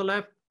torque on the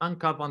left and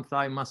calf and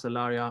thigh muscle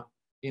area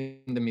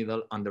in the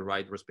middle and the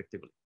right,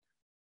 respectively.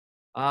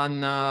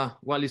 And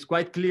while it's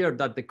quite clear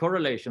that the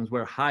correlations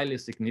were highly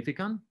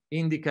significant,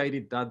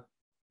 indicated that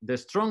the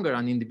stronger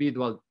an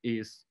individual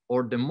is,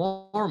 or the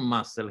more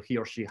muscle he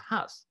or she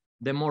has,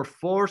 the more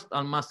force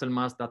and muscle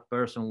mass that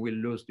person will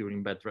lose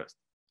during bed rest.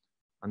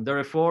 And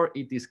therefore,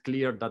 it is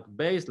clear that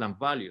baseline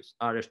values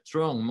are a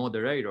strong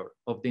moderator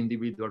of the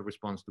individual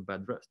response to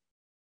bed rest.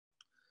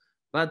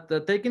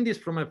 But taking this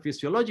from a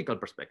physiological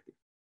perspective,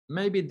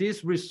 maybe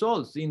these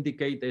results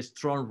indicate a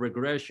strong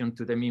regression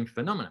to the mean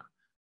phenomena.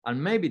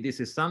 And maybe this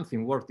is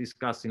something worth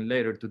discussing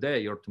later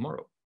today or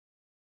tomorrow.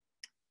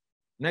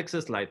 Next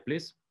slide,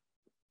 please.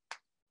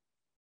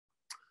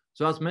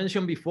 So as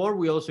mentioned before,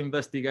 we also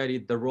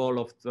investigated the role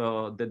of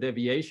the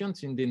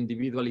deviations in the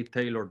individually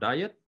tailored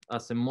diet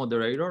as a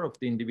moderator of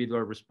the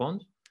individual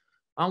response.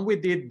 And we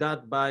did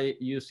that by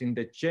using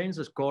the change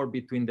score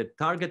between the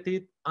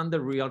targeted and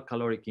the real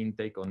caloric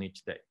intake on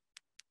each day.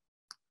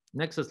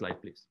 Next slide,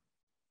 please.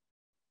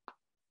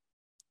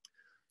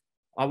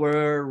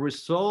 Our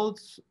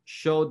results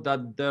showed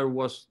that there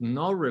was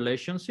no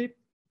relationship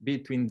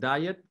between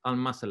diet and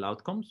muscle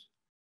outcomes.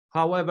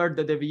 However,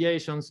 the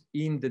deviations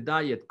in the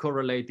diet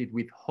correlated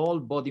with whole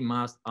body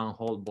mass and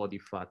whole body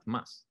fat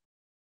mass.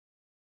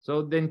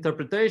 So the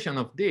interpretation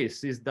of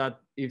this is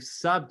that if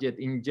subject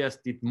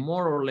ingested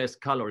more or less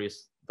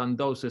calories than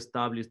those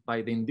established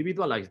by the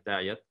individualized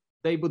diet,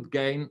 they would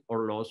gain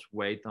or lose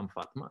weight and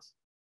fat mass.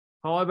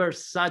 However,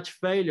 such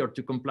failure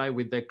to comply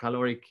with the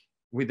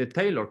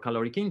tailored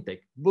caloric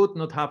intake would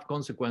not have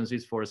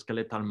consequences for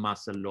skeletal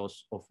muscle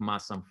loss of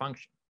mass and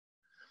function.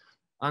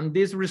 And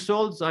these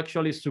results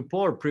actually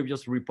support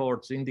previous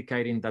reports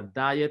indicating that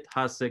diet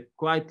has a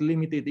quite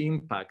limited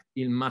impact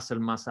in muscle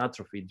mass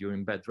atrophy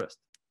during bed rest.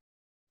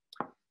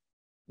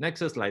 Next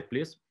slide,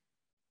 please.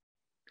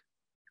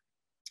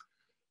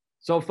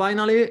 So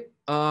finally,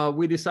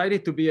 we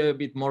decided to be a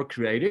bit more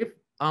creative,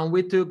 and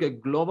we took a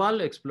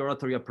global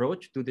exploratory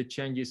approach to the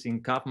changes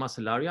in calf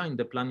muscle area in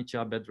the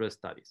Planitza bed rest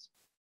studies.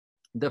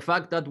 The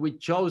fact that we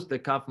chose the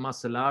calf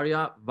muscle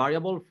area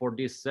variable for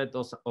this set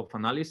of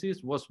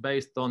analysis was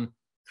based on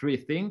three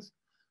things.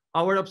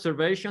 Our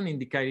observation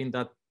indicating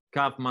that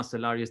calf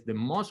muscle area is the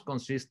most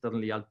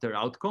consistently altered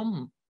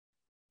outcome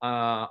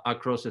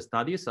across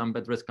studies and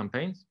bed rest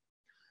campaigns.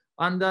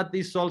 And that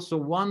is also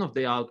one of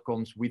the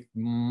outcomes with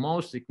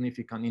most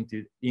significant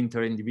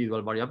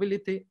inter-individual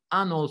variability.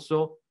 And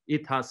also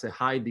it has a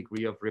high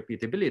degree of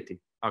repeatability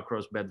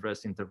across bed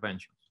rest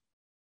interventions.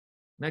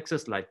 Next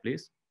slide,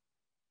 please.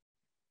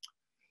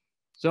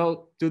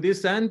 So to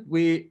this end,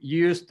 we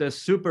used a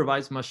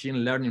supervised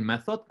machine learning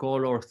method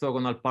called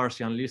orthogonal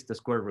partial least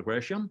square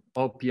regression,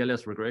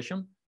 OPLS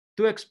regression,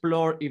 to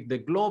explore if the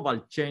global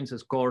change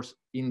scores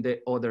in the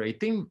other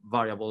 18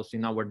 variables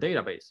in our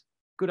database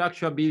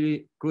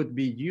could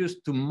be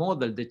used to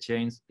model the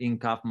change in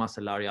calf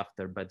muscle area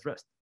after bed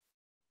rest.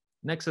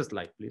 Next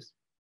slide, please.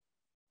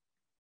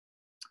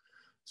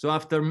 So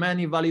after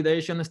many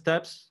validation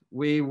steps,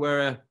 we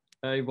were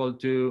able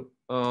to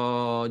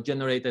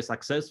generate a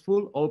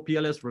successful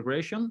OPLS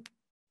regression.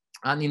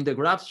 And in the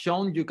graphs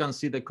shown, you can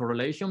see the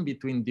correlation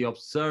between the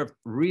observed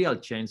real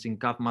change in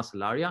calf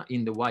muscle area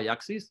in the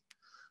y-axis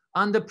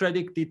and the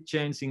predicted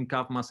change in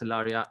calf muscle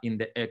area in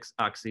the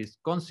x-axis,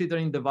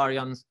 considering the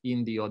variance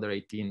in the other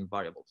 18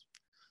 variables.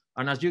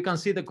 And as you can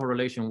see, the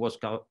correlation was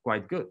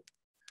quite good.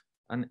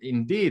 And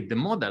indeed, the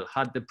model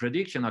had the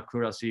prediction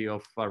accuracy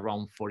of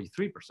around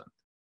 43%.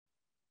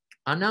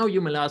 And now you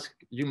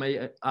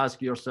may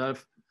ask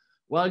yourself,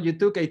 well, you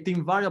took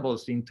 18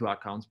 variables into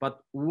account, but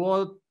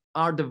what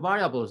are the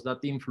variables that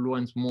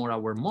influence more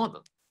our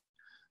model?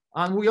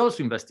 And we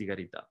also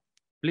investigated that.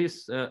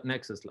 Please,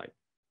 next slide.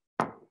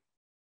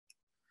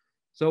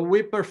 So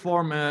we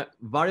perform a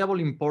variable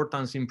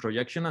importance in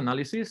projection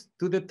analysis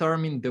to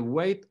determine the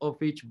weight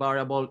of each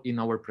variable in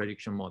our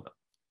prediction model.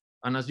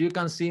 And as you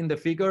can see in the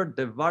figure,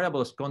 the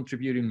variables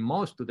contributing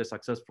most to the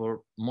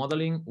successful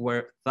modeling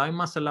were thigh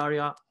muscle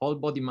area, whole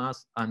body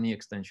mass, and knee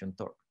extension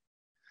torque.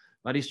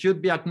 But it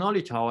should be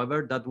acknowledged,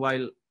 however, that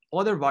while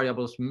other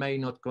variables may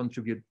not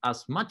contribute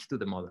as much to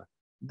the model,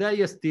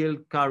 they still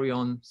carry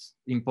on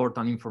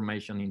important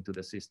information into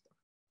the system.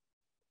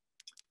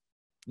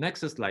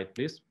 Next slide,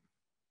 please.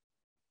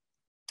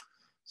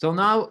 So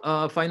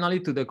now, finally,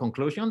 to the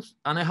conclusions.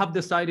 And I have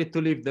decided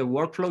to leave the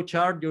workflow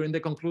chart during the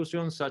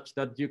conclusions such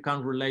that you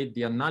can relate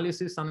the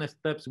analysis and the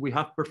steps we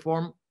have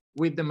performed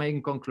with the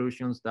main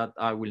conclusions that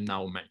I will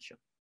now mention.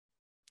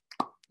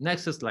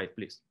 Next slide,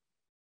 please.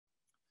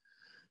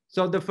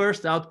 So the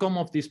first outcome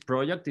of this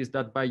project is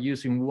that by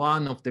using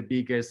one of the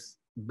biggest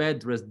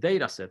bed rest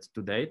data sets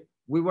to date,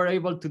 we were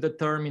able to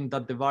determine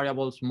that the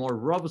variables more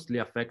robustly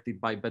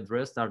affected by bed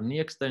rest are knee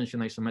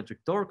extension isometric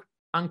torque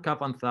and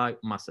calf and thigh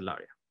muscle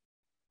area.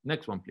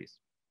 Next one, please.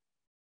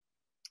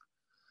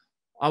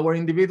 Our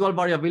individual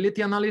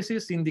variability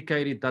analysis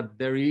indicated that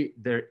there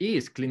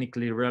is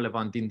clinically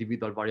relevant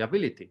individual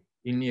variability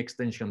in knee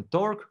extension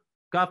torque,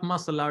 calf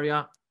muscle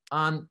area,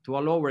 and to a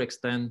lower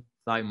extent,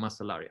 thigh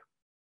muscle area.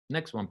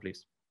 Next one,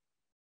 please.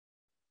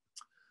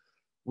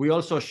 We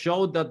also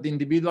showed that the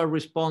individual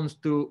response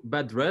to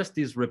bed rest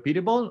is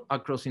repeatable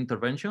across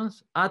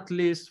interventions, at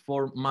least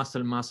for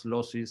muscle mass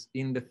losses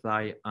in the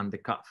thigh and the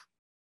calf.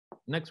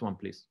 Next one,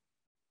 please.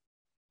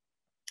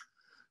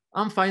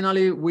 And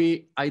finally,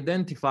 we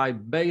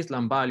identified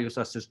baseline values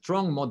as a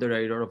strong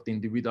moderator of the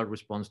individual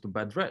response to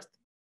bed rest.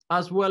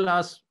 as well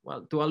as,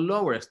 well, to a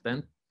lower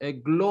extent, a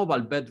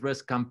global bed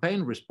rest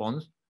campaign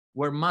response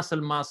where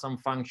muscle mass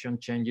and function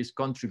changes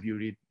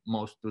contributed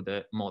most to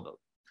the model.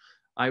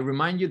 I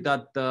remind you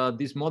that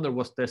this model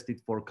was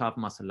tested for calf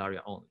muscle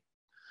area only.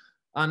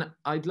 And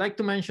I'd like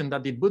to mention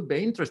that it would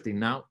be interesting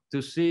now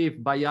to see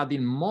if by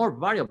adding more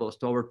variables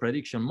to our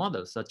prediction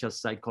models, such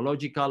as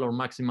psychological or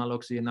maximal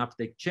oxygen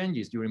uptake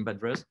changes during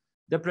bed rest,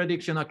 the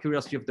prediction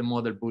accuracy of the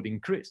model would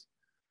increase.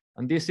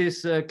 And this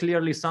is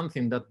clearly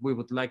something that we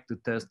would like to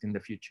test in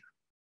the future.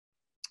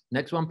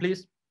 Next one,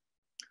 please.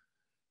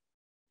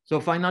 So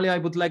finally, I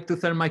would like to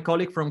thank my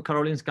colleague from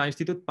Karolinska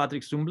Institute,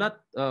 Patrick Sundblad,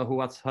 who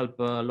has helped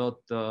a lot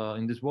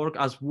in this work,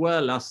 as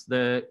well as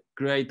the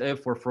great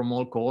effort from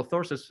all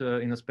co-authors,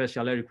 in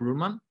especial Eric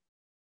Ruhlmann.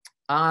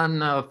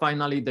 And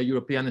finally, the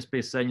European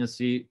Space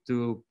Agency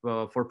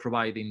for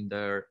providing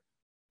their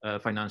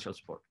financial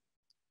support.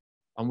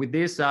 And with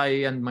this, I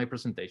end my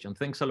presentation.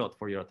 Thanks a lot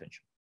for your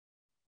attention.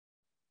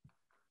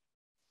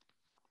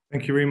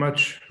 Thank you very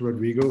much,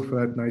 Rodrigo, for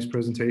that nice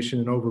presentation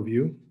and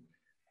overview.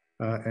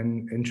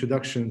 And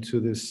introduction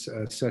to this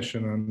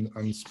session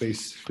on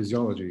space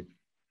physiology.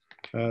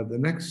 The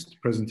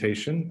next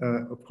presentation,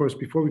 of course,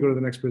 before we go to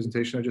the next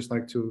presentation, I'd just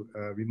like to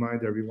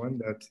remind everyone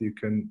that you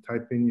can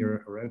type in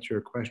or enter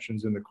your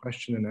questions in the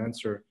question and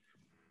answer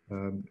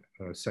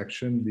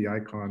section, the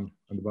icon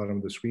on the bottom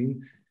of the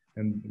screen,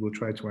 and we'll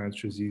try to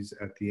answer these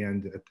at the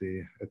end of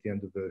the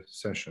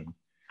session.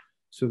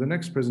 So the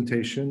next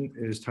presentation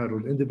is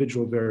titled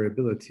Individual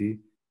Variability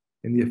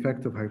in the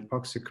Effect of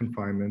Hypoxic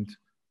Confinement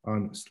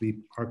on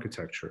Sleep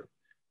Architecture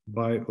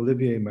by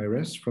Olivier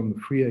Mayres from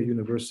Vrije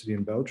University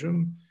in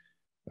Belgium,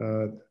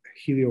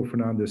 Helio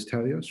Fernandez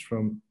Telias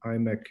from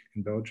IMEC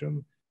in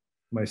Belgium,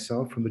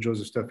 myself from the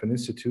Jozef Stefan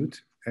Institute,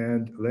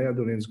 and Lea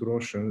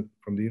Dolins-Groschen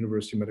from the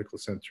University Medical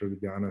Center,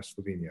 Ljubljana,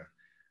 Slovenia.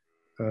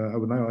 I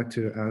would now like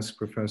to ask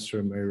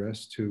Professor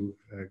Mayres to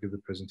give the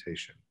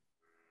presentation,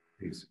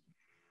 please.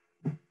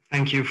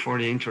 Thank you for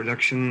the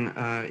introduction,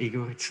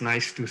 Igor. It's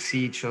nice to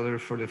see each other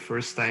for the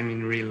first time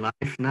in real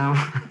life now.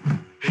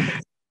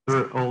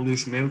 All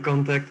this mail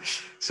contact.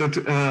 So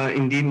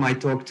indeed, my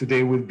talk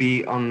today will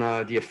be on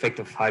the effect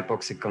of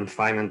hypoxic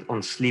confinement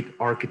on sleep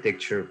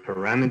architecture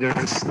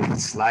parameters.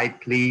 Next slide,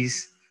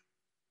 please.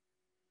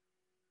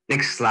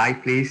 Next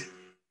slide, please.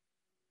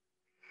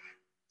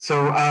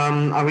 So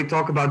I will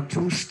talk about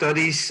two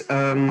studies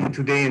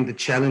today and the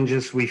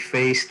challenges we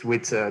faced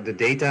with the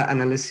data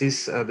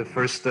analysis. The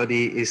first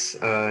study is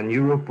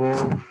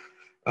Neuropol,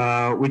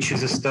 which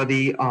is a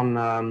study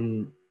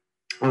on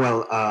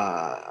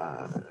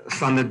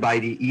funded by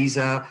the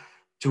ESA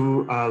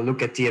to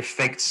look at the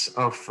effects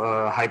of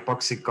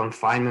hypoxic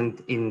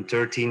confinement in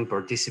 13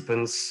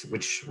 participants,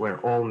 which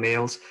were all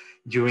males,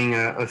 during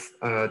a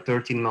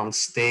 13-month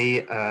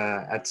stay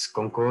at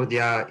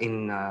Concordia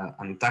in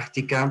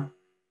Antarctica,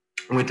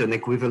 with an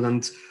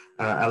equivalent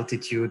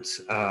altitude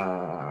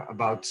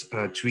about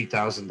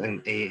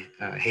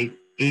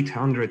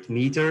 3,800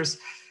 meters.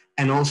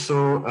 And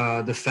also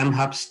the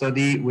FEMHAP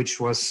study, which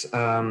was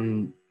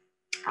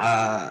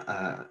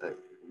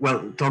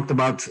talked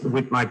about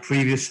with my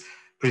previous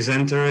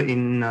presenter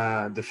in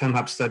the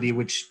FEMHAP study,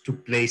 which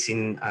took place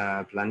in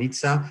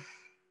Planica.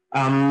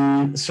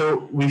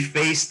 So we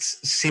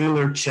faced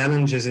similar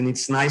challenges, and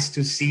it's nice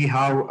to see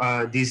how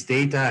this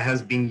data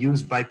has been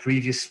used by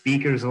previous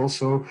speakers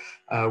also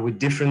with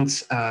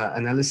different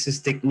analysis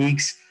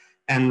techniques.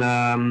 And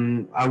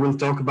I will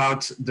talk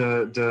about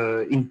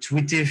the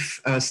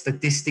intuitive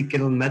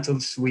statistical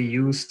methods we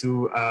use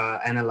to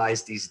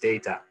analyze these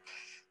data.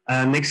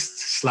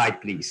 Next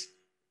slide, please.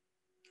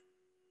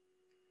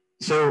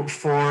 So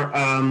for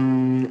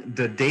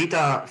the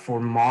data for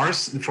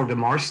Mars, for the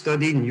Mars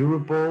study,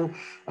 Neuropol,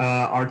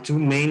 our two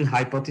main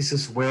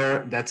hypotheses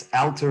were that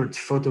altered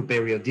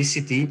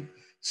photoperiodicity,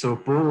 so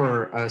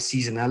polar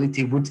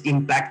seasonality, would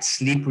impact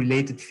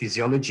sleep-related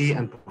physiology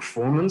and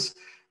performance,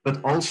 but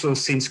also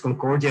since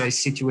Concordia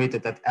is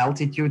situated at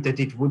altitude,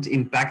 that it would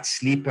impact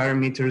sleep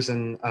parameters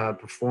and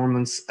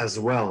performance as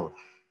well.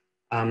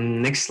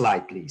 Next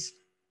slide, please.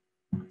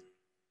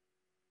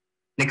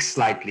 Next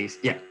slide, please.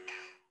 Yeah.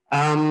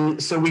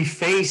 So we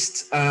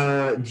faced,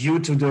 due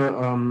to the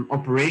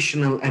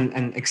operational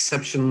and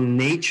exceptional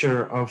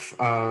nature of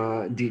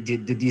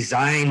the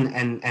design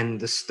and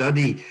the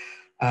study,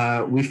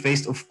 we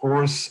faced, of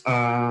course,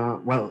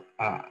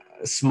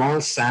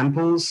 small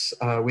samples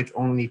with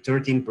only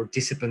 13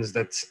 participants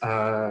that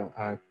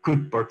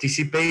could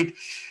participate.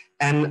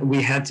 And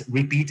we had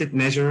repeated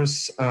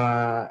measures,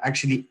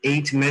 actually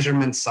 8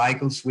 measurement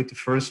cycles, with the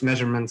first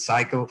measurement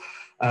cycle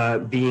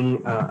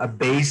being a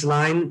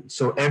baseline.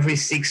 So every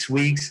 6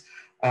 weeks,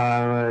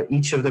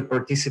 each of the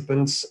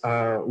participants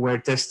were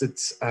tested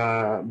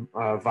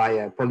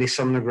via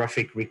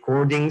polysomnographic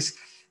recordings,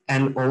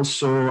 and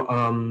also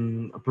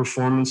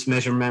performance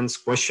measurements,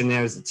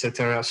 questionnaires,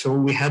 etc. So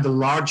we had a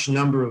large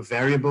number of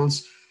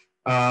variables,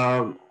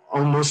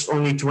 almost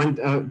only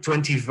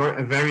 20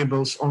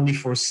 variables only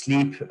for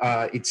sleep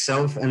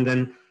itself, and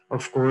then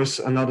of course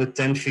another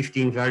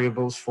 10-15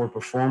 variables for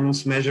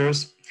performance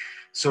measures.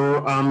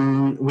 So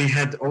we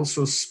had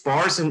also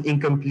sparse and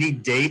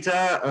incomplete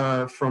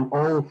data from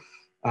all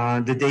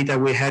the data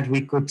we had.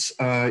 We could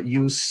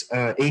use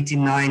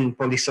 89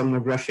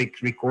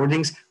 polysomnographic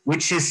recordings,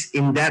 which is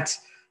in that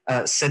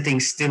setting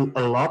still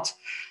a lot.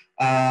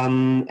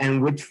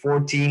 And with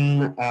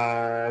 14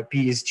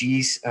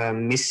 PSGs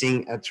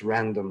missing at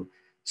random.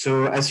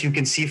 So as you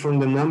can see from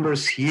the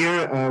numbers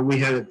here, we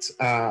had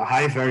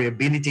high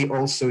variability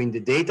also in the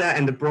data,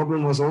 and the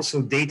problem was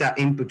also data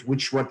input,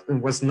 which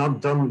was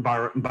not done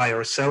by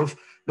ourselves,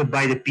 but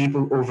by the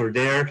people over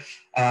there.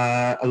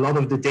 A lot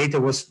of the data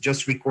was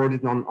just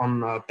recorded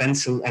on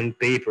pencil and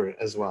paper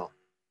as well.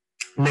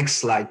 Next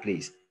slide,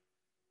 please.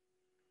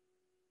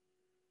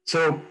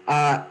 So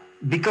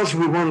because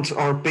we want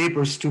our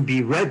papers to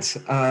be read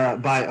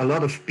by a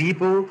lot of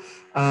people,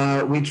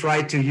 we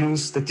try to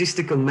use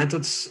statistical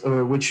methods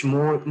which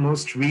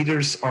most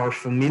readers are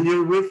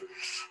familiar with.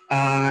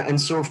 And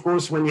so, of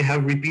course, when you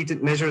have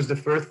repeated measures, the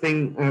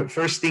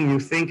first thing you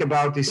think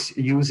about is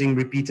using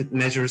repeated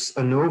measures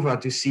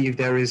ANOVA to see if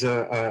there is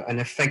an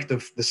effect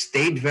of the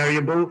state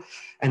variable,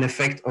 an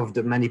effect of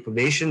the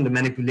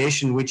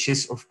manipulation, which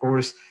is, of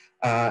course,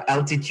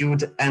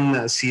 altitude and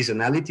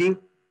seasonality.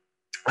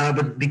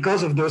 But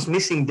because of those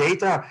missing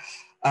data,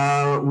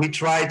 we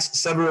tried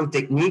several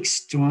techniques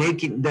to make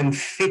them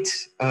fit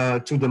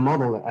to the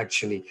model,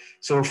 actually.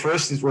 So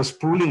first it was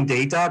pooling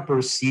data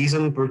per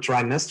season, per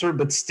trimester,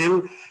 but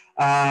still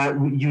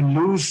you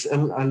lose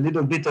a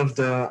little bit of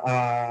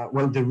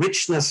the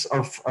richness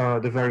of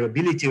the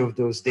variability of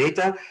those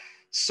data.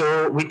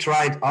 So we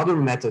tried other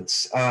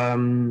methods,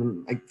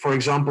 for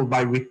example,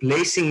 by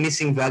replacing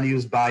missing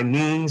values by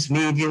means,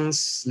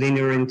 medians,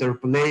 linear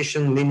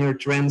interpolation, linear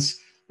trends,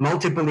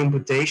 multiple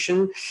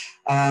imputation.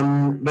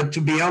 But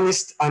to be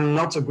honest, I'm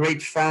not a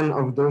great fan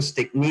of those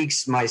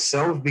techniques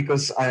myself,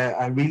 because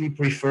I really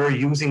prefer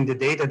using the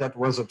data that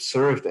was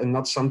observed and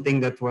not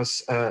something that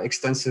was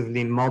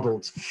extensively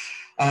modeled.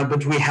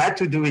 But we had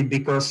to do it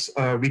because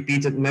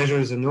repeated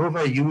measures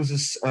ANOVA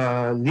uses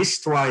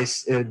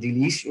list-wise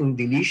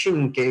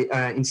deletion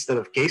instead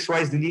of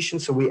case-wise deletion.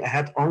 So we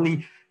had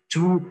only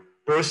 2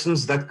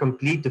 persons that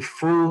complete the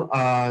full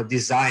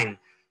design.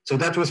 So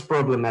that was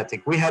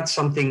problematic. We had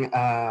something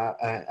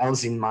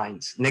else in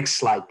mind. Next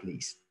slide,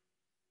 please.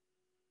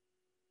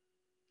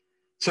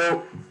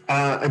 So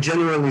a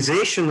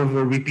generalization of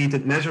the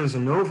repeated measures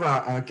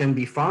ANOVA can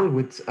be found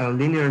with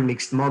linear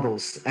mixed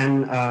models,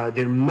 and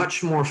they're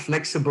much more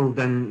flexible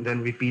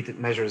than repeated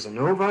measures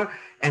ANOVA,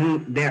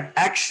 and they're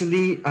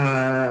actually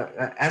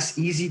as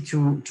easy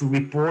to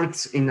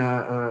report in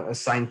a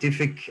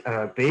scientific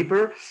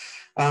paper.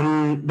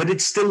 But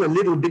it's still a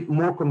little bit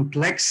more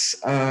complex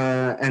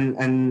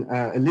and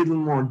a little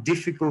more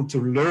difficult to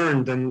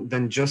learn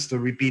than just the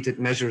repeated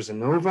measures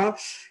ANOVA.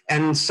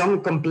 And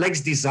some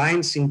complex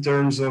designs in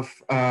terms of,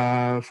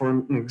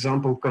 for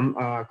example,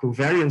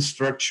 covariance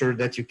structure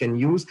that you can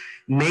use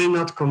may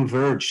not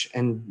converge,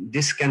 and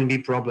this can be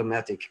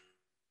problematic.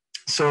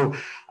 So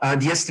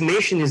the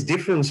estimation is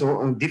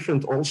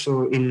different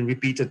also in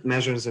repeated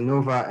measures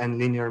ANOVA and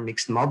linear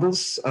mixed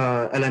models.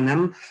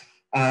 LNM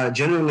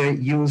generally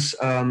use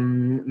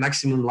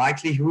maximum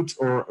likelihood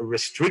or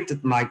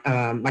restricted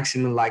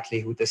maximum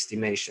likelihood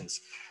estimations,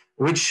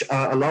 which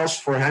allows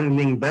for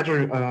handling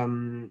better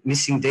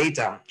missing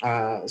data.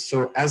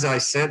 So as I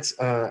said,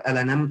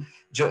 LNM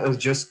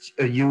just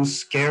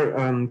use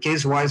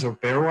case-wise or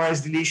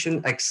pairwise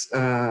deletion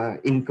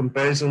in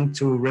comparison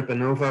to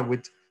RepANOVA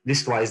with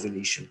list-wise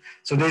deletion.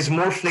 So there's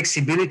more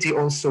flexibility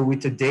also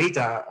with the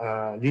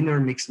data.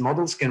 Linear mixed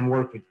models can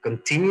work with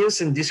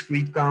continuous and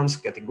discrete counts,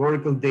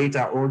 categorical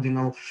data,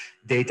 ordinal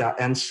data,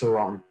 and so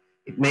on.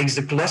 It makes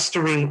the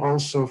clustering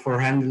also for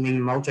handling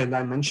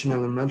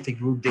multidimensional and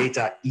multi-group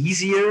data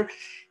easier.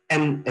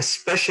 And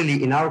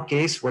especially in our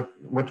case, what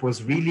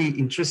was really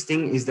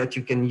interesting is that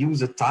you can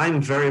use a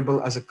time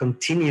variable as a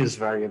continuous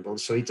variable.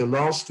 So it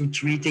allows to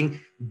treating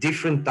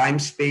different time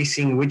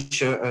spacing,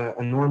 which a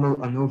normal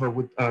ANOVA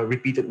would,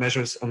 repeated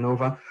measures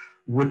ANOVA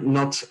would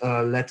not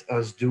let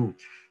us do.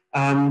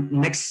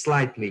 Next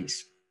slide,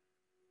 please.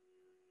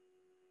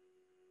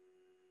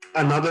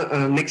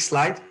 Next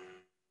slide.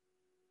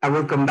 I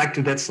will come back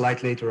to that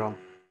slide later on.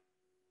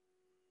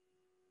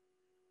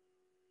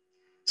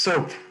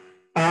 So,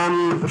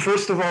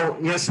 first of all,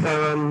 yes,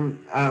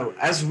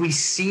 as we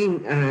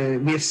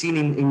have seen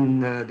in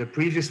the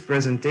previous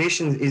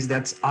presentations, is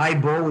that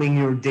eyeballing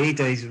your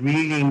data is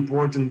really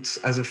important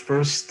as a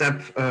first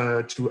step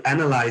to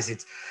analyze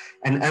it.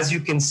 And as you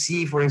can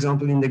see, for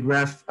example, in the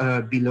graph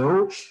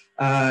below,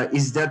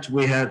 is that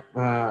we had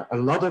a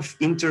lot of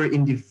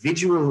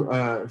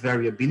inter-individual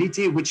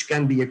variability, which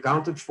can be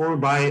accounted for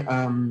by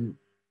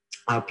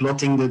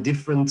plotting the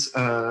different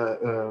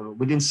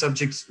within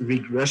subjects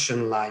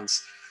regression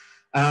lines.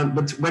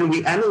 But when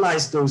we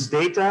analyze those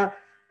data,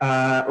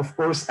 of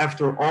course,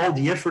 after all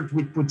the effort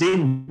we put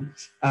in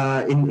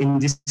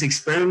this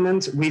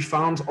experiment, we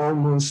found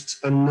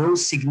almost no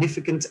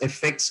significant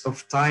effects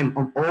of time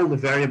on all the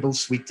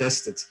variables we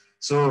tested.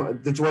 So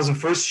that was a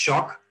first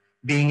shock.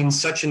 being in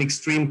such an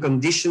extreme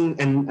condition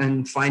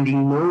and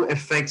finding no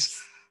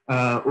effects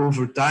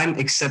over time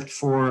except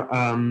for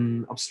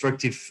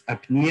obstructive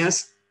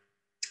apneas.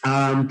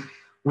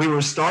 We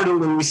were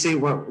startled when we say,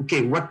 well,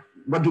 okay, what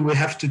do we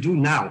have to do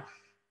now?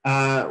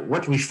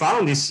 What we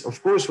found is,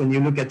 of course, when you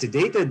look at the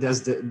data,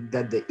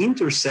 that the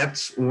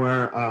intercepts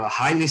were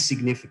highly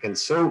significant.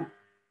 So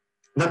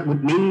that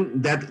would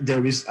mean that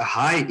there is a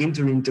high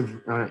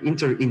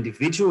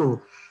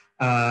inter-individual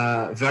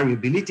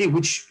variability,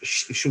 which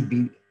should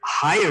be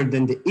higher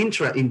than the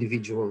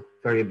intra-individual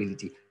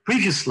variability.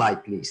 Previous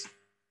slide, please.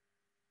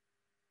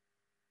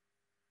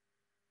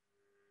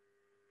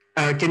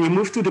 Can you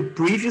move to the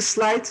previous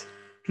slide,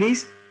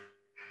 please?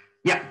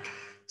 Yeah.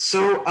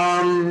 So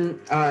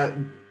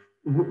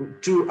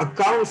to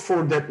account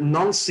for that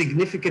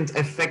non-significant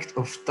effect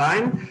of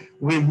time,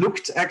 we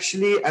looked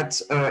actually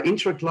at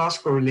intra-class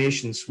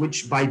correlations,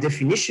 which by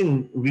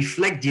definition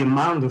reflect the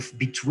amount of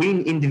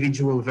between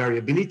individual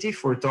variability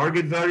for a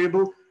target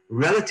variable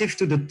relative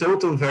to the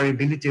total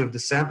variability of the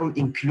sample,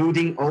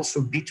 including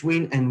also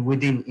between and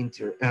within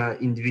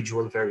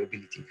individual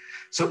variability.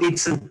 So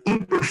it's an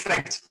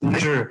imperfect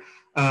measure,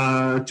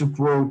 to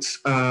quote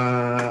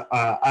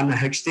Anne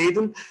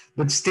Hegsteden,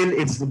 but still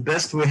it's the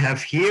best we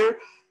have here.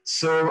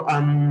 So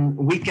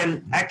we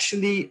can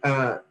actually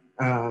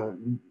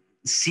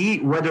see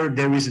whether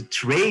there is a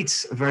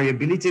trait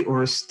variability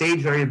or a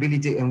state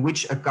variability and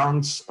which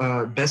accounts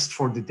best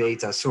for the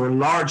data. So a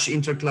large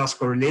interclass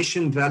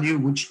correlation value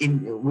which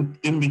would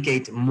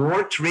indicate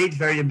more trait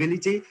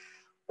variability,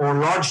 or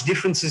large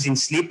differences in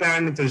sleep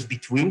parameters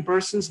between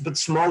persons, but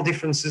small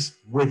differences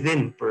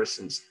within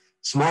persons.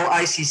 Small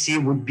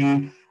ICC would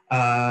be,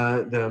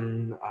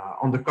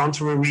 on the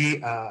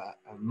contrary,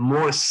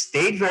 more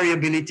state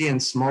variability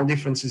and small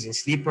differences in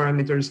sleep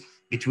parameters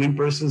between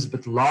persons,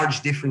 but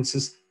large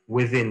differences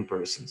within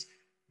persons.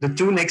 The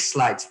two next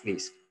slides,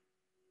 please.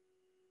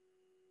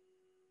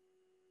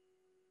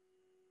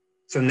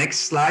 So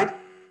next slide.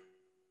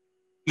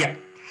 Yeah.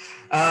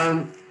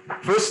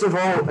 First of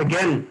all,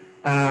 again,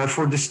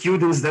 for the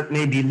students that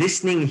may be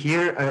listening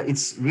here,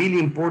 it's really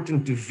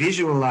important to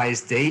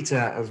visualize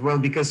data as well,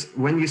 because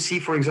when you see,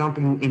 for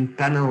example, in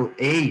panel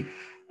A,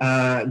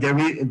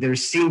 there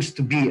seems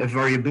to be a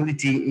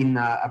variability in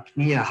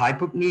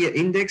apnea-hypopnea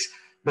index,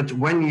 but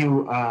when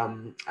you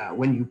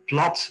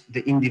plot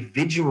the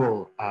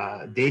individual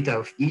data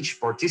of each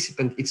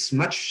participant, it's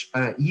much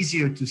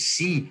easier to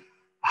see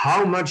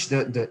how much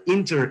the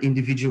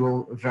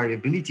inter-individual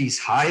variability is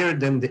higher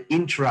than the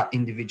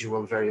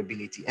intra-individual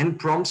variability, and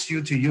prompts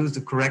you to use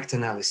the correct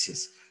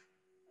analysis.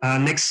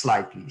 Next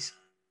slide, please.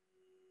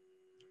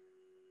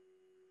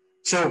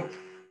 So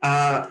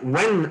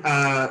when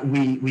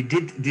we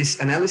did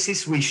this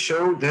analysis, we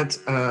showed that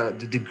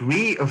the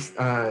degree of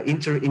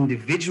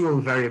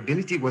inter-individual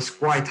variability was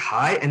quite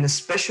high, and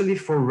especially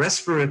for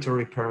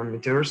respiratory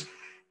parameters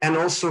and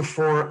also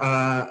for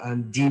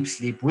deep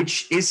sleep,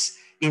 which is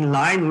in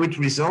line with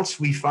results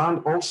we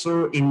found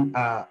also in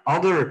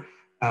other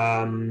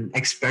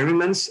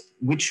experiments,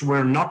 which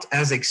were not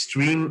as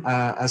extreme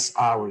as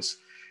ours.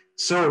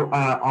 So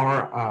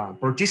our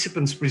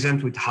participants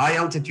present with high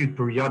altitude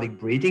periodic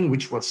breathing,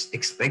 which was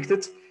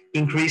expected,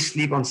 increased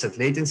sleep onset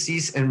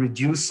latencies, and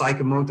reduced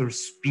psychomotor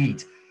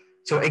speed.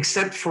 So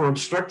except for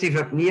obstructive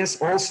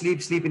apneas, all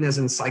sleep, sleepiness,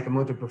 and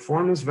psychomotor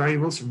performance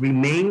variables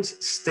remained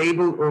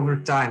stable over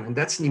time. And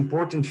that's an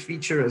important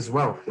feature as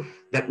well.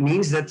 That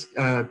means that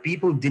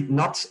people did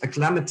not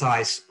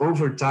acclimatize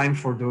over time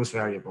for those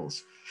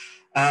variables.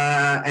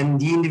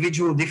 And the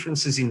individual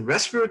differences in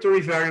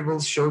respiratory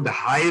variables show the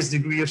highest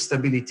degree of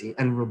stability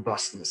and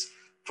robustness,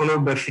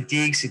 followed by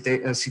fatigue,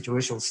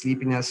 situational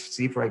sleepiness,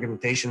 sleep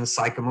fragmentation, and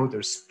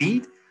psychomotor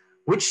speed,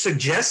 which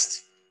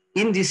suggests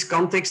in this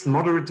context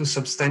moderate to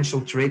substantial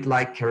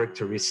trait-like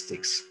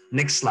characteristics.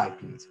 Next slide,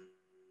 please.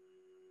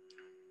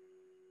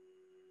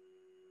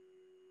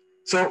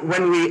 So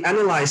when we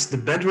analyzed the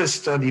bed rest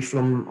study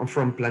from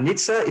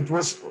Planica, it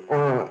was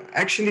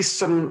actually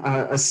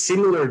a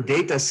similar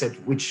data set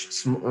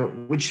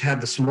which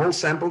had a small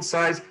sample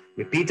size,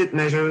 repeated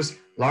measures,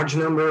 large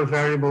number of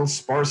variables,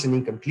 sparse and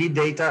incomplete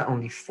data.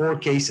 Only 4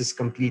 cases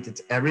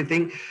completed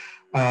everything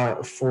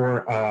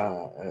for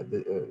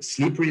the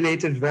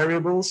sleep-related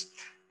variables.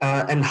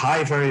 And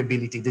high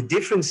variability. The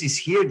difference is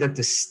here that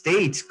the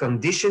state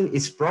condition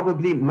is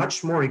probably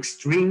much more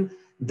extreme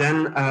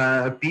than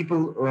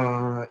people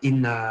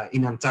in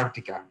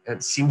Antarctica.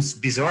 It seems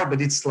bizarre,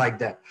 but it's like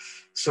that.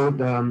 So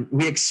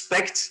we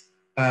expect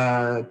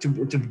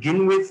to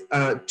begin with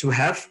to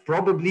have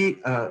probably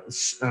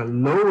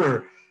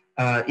lower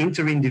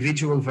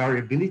inter-individual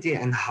variability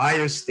and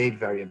higher state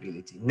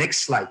variability.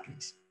 Next slide,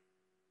 please.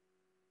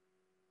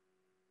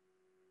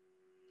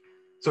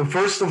 So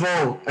first of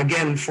all,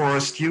 again, for our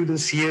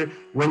students here,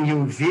 when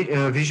you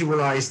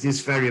visualize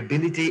this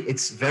variability,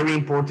 it's very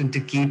important to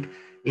keep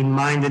in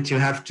mind that you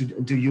have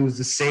to use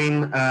the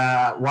same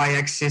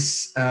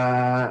y-axis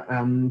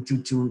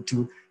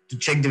to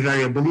check the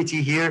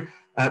variability here,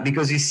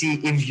 because you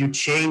see, if you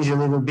change a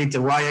little bit the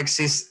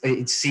y-axis,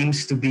 it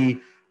seems to be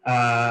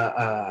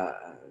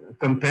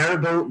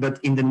comparable, but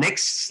in the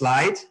next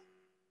slide,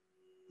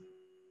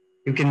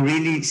 you can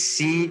really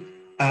see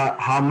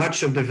how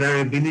much of the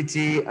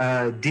variability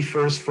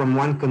differs from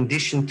one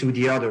condition to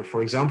the other.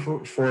 For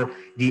example, for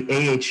the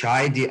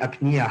AHI, the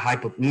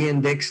apnea-hypopnea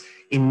index,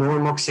 in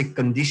normoxic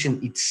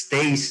condition, it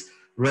stays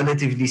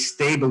relatively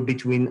stable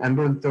between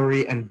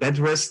ambulatory and bed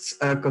rest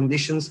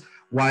conditions,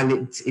 while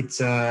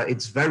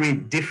it's very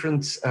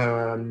different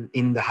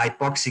in the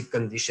hypoxic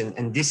condition.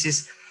 And this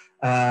is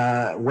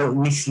well,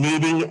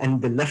 misleading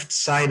and the left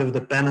side of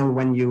the panel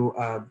when you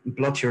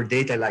plot your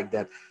data like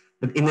that.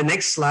 But in the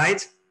next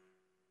slide,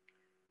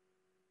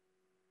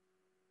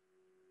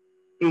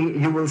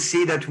 you will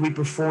see that we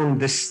perform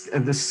this,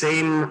 the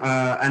same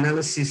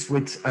analysis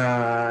with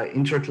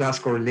interclass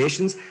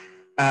correlations.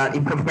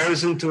 In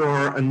comparison to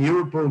our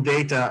Europol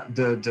data,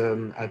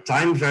 the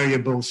time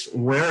variables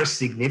were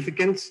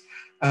significant,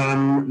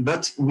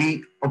 but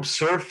we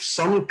observe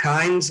some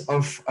kinds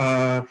of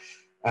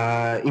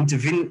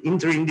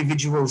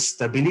inter-individual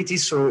stability,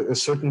 so a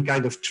certain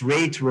kind of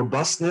trait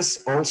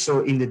robustness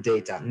also in the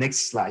data.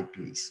 Next slide,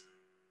 please.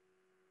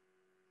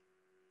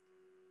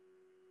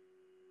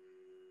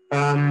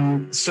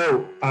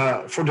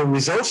 For the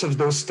results of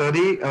those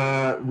study,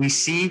 we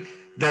see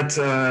that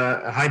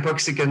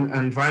hypoxic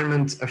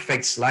environment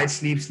affects light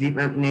sleep, sleep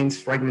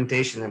maintenance,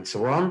 fragmentation, and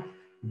so on.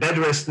 Bed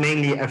rest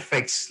mainly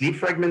affects sleep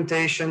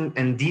fragmentation,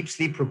 and deep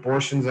sleep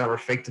proportions are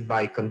affected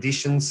by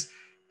conditions,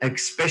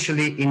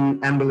 especially in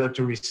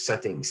ambulatory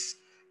settings.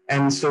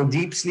 And so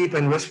deep sleep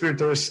and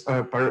respiratory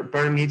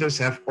parameters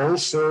have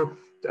also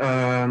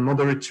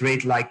moderate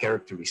trait-like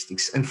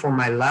characteristics. And for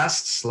my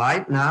last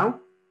slide now,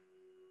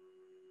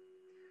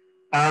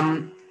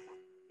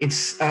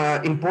 it's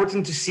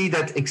important to see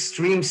that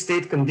extreme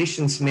state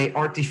conditions may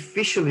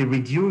artificially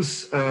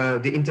reduce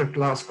the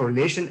interclass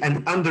correlation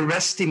and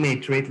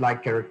underestimate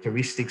trait-like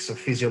characteristics of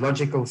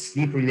physiological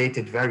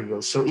sleep-related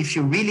variables. So if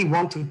you really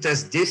want to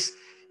test this,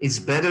 it's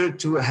better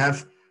to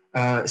have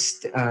a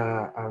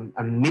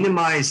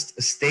minimized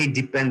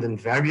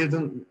state-dependent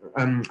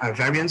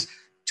variance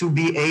to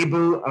be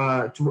able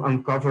to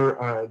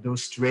uncover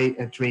those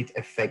trait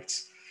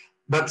effects.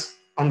 But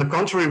on the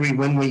contrary,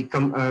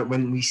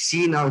 when we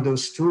see now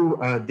those two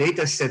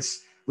data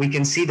sets, we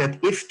can see that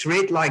if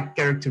trait-like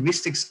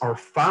characteristics are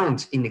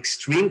found in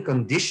extreme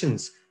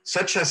conditions,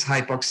 such as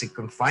hypoxic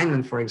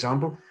confinement, for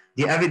example,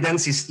 the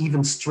evidence is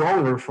even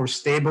stronger for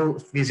stable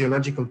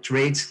physiological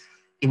traits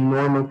in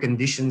normal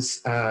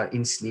conditions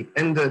in sleep.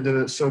 And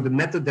so the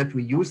method that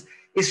we use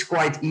is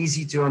quite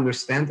easy to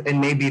understand and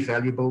may be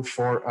valuable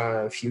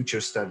for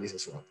future studies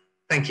as well.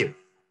 Thank you.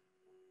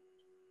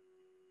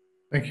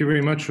 Thank you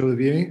very much,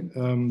 Olivier,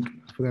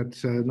 for that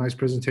nice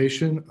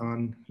presentation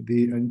on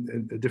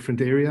a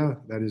different area,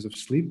 that is of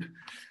sleep.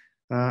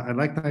 I'd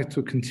like now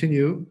to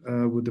continue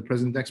with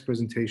the next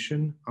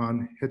presentation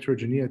on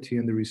heterogeneity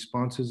and the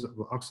responses of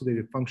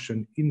oxidative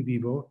function in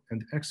vivo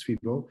and ex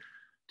vivo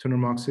to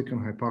normoxic and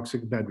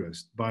hypoxic bed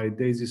rest by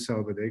Daisy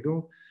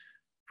Salvadego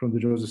from the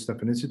Jozef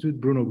Stefan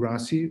Institute, Bruno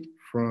Grassi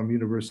from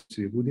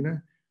University of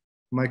Udine,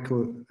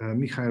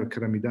 Mikhail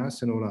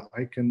Karamidas and Ola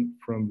Aiken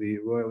from the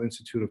Royal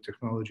Institute of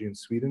Technology in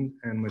Sweden,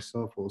 and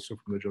myself also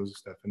from the Jozef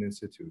Stefan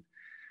Institute.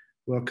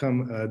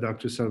 Welcome,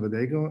 Dr.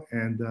 Salvadego,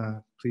 and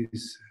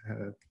please,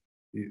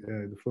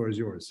 the floor is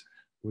yours,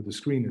 or the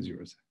screen is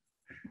yours.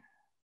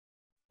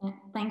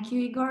 Thank you,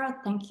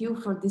 Igor. Thank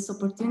you for this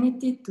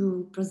opportunity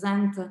to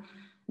present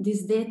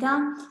this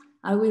data.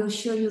 I will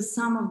show you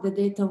some of the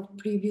data of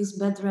previous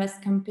bed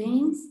rest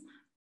campaigns.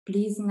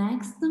 Please,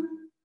 next.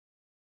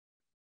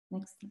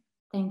 Next.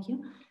 Thank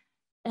you.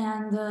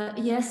 And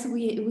yes,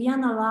 we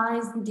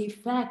analyzed the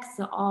effects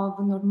of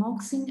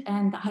normoxin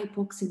and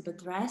hypoxic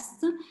bed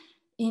rest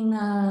in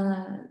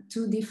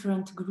two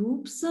different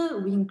groups.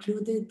 We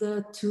included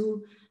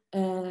two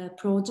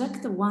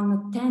projects,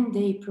 one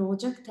 10-day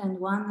project and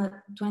one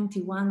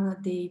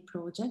 21-day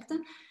project,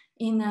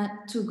 in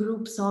two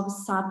groups of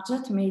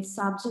subject, male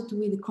subject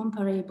with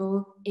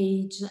comparable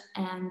age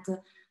and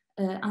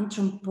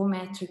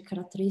anthropometric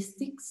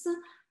characteristics.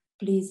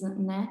 Please,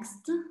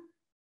 next.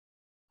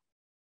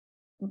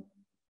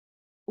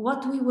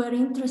 What we were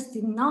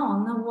interested in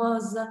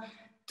was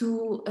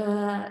to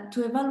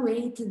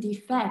evaluate the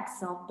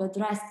effects of bed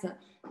rest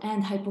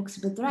and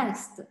hypoxic bed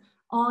rest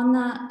on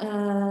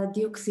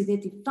the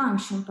oxidative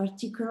function,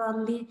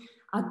 particularly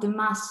at the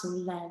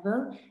muscle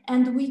level,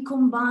 and we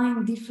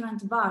combine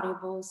different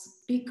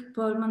variables: peak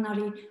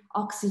pulmonary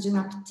oxygen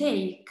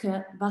uptake,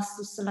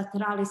 vastus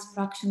lateralis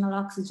fractional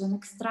oxygen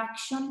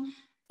extraction,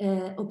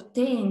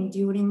 obtained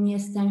during knee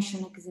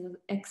extension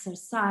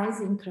exercise,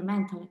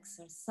 incremental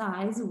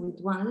exercise with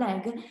one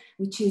leg,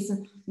 which is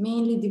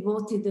mainly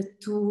devoted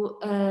to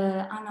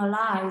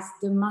analyze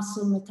the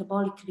muscle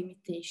metabolic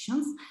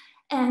limitations,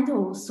 and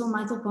also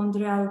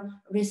mitochondrial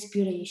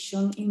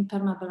respiration in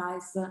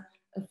permeabilized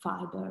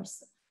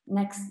fibers.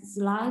 Next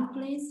slide,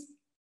 please.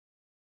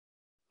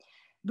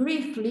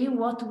 Briefly,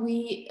 what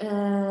we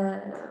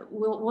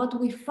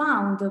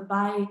found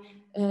by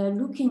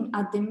looking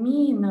at the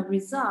mean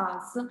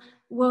results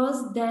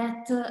was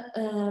that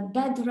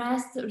bed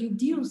rest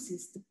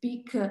reduces the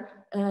peak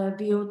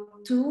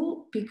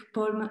VO2,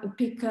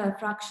 peak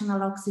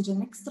fractional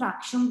oxygen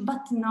extraction,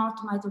 but not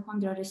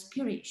mitochondrial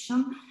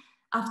respiration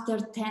after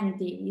 10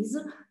 days,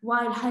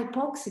 while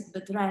hypoxic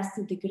bed rest,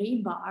 the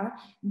gray bar,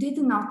 did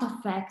not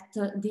affect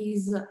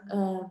this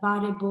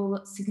variable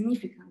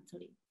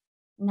significantly.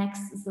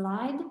 Next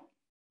slide.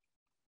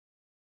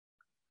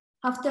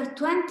 After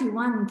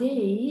 21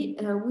 days,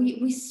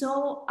 we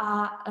saw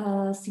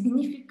a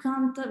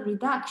significant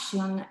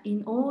reduction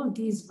in all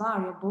these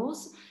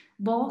variables,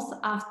 both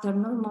after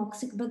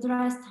normoxic bed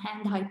rest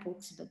and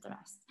hypoxic bed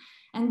rest.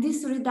 And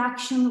this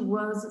reduction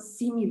was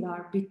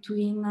similar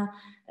between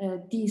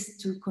these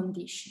two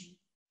conditions.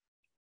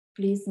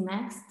 Please,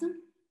 next.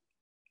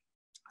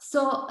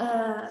 So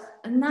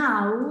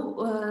now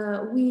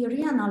we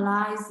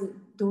reanalyze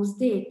those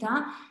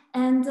data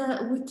and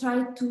we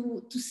try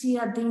to see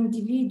at the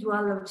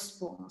individual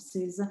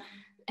responses.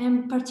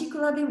 And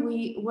particularly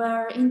we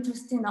were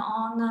interested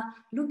on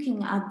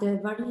looking at the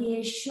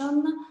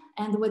variation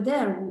and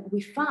whether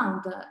we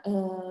found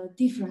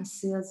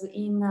differences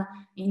in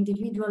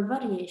individual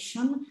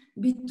variation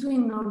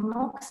between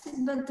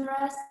normoxic bed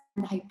rest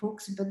and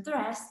hypoxic bed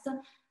rest,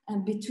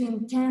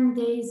 between 10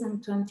 days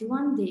and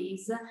 21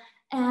 days,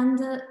 and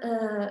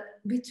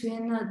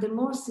between the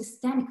more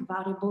systemic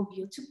variable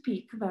VO2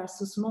 peak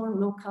versus more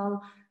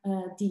local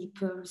deep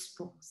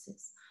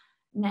responses.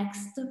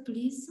 Next,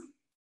 please.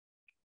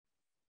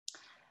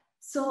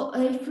 So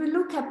if we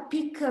look at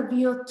peak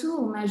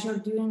VO2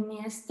 measured during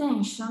mean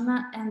extension,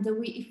 and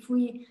if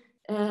we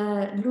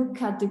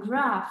look at the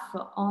graph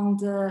on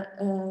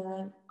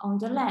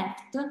the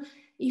left,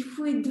 if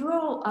we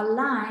draw a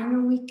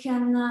line, we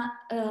can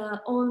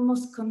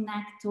almost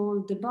connect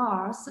all the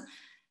bars.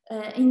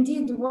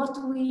 Indeed, what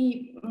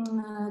we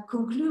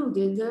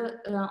concluded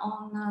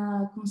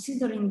on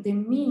considering the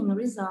mean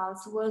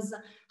results was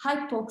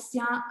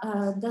hypoxia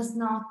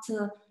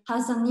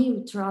has a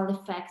neutral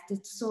effect,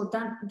 so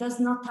that does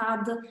not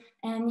add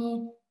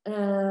any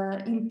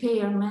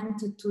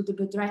impairment to the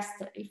bed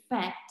rest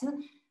effect,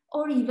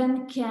 or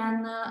even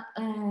can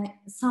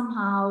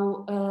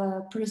somehow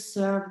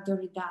preserve the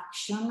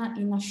reduction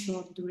in a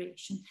short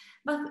duration.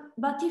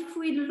 But if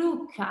we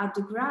look at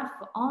the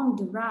graph on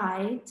the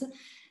right,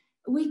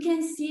 we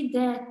can see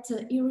that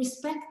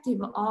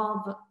irrespective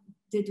of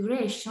the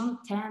duration,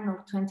 10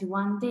 or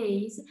 21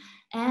 days,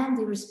 and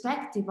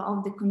irrespective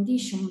of the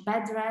condition,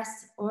 bed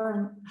rest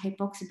or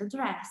hypoxic bed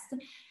rest,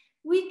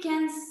 we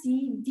can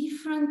see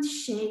different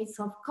shades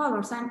of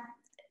colors, and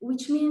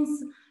which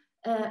means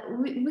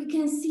we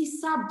can see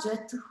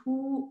subjects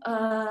who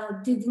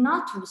did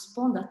not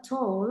respond at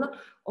all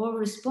or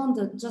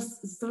responded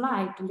just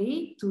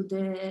slightly to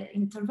the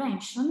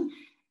intervention,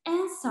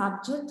 and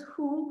subjects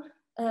who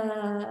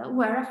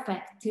were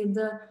affected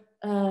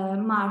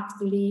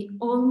markedly,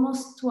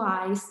 almost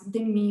twice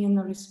the mean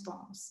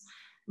response.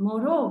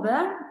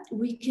 Moreover,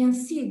 we can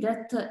see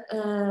that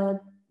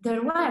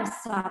there were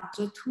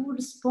subjects who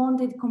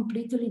responded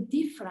completely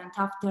different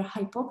after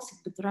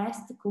hypoxic bed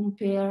rest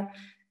compared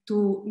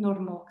to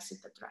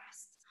normoxic bed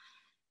rest.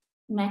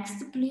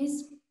 Next,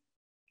 please.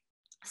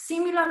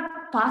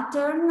 Similar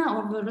pattern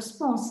of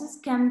responses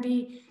can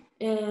be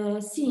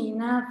seen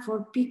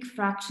for peak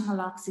fractional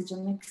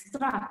oxygen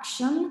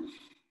extraction.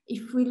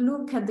 If we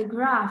look at the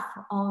graph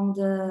on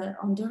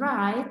the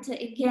right,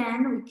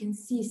 again, we can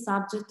see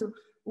subjects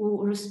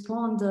who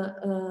respond,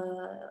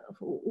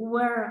 who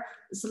were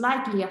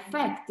slightly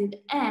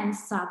affected, and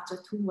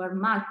subjects who were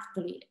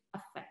markedly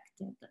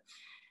affected.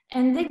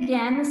 And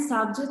again,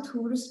 subjects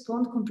who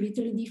respond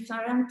completely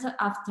different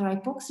after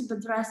hypoxic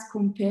bed rest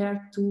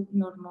compared to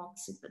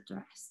normoxic bed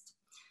rest.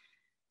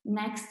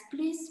 Next,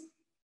 please.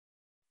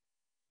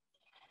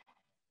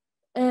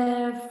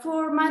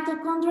 For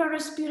mitochondrial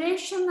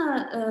respiration,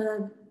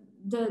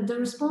 the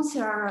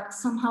responses are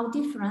somehow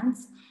different.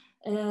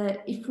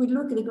 If we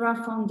look at the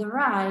graph on the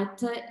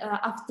right,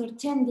 after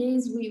 10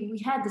 days, we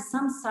had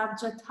some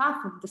subject,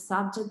 half of the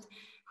subject,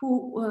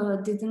 who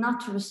did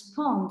not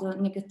respond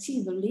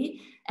negatively,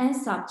 and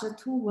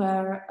subjects who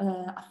were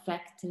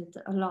affected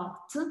a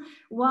lot.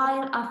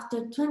 While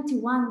after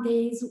 21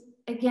 days,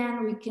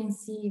 again, we can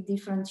see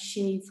different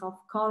shades of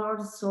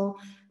colors. So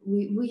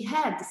we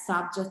had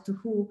subjects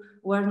who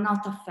were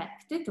not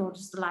affected or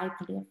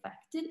slightly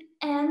affected,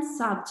 and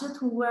subjects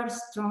who were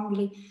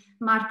strongly,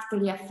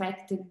 markedly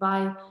affected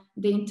by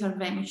the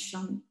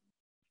intervention.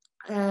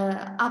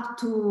 Up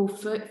to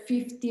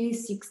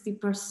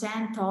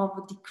 50–60%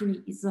 of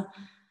decrease.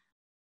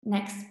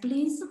 Next,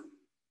 please.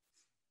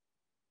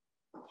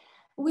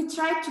 We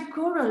try to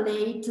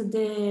correlate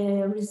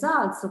the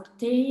results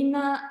obtained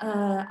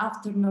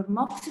after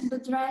normoxic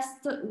bed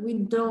rest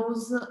with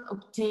those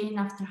obtained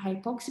after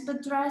hypoxic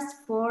bed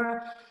rest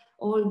for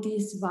all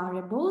these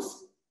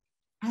variables.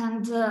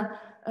 And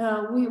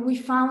we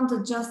found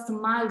just a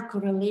mild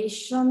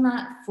correlation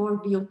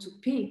for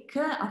VO2 peak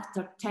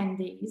after 10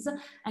 days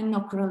and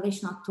no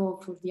correlation at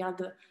all for the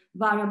other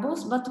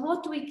variables. But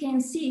what we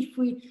can see if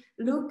we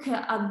look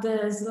at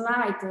the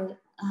slide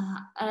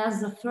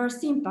as a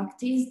first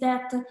impact is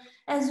that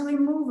as we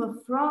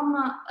move from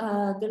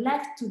the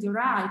left to the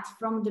right,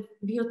 from the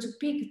VO2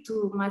 peak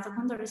to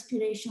mitochondrial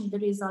respiration,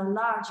 there is a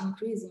large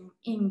increase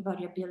in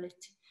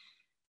variability.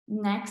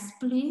 Next,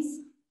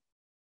 please.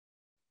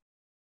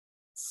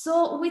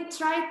 So we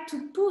tried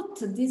to put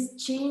these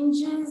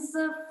changes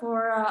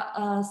for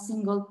a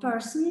single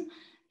person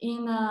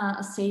in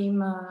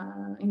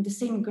the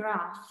same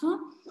graph.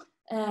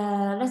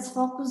 Let's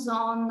focus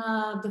on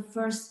the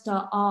first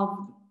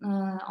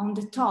on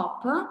the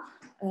top,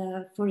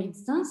 for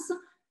instance,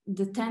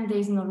 the 10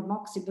 days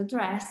normoxy bed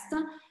rest.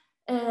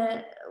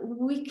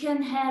 We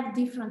can have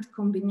different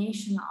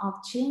combination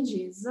of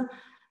changes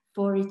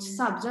for each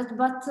subject,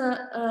 but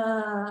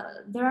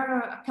there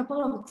are a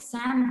couple of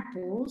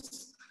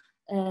examples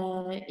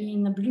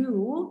in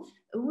blue.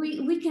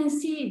 We can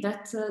see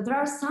that there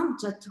are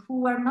subjects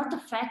who were not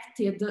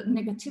affected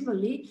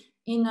negatively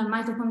in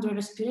mitochondrial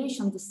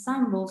respiration, the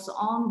symbols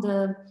on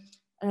the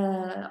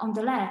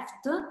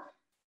left,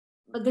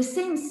 but the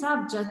same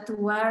subject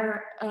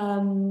were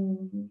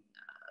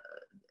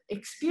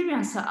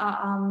experience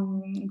a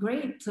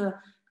great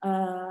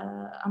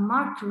a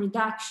marked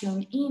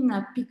reduction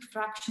in peak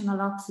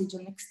fractional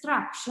oxygen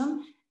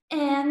extraction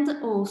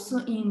and also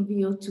in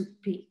VO2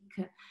 peak.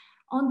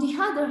 On the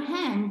other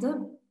hand,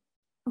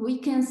 we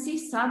can see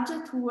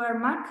subjects who were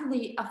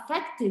markedly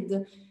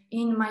affected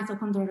in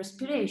mitochondrial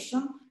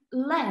respiration,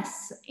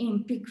 less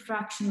in peak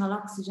fractional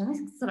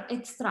oxygen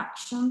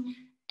extraction,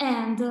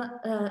 and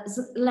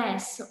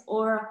less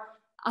or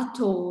at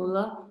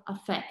all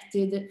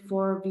affected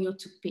for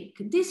VO2 peak.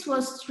 This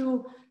was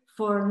true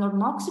for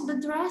normoxy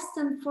bed rest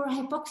and for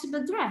hypoxia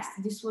bed rest.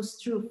 This was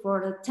true for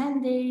the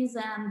 10 days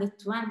and the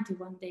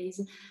 21 days.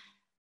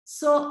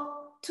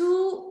 So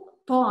 2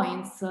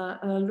 points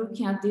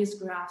looking at these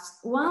graphs.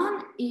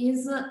 One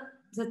is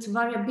that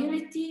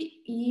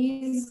variability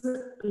is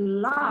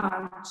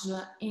large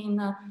in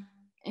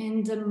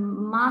the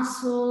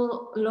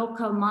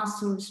local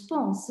muscle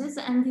responses,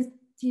 and it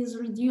is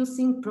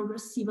reducing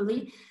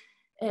progressively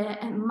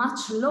and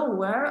much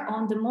lower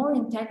on the more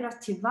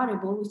integrative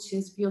variable, which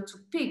is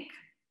VO2 peak.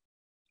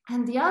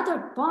 And the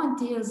other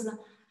point is,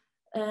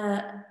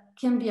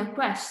 can be a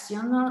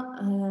question,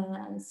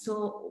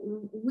 so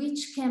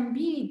which can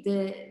be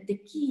the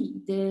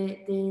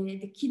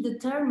key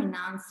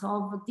determinants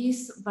of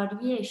this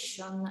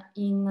variation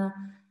in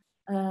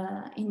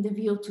the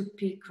VO2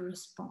 peak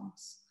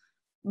response.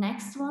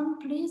 Next one,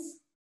 please.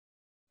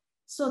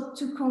 So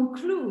to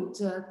conclude,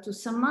 to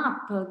sum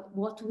up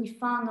what we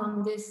found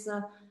on this,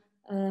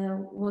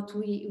 what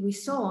we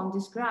saw on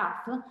this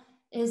graph,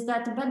 is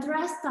that bed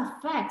rest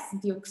affects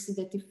the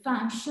oxidative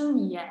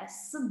function,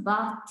 yes,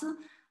 but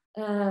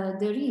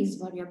there is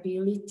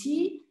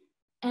variability,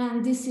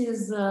 and this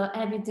is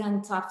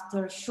evident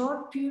after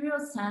short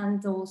periods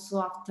and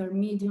also after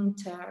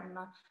medium-term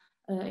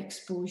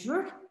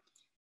exposure.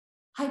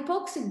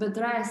 Hypoxic bed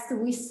rest,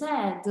 we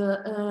said,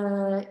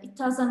 it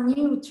has a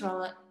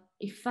neutral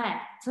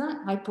effect,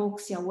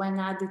 hypoxia when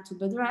added to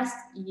bed rest,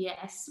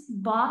 yes,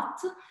 but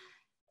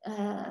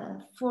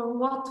for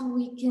what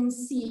we can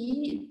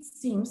see, it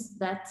seems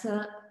that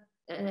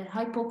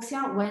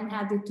hypoxia when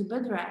added to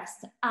bed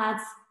rest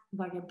adds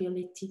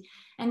variability.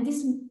 And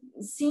this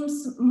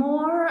seems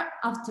more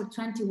after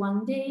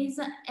 21 days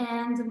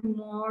and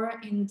more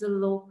in the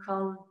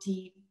local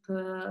deep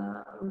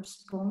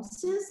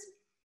responses.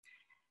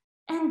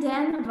 And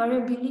then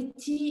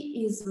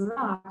variability is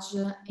large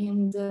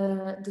in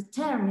the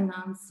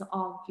determinants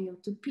of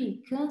VO2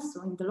 peak,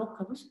 so in the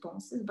local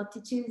responses, but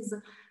it is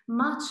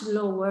much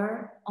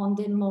lower on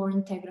the more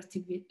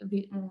integrative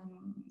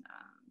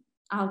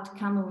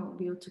outcome of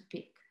VO2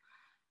 peak.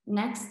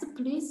 Next,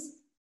 please.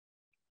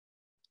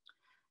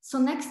 So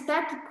next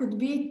step could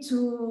be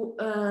to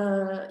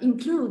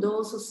include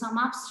also some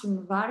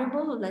upstream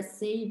variable, let's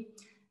say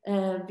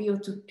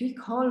VO2 peak,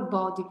 whole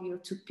body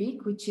VO2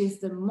 peak, which is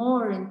the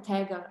more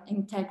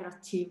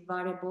integrative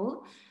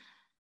variable,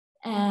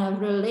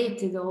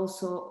 related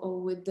also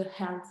with the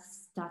health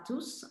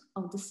status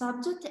of the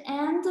subject,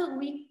 and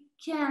we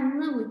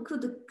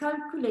could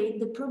calculate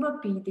the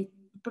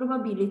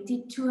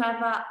probability to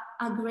have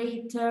a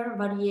greater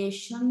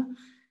variation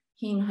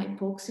in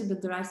hypoxia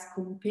bed rest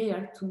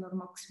compared to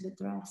normoxy bed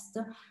rest,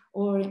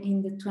 or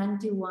in the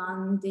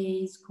 21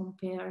 days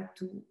compared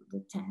to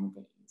the 10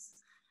 days.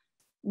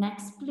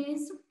 Next,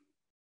 please.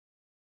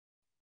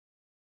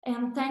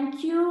 And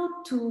thank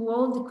you to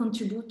all the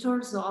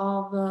contributors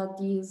of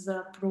these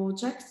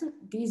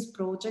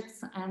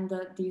projects and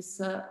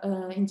this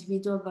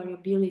individual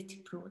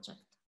variability project.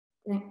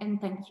 And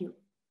thank you.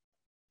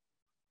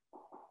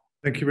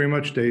 Thank you very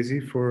much, Daisy,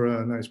 for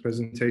a nice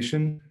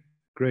presentation.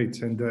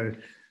 Great. And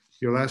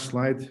your last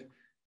slide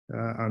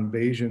on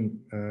Bayesian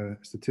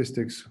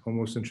statistics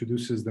almost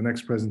introduces the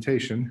next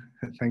presentation.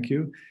 Thank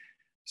you.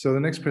 So the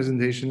next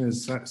presentation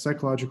is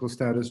psychological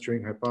status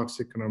during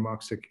hypoxic and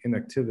normoxic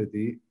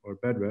inactivity or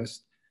bed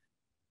rest,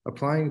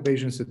 applying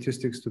Bayesian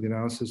statistics to the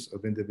analysis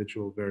of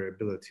individual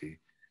variability.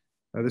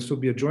 This will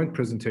be a joint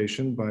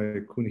presentation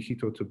by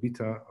Kunihito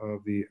Tobita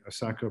of the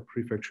Osaka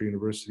Prefecture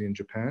University in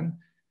Japan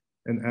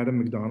and Adam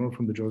McDonald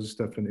from the Jozef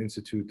Stefan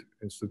Insitut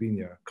in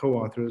Slovenia.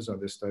 Co-authors on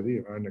this study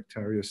are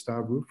Nectaria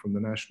Stavru from the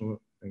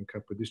National and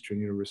Kapodistrian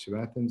University of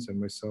Athens and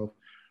myself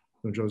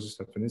from the Jozef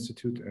Stefan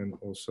Institute, and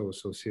also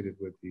associated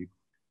with the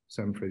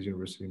Simon Fraser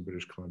University in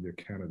British Columbia,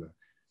 Canada.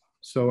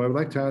 So I would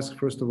like to ask,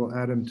 first of all,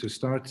 Adam to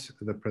start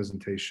the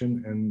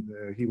presentation,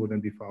 and he will then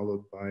be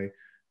followed by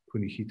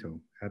Kunihito.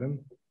 Adam?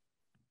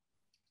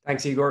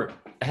 Thanks, Igor.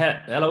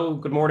 Hello,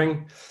 good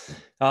morning.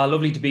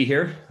 Lovely to be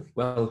here.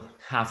 Well,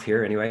 half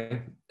here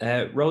anyway.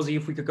 Rosie,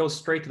 if we could go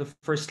straight to the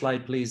first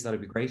slide, please,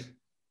 that'd be great.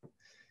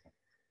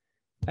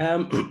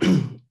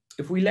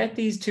 If we let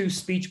these two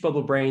speech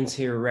bubble brains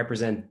here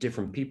represent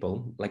different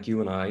people, like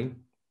you and I,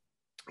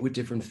 with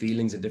different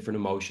feelings and different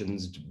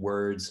emotions,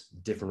 words,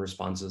 different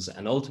responses,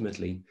 and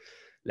ultimately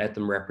let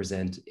them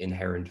represent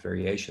inherent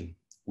variation,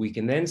 we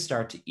can then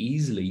start to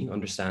easily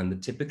understand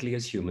that typically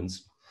as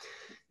humans,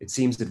 it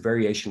seems that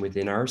variation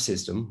within our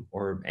system,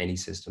 or any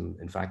system,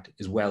 in fact,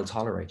 is well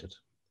tolerated.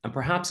 And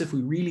perhaps if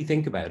we really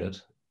think about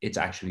it, it's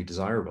actually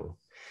desirable.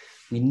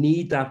 We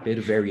need that bit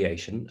of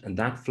variation and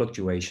that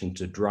fluctuation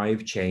to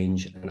drive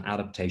change and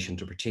adaptation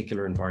to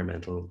particular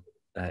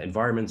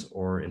environments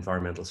or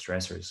environmental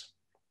stressors.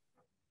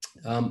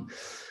 From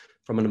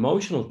an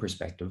emotional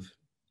perspective,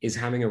 is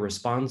having a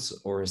response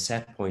or a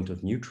set point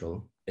of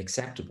neutral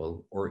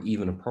acceptable or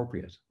even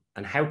appropriate?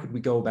 And how could we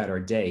go about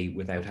our day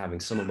without having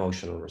some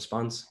emotional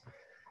response?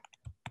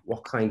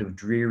 What kind of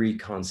dreary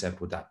concept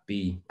would that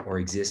be, or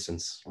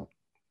existence?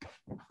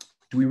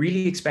 Do we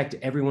really expect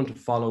everyone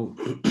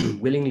to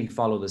willingly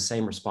follow the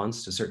same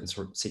response to certain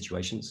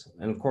situations?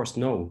 And of course,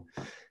 no,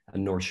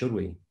 and nor should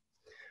we.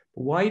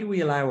 But why do we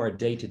allow our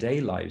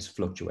day-to-day lives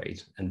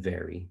fluctuate and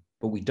vary,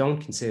 but we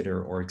don't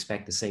consider or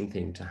expect the same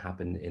thing to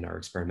happen in our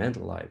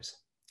experimental lives?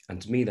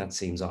 And to me, that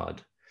seems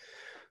odd.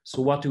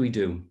 So what do we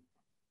do?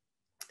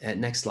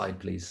 Next slide,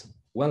 please.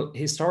 Well,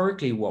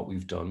 historically, what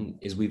we've done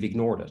is we've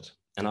ignored it.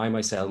 And I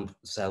myself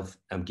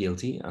am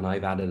guilty, and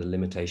I've added a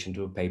limitation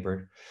to a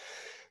paper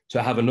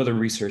to have another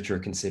researcher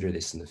consider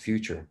this in the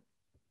future.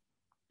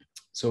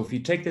 So if you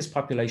take this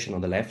population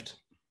on the left,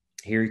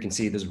 here you can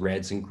see there's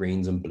reds and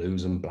greens and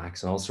blues and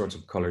blacks and all sorts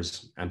of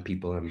colors and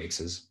people and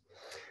mixes.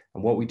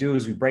 And what we do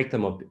is we break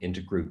them up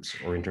into groups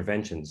or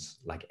interventions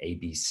like A,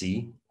 B,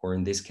 C, or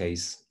in this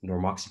case,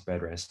 normoxic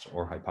bed rest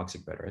or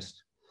hypoxic bed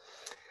rest.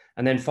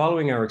 And then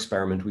following our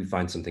experiment, we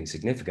find something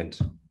significant,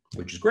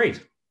 which is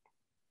great.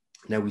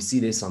 Now we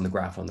see this on the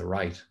graph on the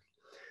right,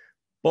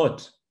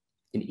 but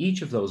in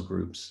each of those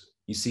groups,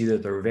 you see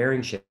that there are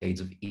varying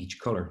shades of each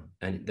color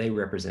and they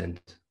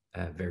represent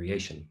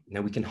variation.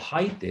 Now we can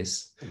hide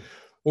this,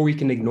 or we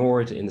can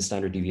ignore it in the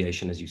standard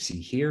deviation as you see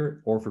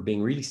here, or for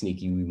being really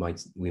sneaky,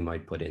 we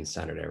might put in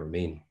standard error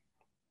mean.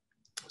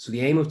 So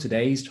the aim of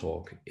today's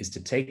talk is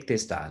to take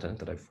this data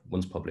that I've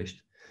once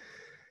published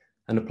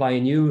and apply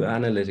a new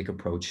analytic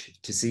approach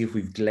to see if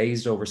we've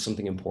glazed over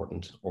something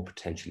important or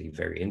potentially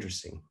very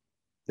interesting.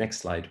 Next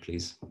slide,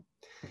 please.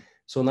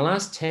 So in the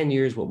last 10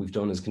 years, what we've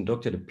done is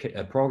conducted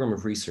a program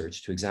of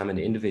research to examine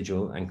the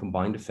individual and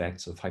combined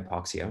effects of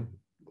hypoxia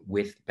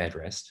with bed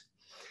rest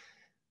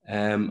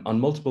on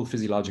multiple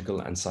physiological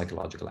and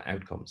psychological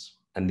outcomes.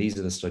 And these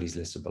are the studies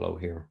listed below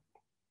here.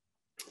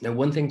 Now,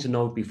 one thing to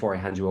note before I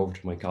hand you over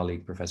to my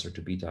colleague, Professor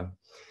Tobita,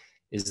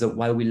 is that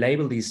while we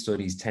label these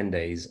studies 10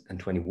 days and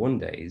 21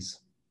 days,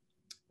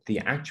 the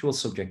actual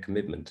subject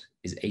commitment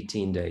is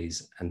 18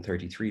 days and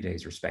 33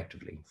 days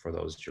respectively for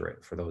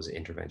those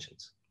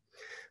interventions.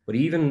 But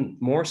even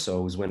more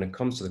so is when it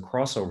comes to the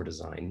crossover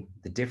design,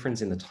 the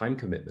difference in the time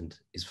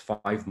commitment is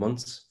 5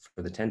 months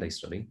for the 10-day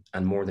study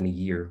and more than a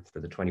year for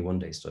the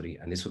 21-day study.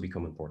 And this will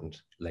become important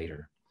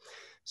later.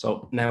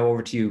 So now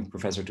over to you,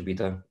 Professor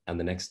Tobita, and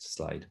the next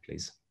slide,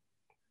 please.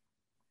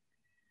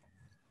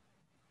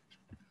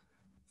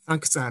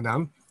 Thanks,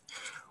 Adam.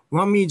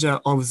 One measure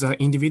of the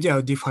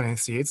individual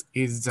differences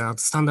is the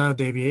standard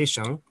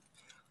deviation.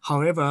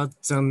 However,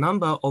 the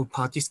number of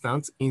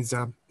participants in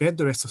the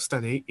bed rest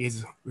study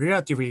is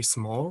relatively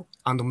small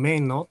and may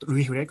not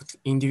reflect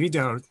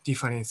individual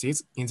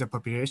differences in the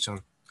population.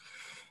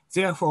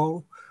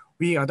 Therefore,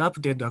 we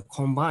adopted a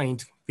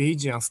combined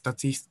Bayesian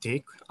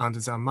statistic and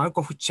the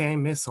Markov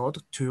chain method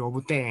to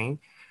obtain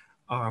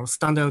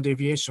standard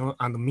deviation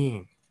and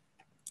mean.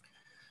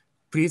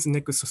 Please,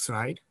 next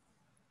slide.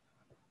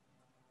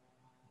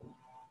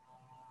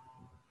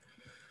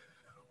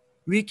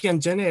 We can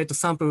generate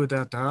sample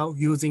data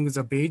using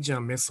the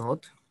Bayesian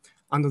method,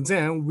 and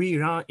then we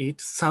run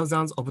it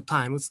thousands of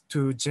times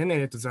to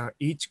generate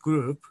each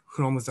group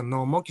from the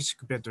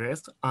normoxic bed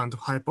rest and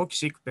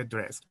hypoxic bed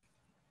rest.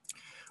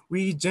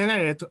 We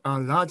generate a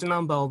large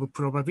number of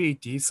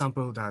probability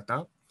sample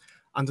data,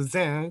 and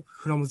then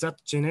from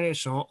that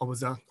generation of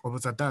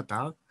the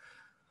data,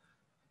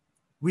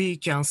 we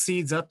can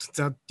see that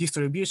the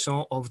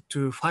distribution of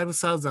to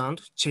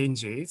 5,000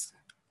 changes,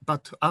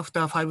 but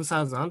after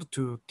 5,000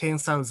 to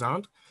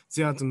 10,000,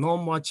 there's no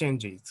more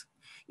changes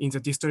in the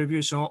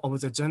distribution of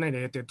the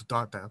generated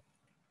data.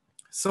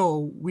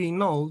 So we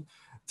know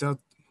the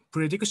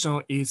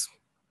prediction is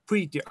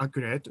pretty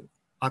accurate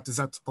at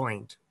that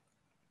point.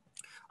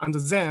 And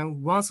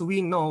then once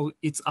we know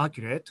it's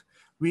accurate,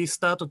 we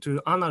start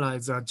to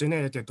analyze the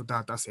generated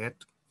data set.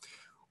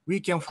 We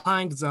can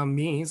find the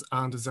means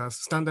and the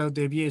standard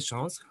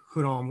deviations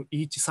from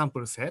each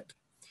sample set,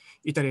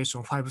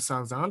 iteration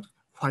 5,000,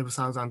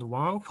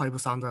 5,001,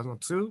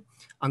 5,002,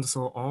 and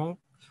so on,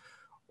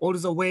 all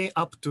the way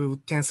up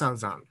to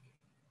 10,000.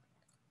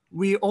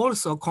 We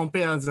also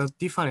compare the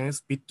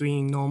difference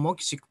between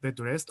normoxic bed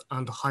rest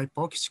and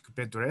hypoxic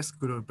bed rest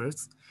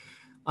groups,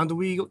 and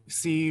we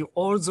see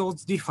all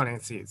those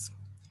differences.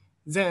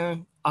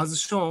 Then, as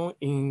shown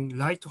in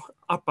right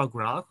upper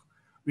graph,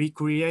 we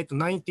create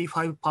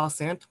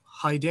 95%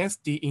 high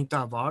density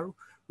interval,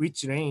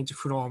 which range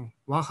from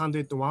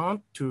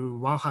 101 to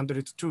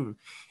 102,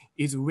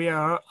 is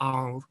where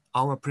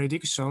our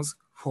predictions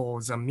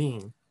for the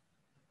mean.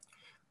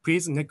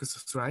 Please,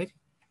 next slide.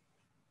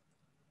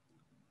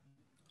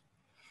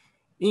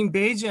 In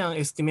Bayesian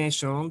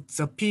estimation,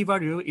 the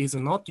p-value is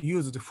not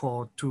used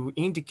to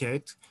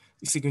indicate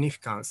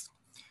significance.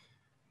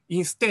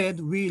 Instead,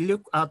 we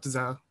look at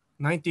the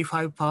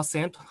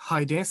 95%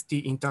 high density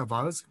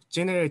intervals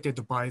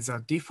generated by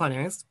the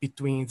difference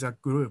between the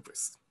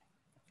groups.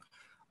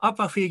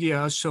 Upper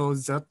figure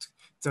shows that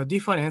the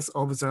difference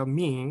of the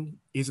mean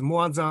is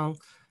more than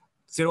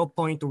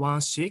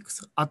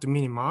 0.16 at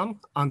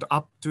minimum and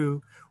up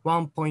to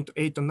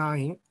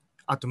 1.89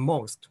 at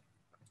most.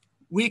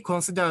 We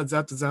consider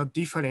that the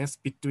difference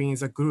between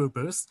the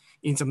groups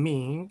in the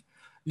mean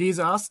leads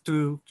us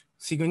to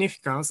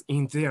significance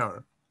in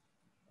there.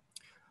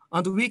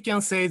 And we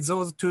can say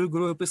those two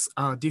groups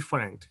are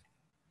different.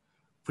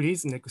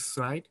 Please, next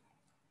slide.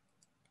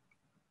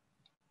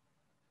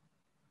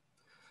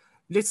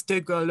 Let's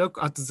take a look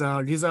at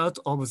the result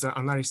of the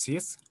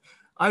analysis.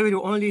 I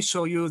will only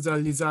show you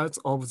the results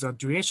of the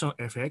duration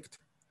effect.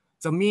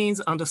 The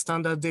means and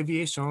standard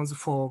deviations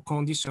for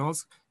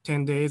conditions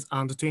 10 days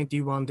and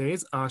 21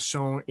 days are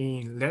shown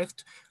in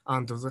left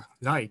and the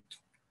right.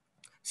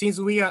 Since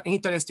we are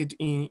interested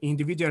in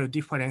individual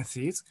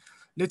differences,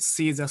 let's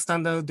see the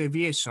standard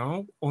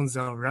deviation on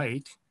the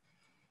right.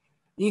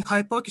 In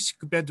hypoxic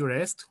bed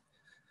rest,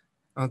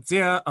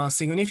 there are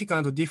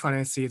significant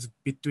differences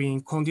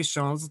between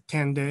conditions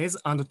 10 days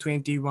and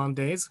 21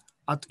 days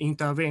at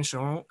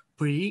intervention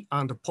pre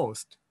and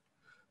post.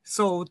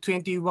 So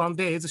 21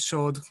 days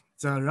showed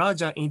the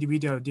larger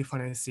individual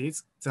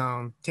differences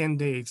than 10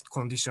 days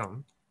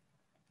condition.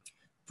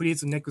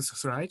 Please, next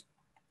slide.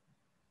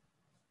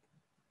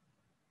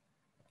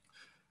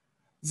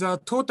 The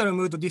total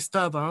mood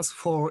disturbance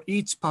for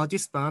each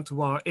participant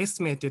were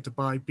estimated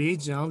by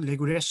Bayesian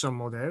regression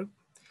model.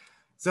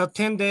 The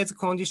 10 days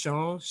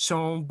condition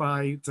shown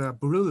by the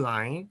blue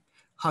line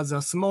has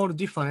a small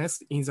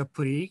difference in the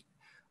pre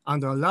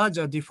and a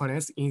larger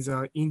difference in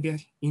the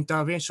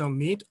intervention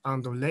mid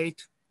and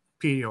late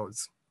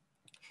periods.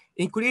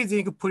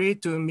 Increasing pre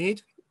to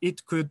mid,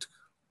 it could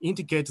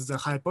indicate the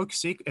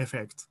hypoxic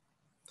effect.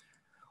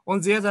 On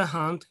the other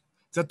hand,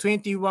 the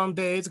 21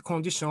 days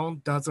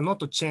condition does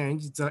not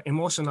change the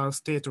emotional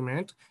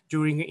statement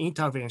during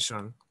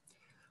intervention.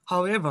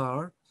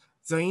 However,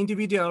 the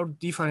individual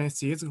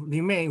differences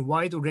remain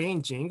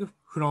wide-ranging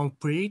from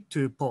pre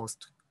to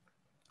post.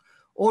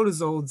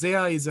 Although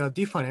there is a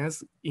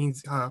difference in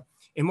the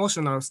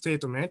emotional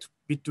statement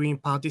between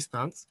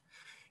participants,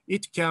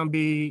 it can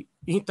be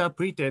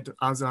interpreted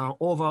as an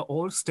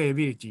overall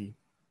stability.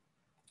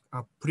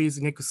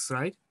 Please, next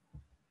slide.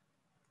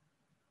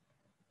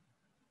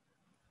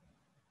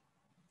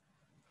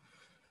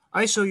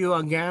 I show you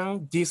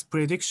again this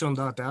prediction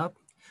data,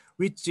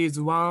 which is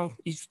one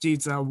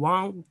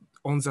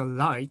on the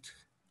right.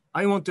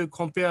 I want to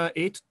compare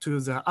it to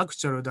the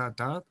actual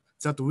data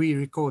that we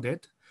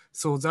recorded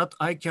so that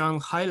I can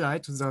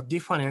highlight the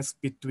difference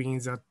between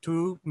the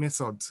two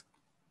methods.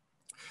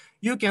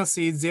 You can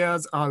see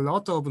there's a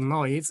lot of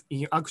noise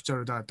in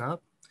actual data.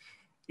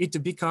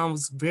 It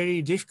becomes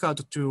very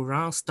difficult to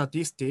run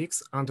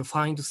statistics and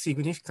find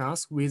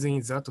significance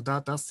within that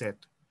data set.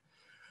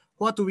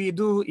 What we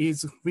do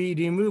is we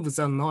remove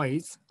the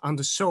noise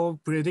and show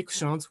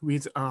predictions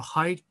with a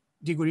high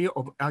degree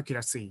of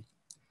accuracy.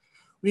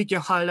 We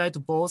can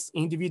highlight both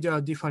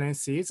individual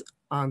differences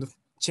and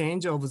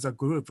change of the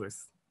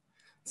groups.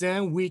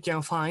 Then we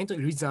can find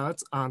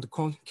results and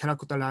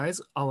characterize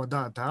our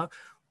data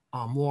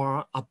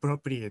more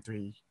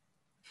appropriately.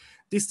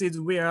 This is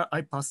where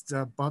I pass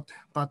the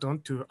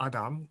baton to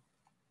Adam.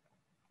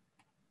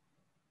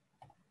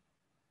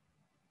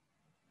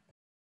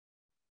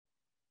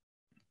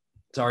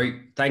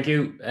 Sorry, thank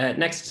you.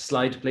 Next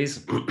slide,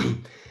 please.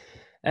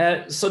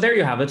 So there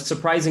you have it.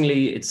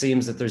 Surprisingly, it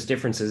seems that there's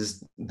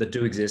differences that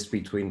do exist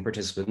between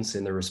participants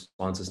in their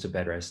responses to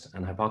bed rest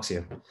and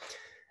hypoxia.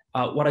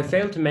 What I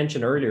failed to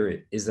mention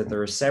earlier is that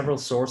there are several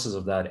sources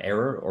of that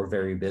error or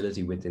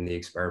variability within the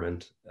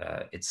experiment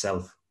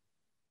itself.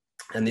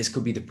 And this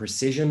could be the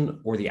precision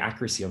or the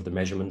accuracy of the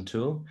measurement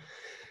tool.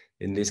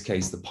 In this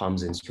case, the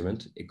POMS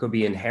instrument. It could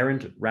be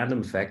inherent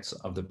random effects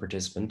of the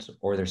participant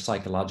or their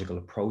psychological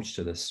approach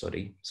to this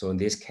study. So in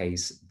this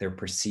case, their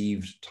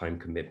perceived time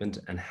commitment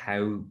and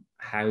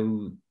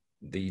how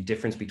the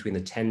difference between the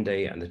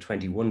 10-day and the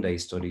 21-day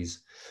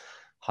studies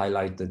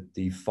highlight that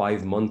the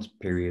 5-month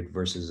period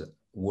versus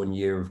 1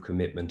 year of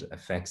commitment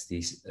affects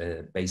the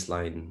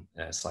baseline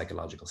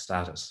psychological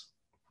status.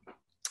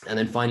 And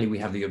then finally, we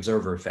have the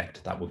observer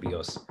effect. That would be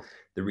us,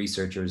 the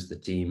researchers, the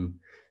team,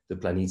 the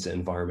Planica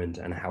environment,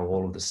 and how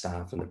all of the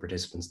staff and the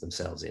participants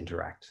themselves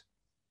interact.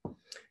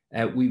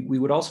 We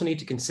would also need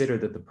to consider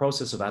that the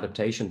process of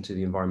adaptation to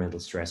the environmental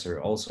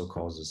stressor also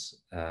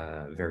causes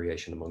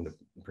variation among the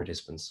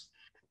participants.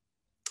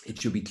 It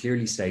should be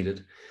clearly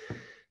stated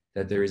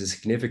that there is a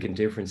significant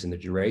difference in the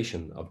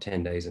duration of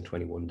 10 days and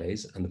 21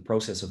 days, and the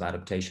process of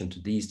adaptation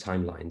to these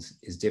timelines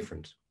is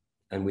different.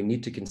 And we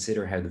need to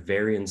consider how the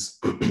variance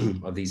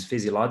of these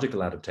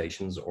physiological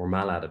adaptations or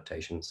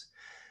maladaptations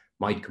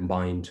might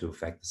combine to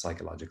affect the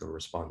psychological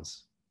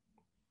response.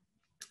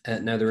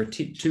 Now, there are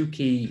two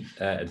key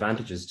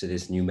advantages to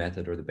this new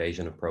method or the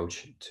Bayesian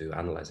approach to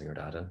analyzing our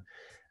data.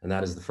 And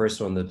that is the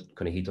first one that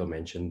Kunihito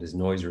mentioned is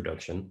noise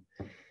reduction.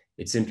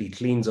 It simply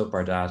cleans up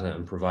our data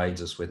and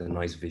provides us with a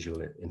nice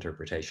visual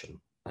interpretation.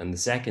 And the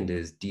second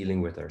is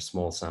dealing with our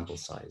small sample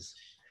size.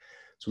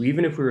 So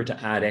even if we were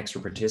to add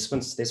extra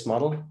participants to this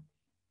model,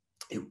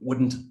 it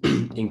wouldn't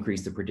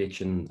increase the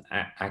prediction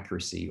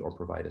accuracy or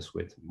provide us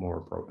with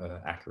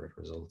more accurate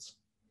results.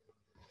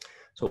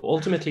 So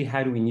ultimately,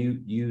 how do we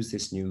use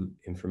this new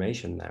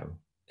information now?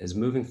 Is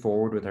moving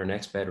forward with our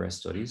next bed rest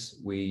studies,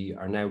 we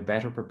are now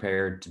better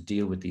prepared to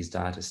deal with these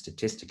data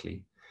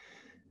statistically.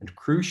 And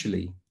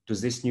crucially,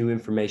 does this new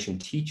information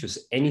teach us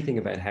anything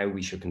about how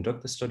we should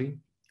conduct the study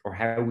or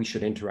how we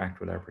should interact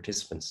with our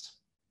participants?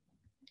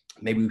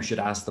 Maybe we should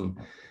ask them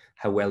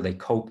how well they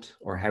coped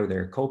or how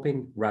they're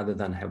coping rather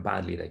than how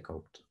badly they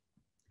coped.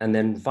 And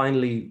then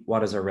finally,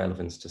 what is our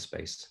relevance to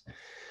space?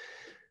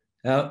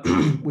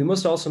 We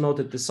must also note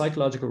that the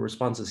psychological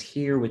responses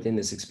here within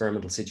this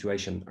experimental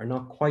situation are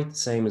not quite the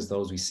same as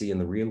those we see in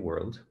the real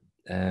world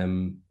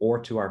or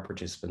to our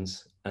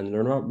participants, and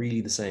they're not really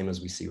the same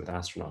as we see with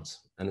astronauts.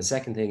 And the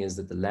second thing is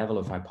that the level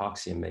of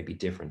hypoxia may be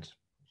different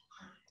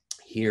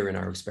here in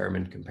our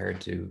experiment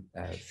compared to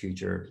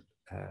future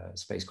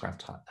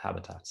spacecraft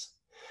habitats.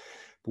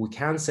 But we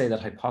can say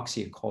that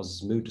hypoxia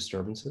causes mood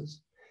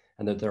disturbances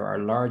and that there are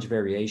large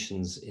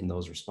variations in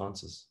those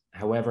responses.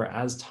 However,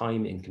 as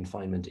time in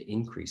confinement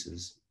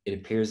increases, it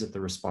appears that the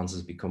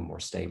responses become more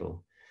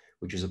stable,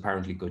 which is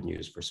apparently good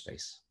news for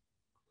space.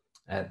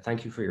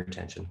 Thank you for your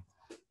attention.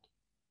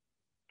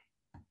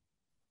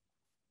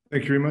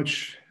 Thank you very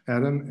much,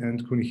 Adam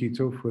and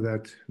Kunihito, for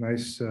that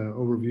nice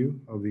overview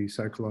of the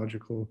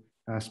psychological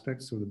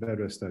aspects of the bed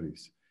rest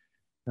studies.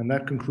 And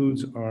that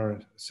concludes our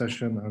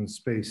session on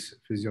space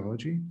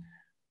physiology.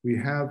 We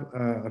have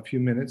a few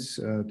minutes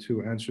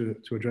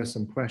to address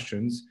some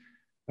questions.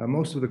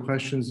 Most of the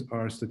questions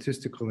are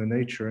statistical in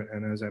nature,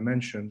 and as I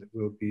mentioned,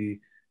 will be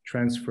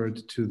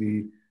transferred to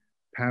the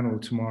panel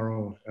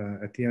tomorrow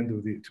at the end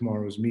of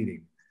tomorrow's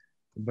meeting.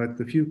 But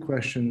the few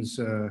questions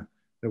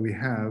that we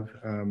have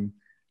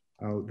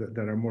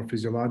that are more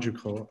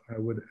physiological, I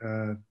would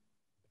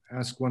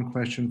ask one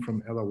question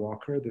from Ella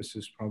Walker. This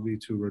is probably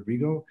to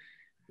Rodrigo.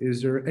 Is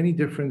there any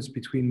difference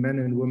between men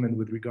and women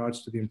with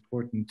regards to the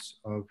importance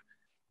of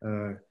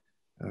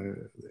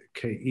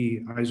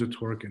KE,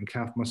 isotorque, and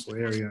calf muscle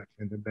area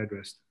in the bed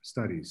rest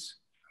studies?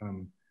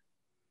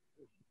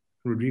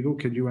 Rodrigo,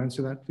 could you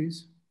answer that,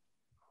 please?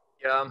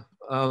 Yeah,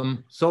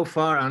 so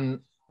far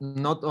I'm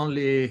not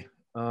only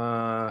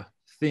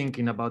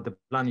thinking about the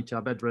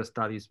Planica bed rest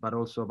studies, but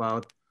also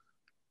about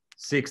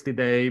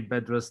 60-day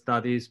bed rest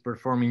studies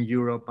performed in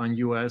Europe and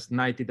US,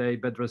 90-day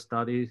bed rest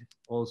studies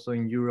also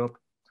in Europe.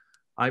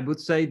 I would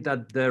say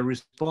that the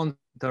response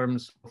in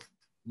terms of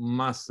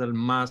muscle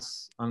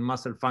mass and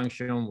muscle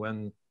function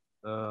when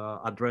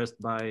addressed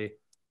by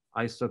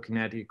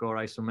isokinetic or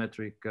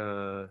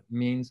isometric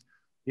means,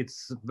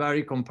 it's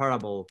very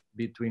comparable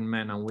between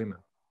men and women.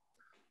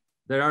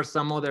 There are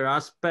some other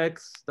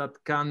aspects that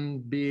can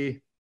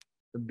be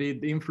a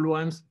bit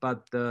influenced,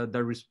 but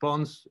the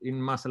response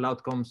in muscle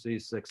outcomes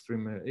is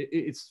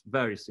it's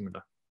very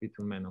similar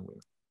between men and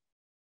women.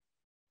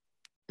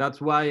 That's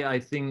why I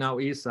think now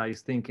ESA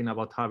is thinking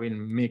about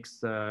having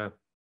mixed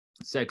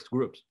sex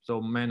groups,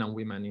 so men and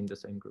women in the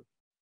same group.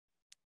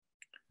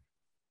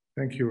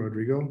 Thank you,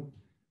 Rodrigo.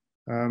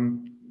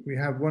 We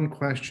have one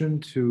question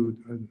to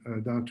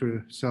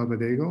Dr.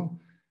 Salvadego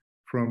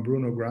from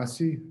Bruno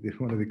Grassi,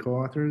 one of the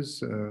co-authors,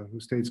 who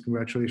states,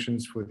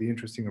 congratulations for the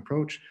interesting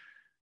approach.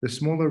 The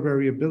smaller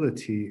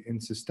variability in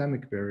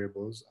systemic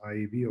variables,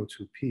 i.e.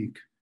 VO2 peak,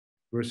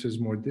 versus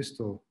more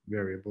distal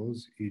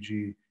variables,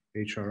 e.g.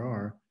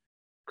 HRR,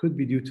 could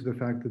be due to the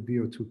fact that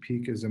VO2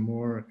 peak is a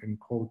more, in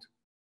quote,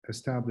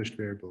 established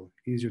variable,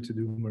 easier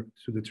to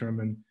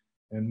determine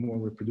and more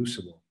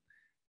reproducible.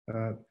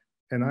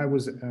 And I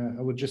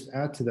would just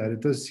add to that,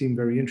 it does seem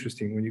very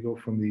interesting when you go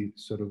from the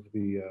sort of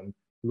the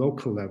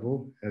local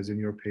level, as in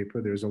your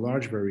paper, there's a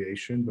large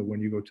variation, but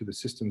when you go to the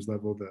systems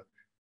level, the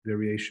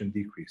variation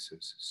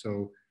decreases.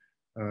 So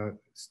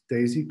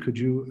Daisy, could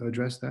you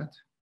address that?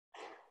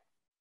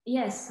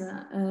 Yes,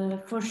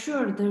 for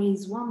sure, there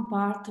is one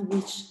part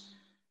which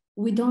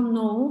we don't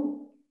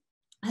know.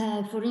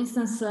 For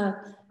instance,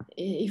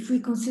 if we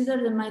consider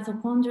the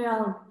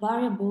mitochondrial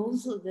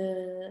variables,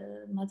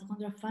 the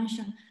mitochondrial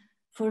function,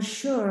 for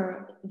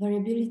sure,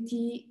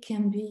 variability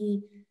can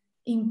be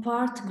in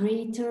part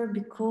greater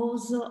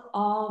because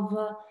of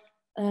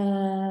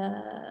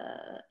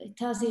it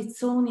has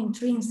its own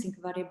intrinsic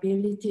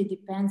variability,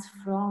 depends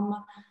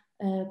from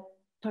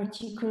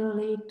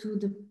particularly to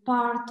the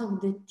part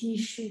of the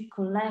tissue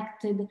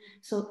collected.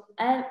 So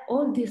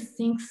all these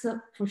things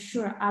for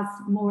sure adds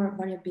more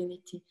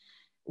variability.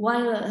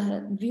 While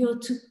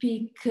VO2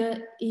 peak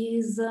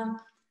is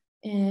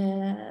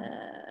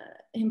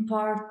in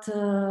part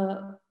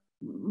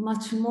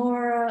much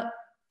more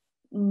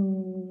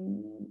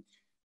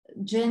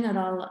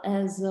general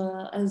as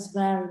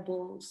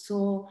variable.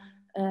 So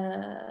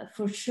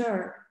for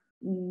sure,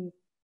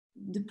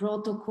 the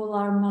protocol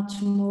are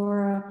much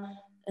more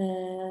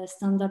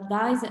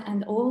standardized,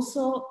 and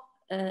also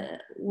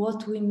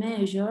what we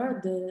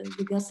measure,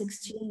 the gas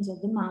exchange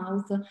of the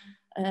mouth,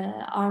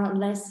 are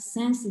less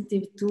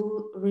sensitive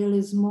to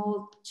really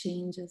small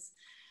changes.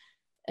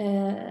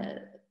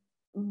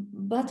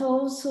 But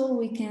also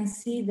we can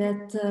see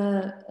that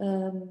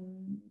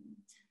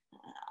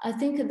I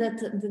think that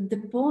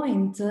the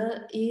point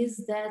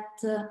is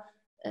that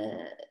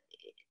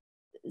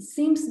it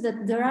seems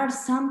that there are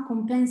some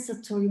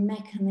compensatory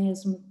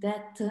mechanisms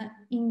that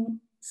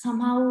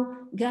somehow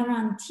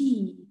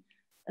guarantee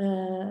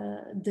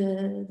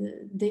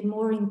the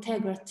more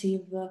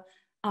integrative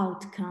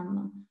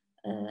outcome.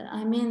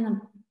 I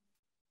mean,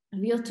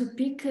 VO2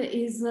 peak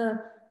is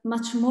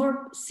much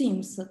more,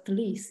 seems at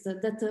least,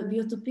 that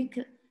VO2 peak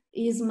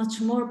is much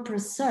more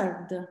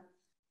preserved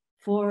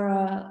for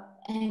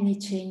any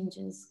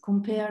changes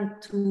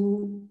compared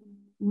to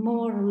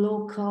more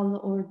local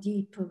or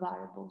deep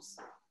variables.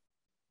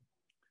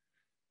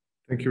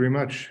 Thank you very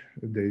much,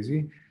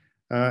 Daisy.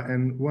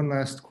 And one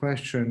last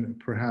question,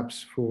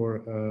 perhaps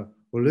for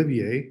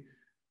Olivier,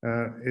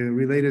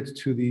 related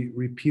to the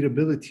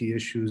repeatability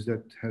issues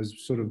that has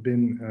sort of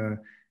been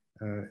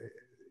a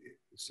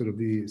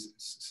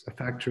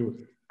factor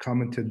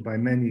commented by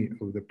many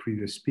of the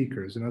previous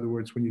speakers. In other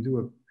words, when you do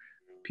a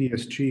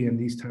PSG in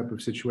these type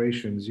of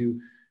situations,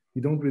 you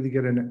don't really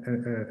get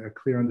a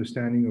clear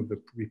understanding of the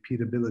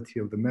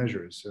repeatability of the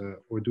measures,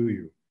 or do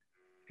you?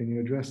 Can you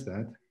address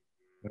that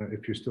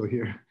if you're still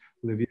here,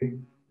 Olivier?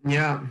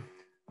 Yeah,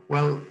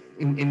 well,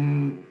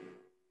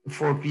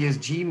 for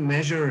PSG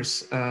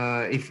measures,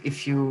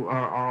 if you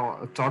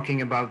are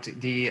talking about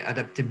the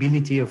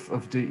adaptability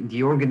of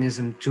the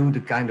organism to the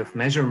kind of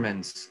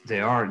measurements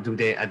do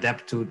they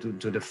adapt to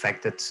the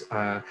fact that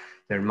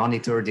they're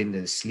monitored in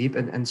the sleep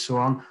and so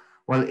on?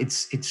 Well,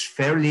 it's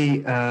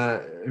fairly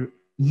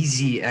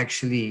easy,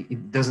 actually.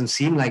 It doesn't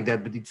seem like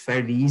that, but it's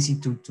fairly easy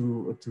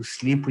to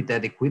sleep with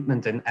that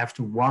equipment, and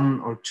after 1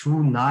 or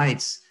 2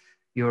 nights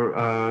you're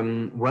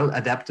well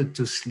adapted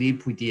to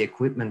sleep with the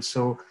equipment.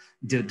 So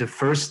the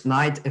first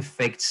night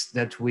effects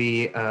that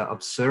we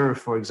observe,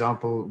 for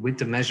example, with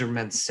the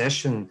measurement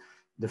session,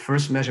 the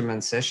first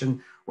measurement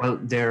session, well,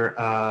 they're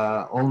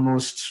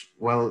almost,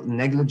 well,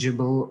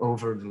 negligible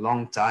over the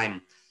long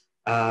time.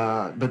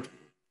 But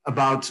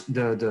about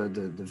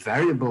the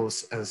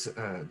variables, as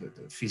the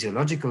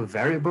physiological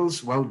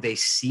variables, well, they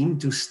seem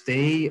to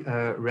stay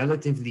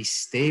relatively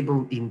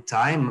stable in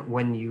time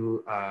when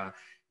you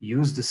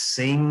use the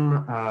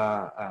same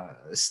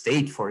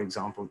state. For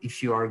example,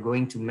 if you are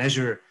going to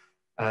measure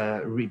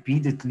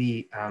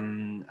repeatedly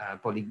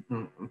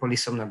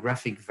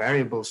polysomnographic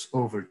variables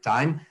over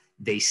time,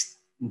 they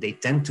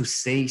tend to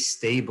stay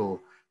stable.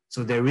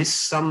 So there is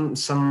some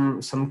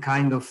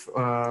kind of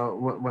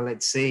well,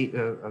 let's say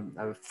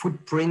a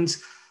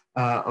footprint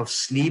of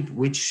sleep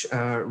which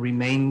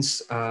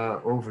remains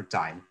over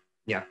time.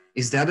 Yeah,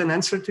 is that an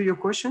answer to your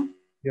question?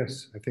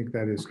 Yes, I think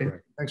that is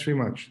correct. Thanks very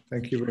much.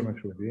 Thank you very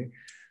much, Olivier.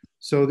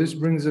 So this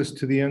brings us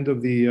to the end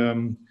of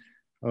the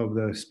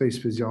space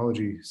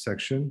physiology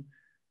section.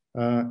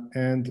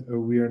 And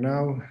we are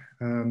now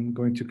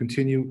going to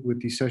continue with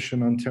the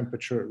session on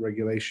temperature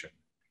regulation.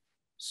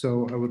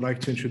 So I would like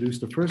to introduce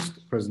the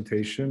first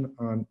presentation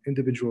on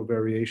individual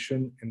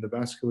variation in the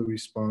vascular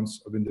response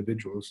of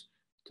individuals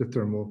to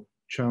thermal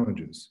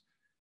challenges.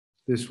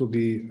 This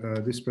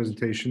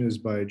presentation is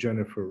by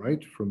Jennifer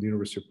Wright from the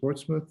University of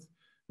Portsmouth,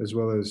 as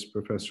well as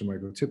Professor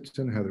Michael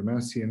Tipton, Heather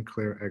Massey, and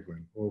Claire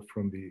Eglin, all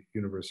from the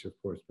University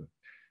of Portsmouth.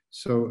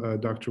 So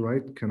Dr.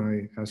 Wright, can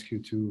I ask you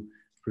to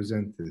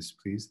present this,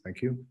 please?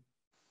 Thank you.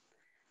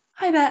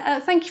 Hi there,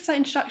 thank you for that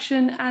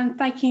introduction, and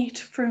thank you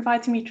for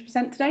inviting me to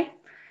present today.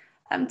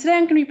 Today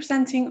I'm going to be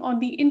presenting on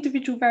the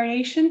individual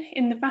variation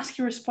in the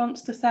vascular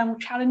response to thermal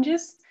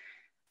challenges.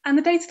 And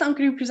the data that I'm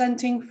going to be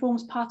presenting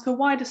forms part of a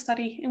wider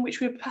study in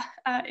which we're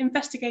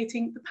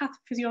investigating the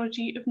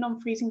pathophysiology of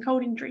non-freezing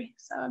cold injury.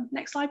 So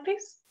next slide,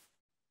 please.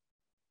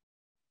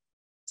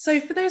 So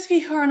for those of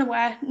you who are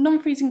unaware,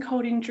 non-freezing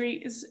cold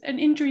injury is an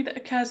injury that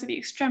occurs at the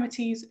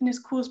extremities and is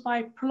caused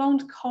by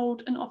prolonged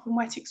cold and often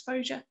wet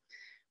exposure,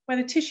 where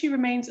the tissue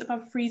remains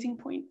above freezing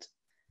point.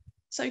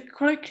 So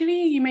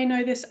colloquially, you may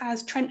know this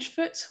as trench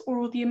foot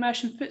or the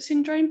immersion foot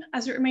syndrome,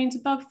 as it remains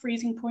above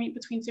freezing point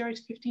between 0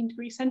 to 15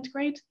 degrees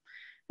centigrade.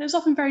 And it's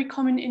often very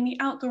common in the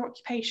outdoor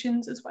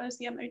occupations as well as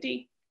the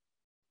MOD.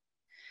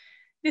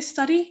 This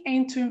study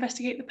aimed to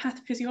investigate the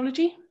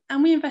pathophysiology,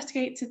 and we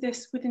investigated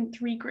this within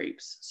 3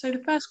 groups. So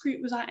the first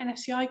group was our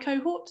NFCI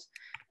cohort,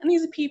 and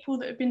these are people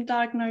that have been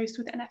diagnosed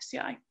with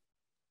NFCI.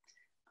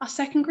 Our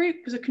second group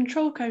was a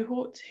control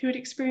cohort who had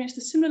experienced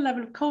a similar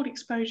level of cold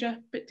exposure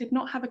but did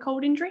not have a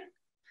cold injury.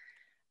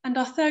 And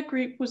our third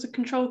group was a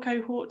control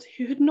cohort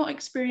who had not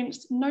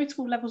experienced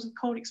notable levels of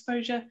cold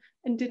exposure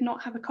and did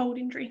not have a cold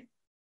injury.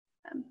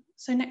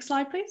 So next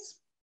slide, please.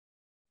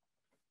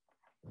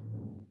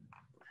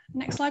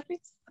 Next slide,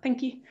 please.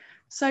 Thank you.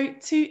 So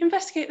to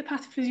investigate the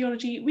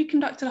pathophysiology, we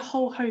conducted a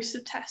whole host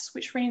of tests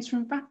which ranged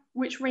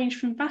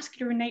from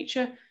vascular in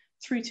nature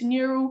through to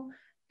neural,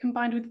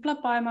 combined with blood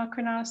biomarker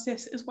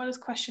analysis, as well as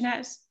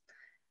questionnaires.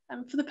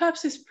 For the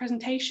purpose of this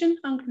presentation,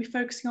 I'm going to be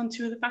focusing on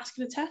 2 of the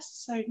vascular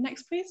tests. So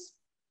next, please.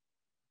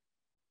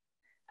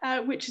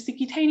 Which is the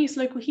cutaneous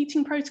local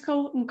heating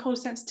protocol and cold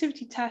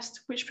sensitivity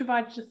test, which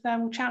provided a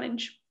thermal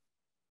challenge.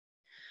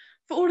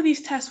 For all of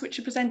these tests which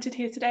are presented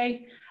here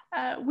today,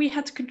 we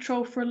had to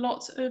control for a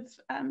lot of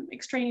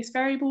extraneous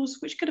variables,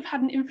 which could have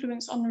had an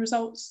influence on the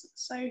results.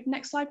 So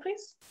next slide,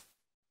 please.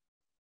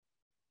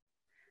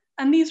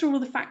 And these are all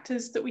the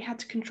factors that we had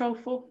to control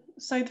for.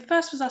 So the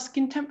first was our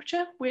skin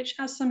temperature, which,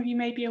 as some of you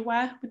may be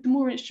aware, with the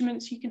more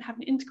instruments, you can have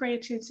an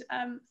integrated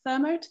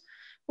thermode,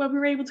 where we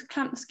were able to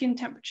clamp the skin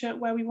temperature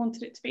where we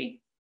wanted it to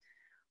be.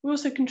 We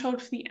also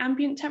controlled for the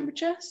ambient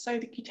temperature, so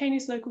the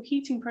cutaneous local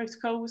heating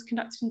protocol was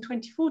conducted in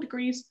 24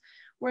 degrees,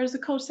 whereas the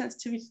cold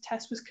sensitivity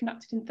test was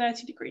conducted in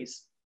 30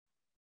 degrees.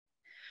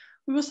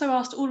 We also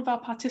asked all of our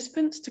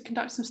participants to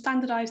conduct some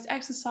standardized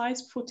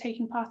exercise before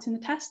taking part in the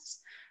tests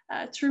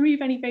to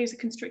remove any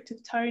vasoconstrictive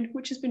tone,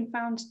 which has been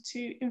found to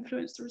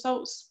influence the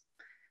results.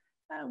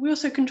 We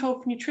also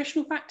controlled for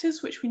nutritional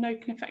factors, which we know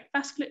can affect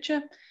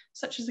vasculature,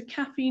 such as the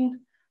caffeine,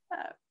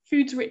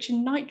 foods rich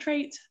in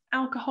nitrate,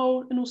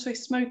 alcohol, and also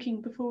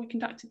smoking before we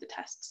conducted the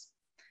tests.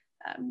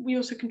 We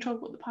also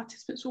controlled what the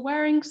participants were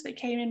wearing, so they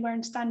came in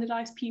wearing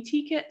standardized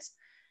PT kits.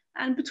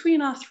 And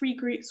between our 3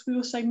 groups, we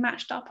also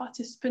matched our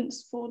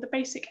participants for the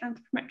basic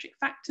anthropometric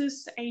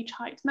factors, so age,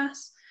 height,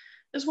 mass,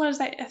 as well as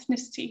their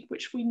ethnicity,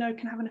 which we know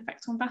can have an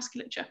effect on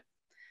vasculature.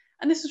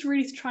 And this was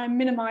really to try and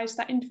minimize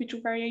that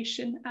individual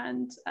variation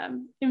and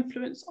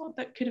influence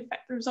that could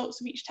affect the results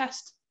of each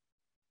test.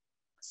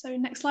 So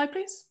next slide,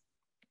 please.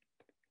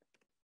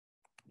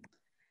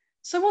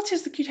 So what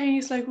is the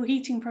cutaneous local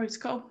heating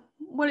protocol?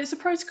 Well, it's a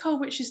protocol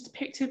which is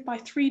depicted by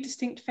 3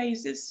 distinct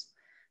phases.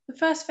 The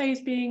first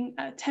phase being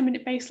a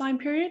 10-minute baseline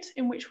period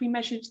in which we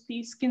measured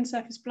the skin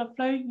surface blood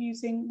flow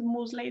using the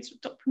Moore laser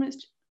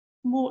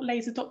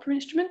Doppler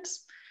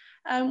instruments,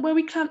 where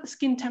we clamped the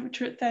skin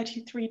temperature at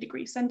 33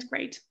 degrees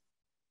centigrade.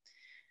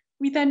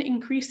 We then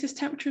increased this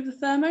temperature of the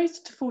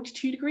thermode to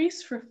 42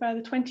 degrees for a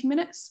further 20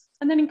 minutes,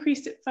 and then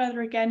increased it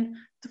further again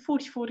to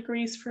 44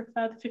 degrees for a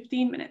further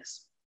 15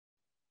 minutes.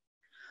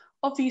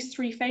 Of these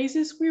 3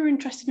 phases, we were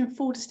interested in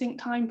 4 distinct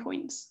time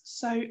points.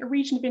 So a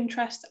region of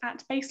interest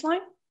at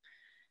baseline,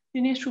 the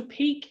initial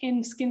peak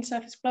in skin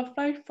surface blood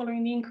flow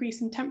following the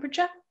increase in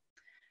temperature,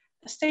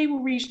 a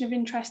stable region of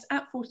interest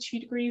at 42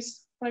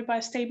 degrees, followed by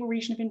a stable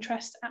region of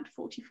interest at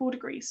 44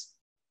 degrees.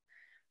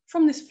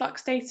 From this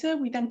flux data,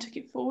 we then took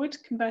it forward,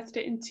 converted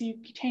it into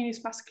cutaneous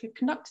vascular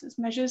conductance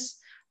measures,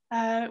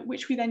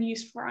 which we then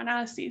used for our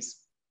analyses.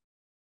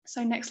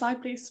 So next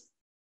slide, please.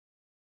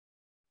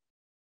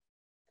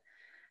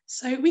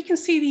 So we can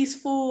see these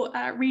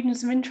 4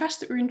 regions of interest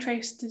that we're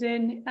interested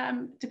in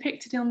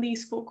depicted on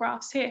these 4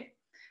 graphs here,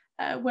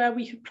 where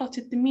we have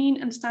plotted the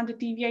mean and standard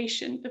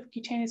deviation of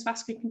cutaneous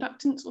vascular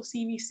conductance, or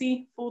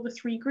CVC, for the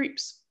 3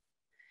 groups.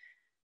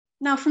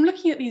 Now, from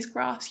looking at these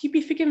graphs, you'd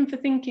be forgiven for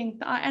thinking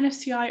that our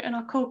NFCI and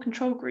our cold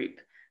control group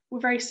were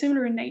very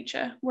similar in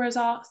nature, whereas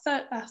our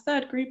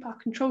third group, our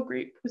control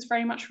group, was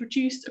very much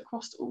reduced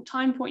across all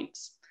time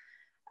points.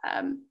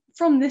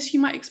 From this, you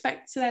might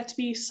expect there to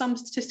be some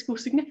statistical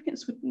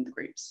significance within the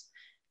groups.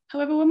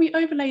 However, when we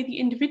overlay the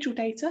individual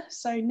data,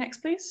 so next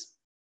please.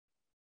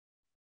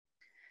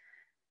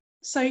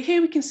 So here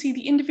we can see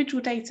the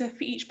individual data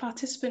for each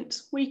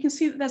participant, where you can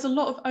see that there's a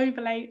lot of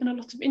overlay and a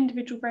lot of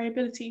individual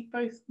variability,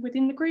 both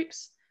within the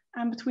groups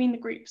and between the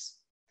groups.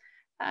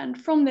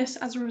 And from this,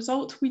 as a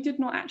result, we did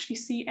not actually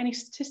see any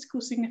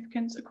statistical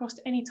significance across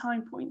any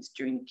time points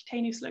during the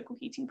cutaneous local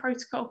heating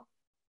protocol.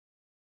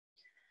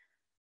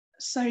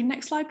 So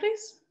next slide,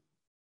 please.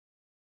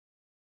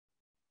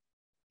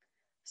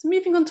 So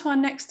moving on to our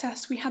next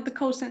test, we had the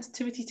cold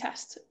sensitivity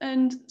test.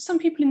 And some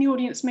people in the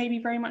audience may be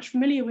very much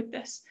familiar with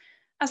this,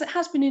 as it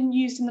has been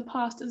used in the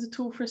past as a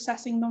tool for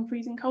assessing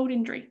non-freezing cold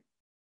injury.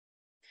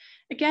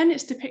 Again,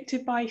 it's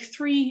depicted by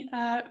three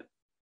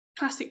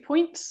classic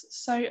points.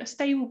 So a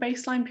stable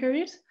baseline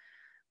period,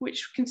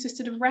 which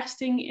consisted of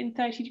resting in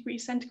 30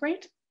 degrees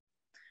centigrade,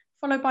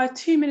 followed by a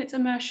 2-minute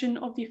immersion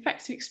of the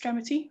affected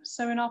extremity.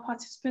 So in our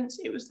participants,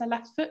 it was their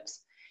left foot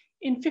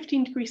in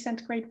 15 degrees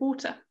centigrade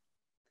water.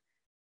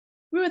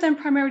 We were then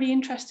primarily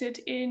interested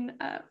in,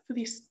 for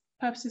these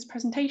purposes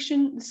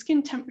presentation, the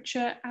skin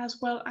temperature as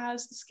well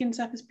as the skin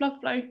surface blood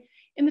flow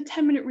in the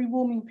 10-minute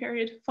rewarming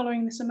period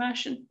following this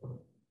immersion.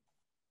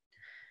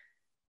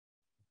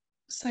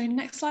 So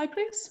next slide,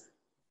 please.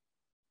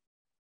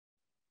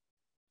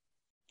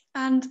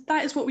 And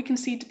that is what we can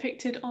see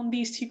depicted on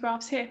these two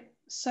graphs here.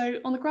 So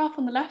on the graph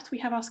on the left, we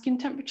have our skin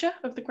temperature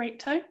of the great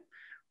toe,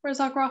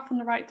 whereas our graph on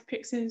the right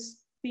depicts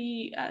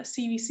the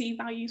CVC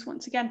values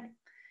once again.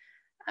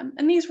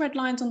 And these red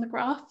lines on the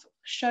graph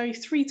show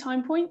 3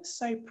 time points,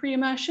 so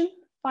pre-immersion,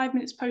 5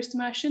 minutes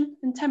post-immersion,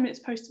 and 10 minutes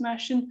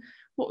post-immersion,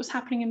 what was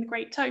happening in the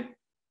great toe.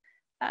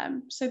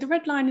 So the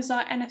red line is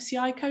our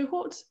NFCI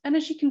cohort, and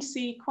as you can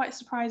see, quite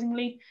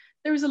surprisingly,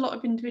 there is a lot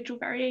of individual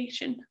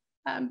variation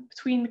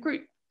between the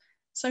group.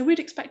 So we'd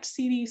expect to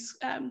see these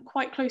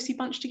quite closely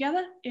bunched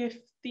together if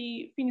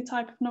the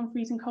phenotype of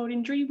non-freezing cold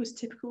injury was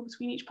typical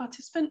between each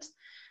participant.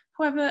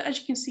 However, as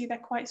you can see, they're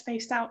quite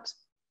spaced out.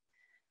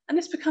 And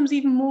this becomes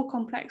even more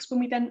complex when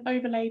we then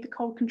overlay the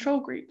cold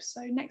control group.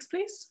 So next,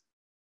 please.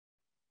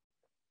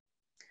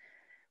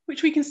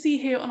 Which we can see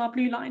here on our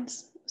blue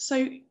lines.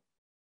 So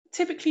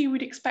typically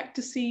we'd expect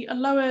to see a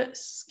lower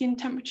skin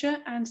temperature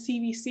and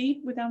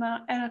CVC within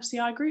our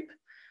NFCI group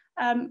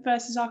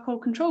versus our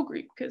cold control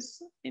group,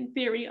 because in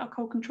theory, our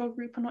cold control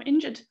group are not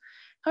injured.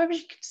 However,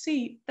 as you can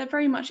see, they're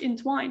very much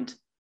entwined,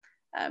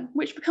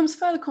 which becomes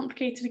further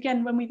complicated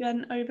again when we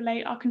then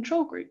overlay our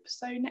control group.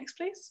 So next,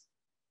 please.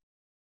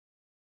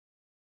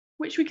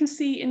 Which we can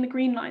see in the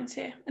green lines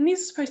here. And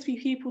these are supposed to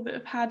be people that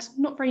have had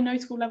not very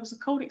notable levels of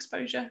cold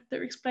exposure that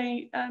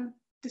are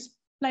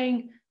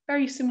displaying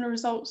very similar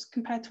results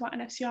compared to our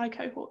NFCI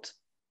cohort.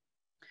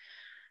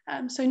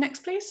 So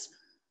next, please.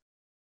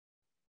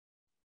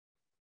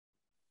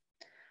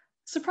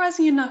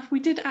 Surprisingly enough,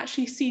 we did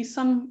actually see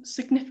some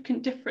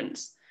significant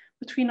difference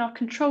between our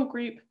control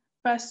group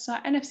versus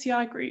our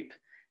NFCI group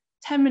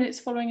 10 minutes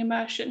following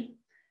immersion.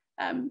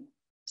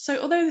 So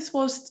although this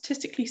was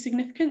statistically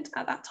significant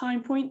at that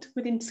time point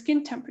within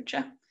skin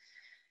temperature,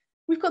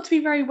 we've got to be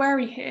very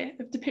wary here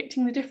of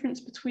depicting the difference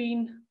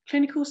between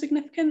clinical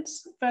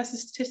significance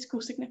versus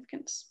statistical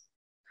significance.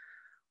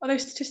 Although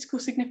statistical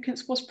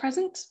significance was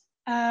present,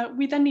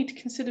 we then need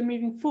to consider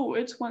moving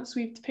forward once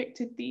we've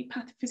depicted the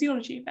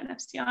pathophysiology of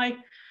NFCI,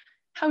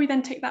 how we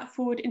then take that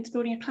forward into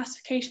building a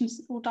classification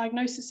or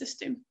diagnosis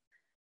system.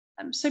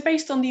 So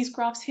based on these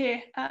graphs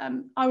here,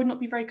 I would not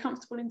be very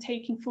comfortable in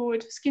taking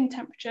forward skin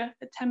temperature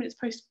at 10 minutes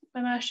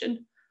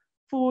post-immersion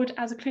forward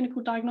as a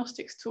clinical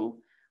diagnostics tool,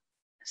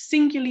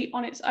 singularly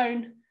on its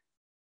own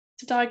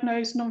to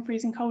diagnose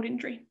non-freezing cold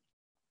injury.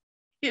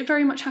 It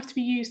very much have to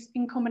be used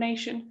in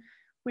combination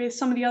with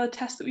some of the other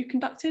tests that we've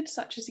conducted,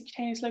 such as the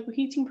cutaneous local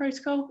heating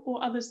protocol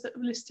or others that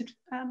were listed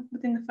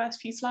within the first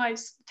few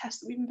slides, the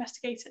tests that we've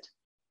investigated.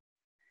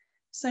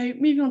 So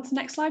moving on to the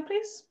next slide,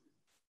 please.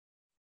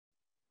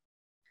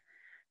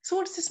 So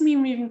what does this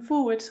mean moving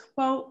forward?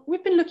 Well,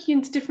 we've been looking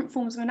into different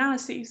forms of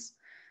analyses.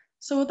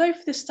 So although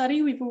for this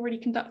study, we've already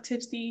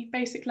conducted the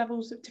basic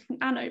levels of different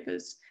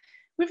ANOVAs,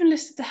 we've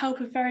enlisted the help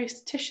of various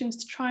statisticians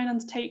to try and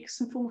undertake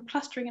some form of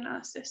clustering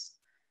analysis.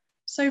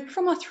 So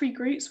from our 3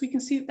 groups, we can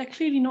see that they're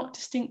clearly not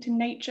distinct in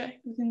nature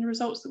within the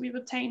results that we've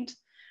obtained.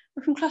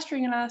 But from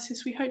clustering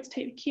analysis, we hope to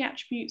take the key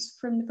attributes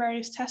from the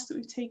various tests that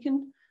we've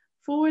taken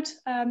forward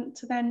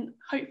to then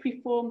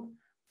hopefully form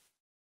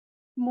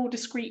more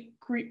discrete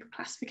group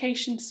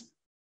classifications.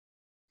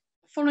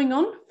 Following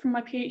on from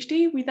my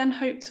PhD, we then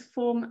hope to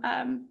form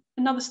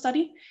another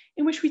study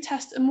in which we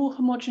test a more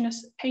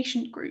homogeneous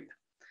patient group.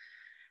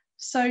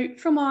 So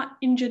from our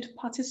injured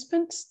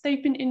participants,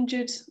 they've been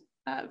injured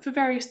for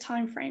various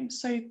timeframes.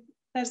 So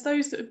there's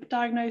those that were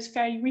diagnosed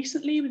fairly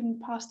recently within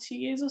the past 2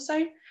 years or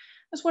so,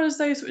 as well as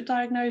those that were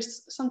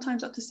diagnosed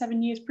sometimes up to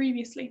 7 years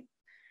previously.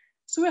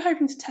 So we're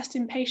hoping to test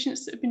in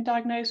patients that have been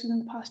diagnosed within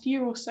the past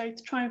year or so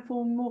to try and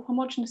form a more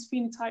homogeneous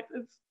phenotype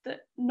of the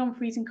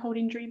non-freezing cold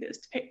injury that is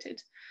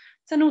depicted,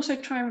 then also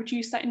try and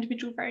reduce that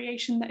individual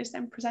variation that is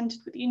then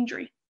presented with the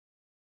injury.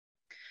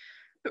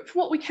 But for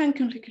what we can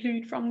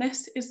conclude from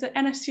this is that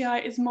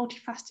NFCI is a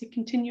multifaceted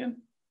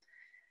continuum.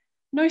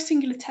 No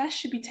singular test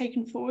should be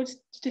taken forward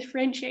to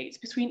differentiate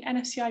between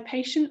NFCI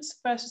patients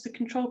versus the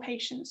control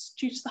patients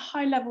due to the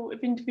high level of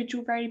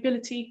individual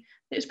variability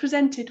that is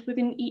presented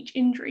within each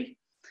injury.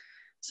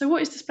 So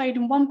what is displayed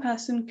in one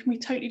person can be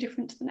totally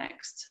different to the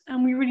next,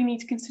 and we really need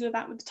to consider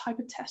that with the type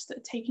of tests that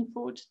are taken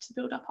forward to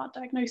build up our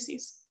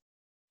diagnoses.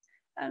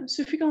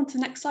 So if we go on to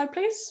the next slide,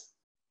 please.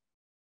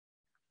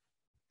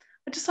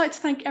 I'd just like to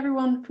thank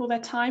everyone for their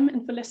time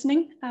and for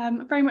listening.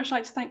 I'd very much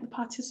like to thank the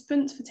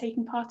participants for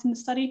taking part in the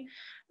study,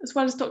 as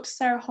well as Dr.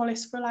 Sarah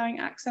Hollis for allowing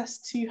access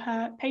to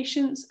her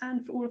patients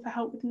and for all of her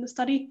help within the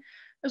study,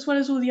 as well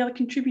as all the other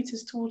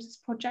contributors towards this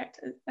project.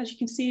 As you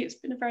can see, it's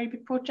been a very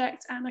big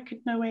project and I could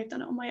no way have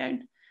done it on my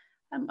own.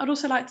 I'd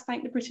also like to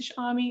thank the British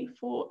Army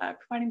for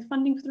providing the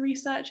funding for the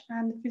research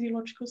and the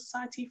Physiological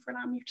Society for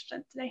allowing me to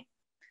present today.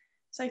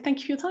 So thank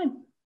you for your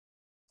time.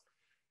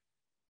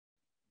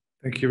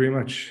 Thank you very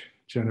much,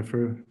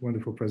 Jennifer.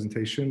 Wonderful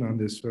presentation on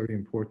this very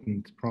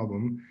important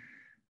problem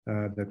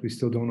that we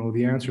still don't know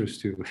the answers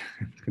to.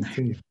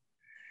 Continue.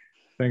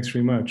 Thanks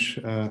very much.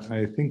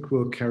 I think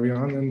we'll carry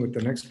on then with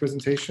the next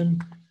presentation,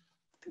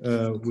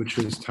 which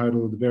is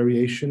titled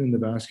Variation in the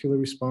Vascular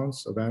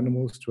Response of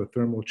Animals to a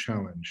Thermal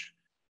Challenge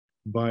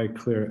by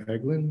Claire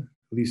Eglin,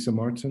 Lisa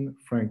Martin,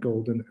 Frank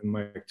Golden, and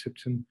Mike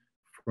Tipton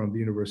from the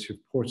University of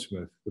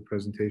Portsmouth. The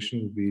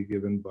presentation will be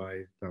given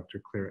by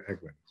Dr. Claire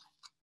Eglin.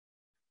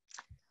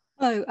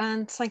 Hello,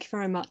 and thank you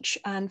very much.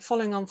 And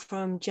following on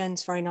from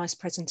Jen's very nice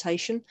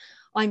presentation,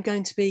 I'm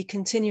going to be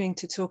continuing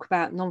to talk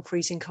about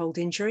non-freezing cold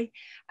injury.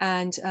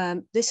 And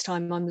this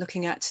time I'm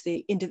looking at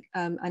an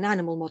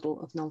animal model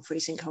of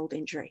non-freezing cold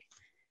injury.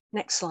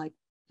 Next slide,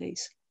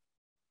 please.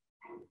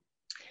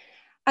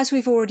 As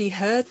we've already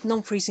heard,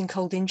 non-freezing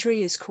cold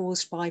injury is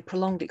caused by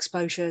prolonged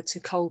exposure to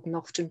cold and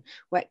often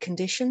wet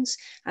conditions.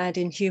 And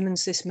in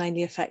humans, this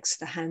mainly affects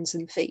the hands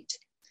and feet.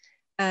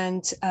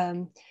 And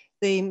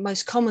the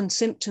most common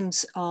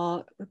symptoms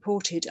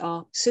reported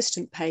are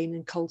persistent pain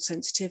and cold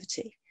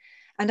sensitivity.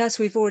 And as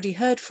we've already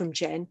heard from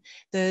Jen,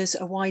 there's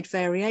a wide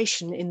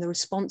variation in the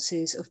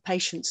responses of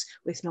patients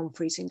with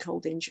non-freezing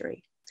cold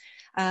injury.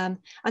 And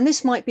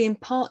this might be in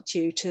part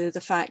due to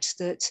the fact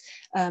that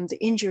the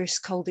injurious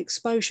cold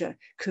exposure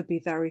could be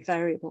very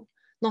variable,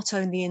 not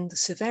only in the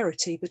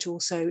severity, but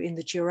also in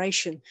the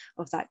duration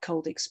of that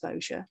cold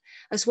exposure,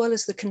 as well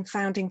as the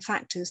confounding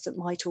factors that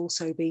might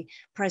also be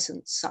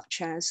present,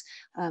 such as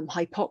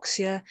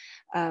hypoxia,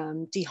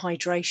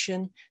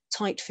 dehydration,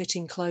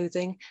 tight-fitting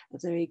clothing,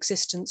 the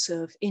existence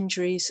of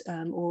injuries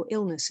or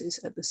illnesses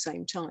at the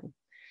same time.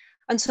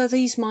 And so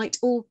these might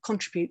all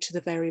contribute to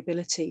the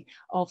variability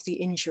of the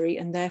injury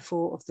and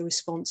therefore of the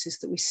responses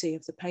that we see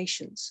of the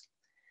patients.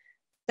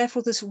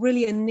 Therefore, there's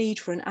really a need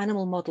for an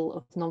animal model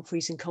of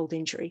non-freezing cold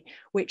injury,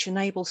 which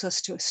enables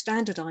us to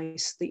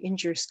standardize the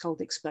injurious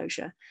cold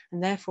exposure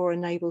and therefore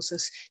enables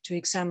us to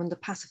examine the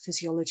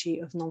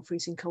pathophysiology of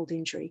non-freezing cold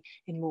injury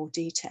in more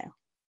detail.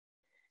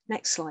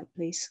 Next slide,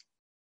 please.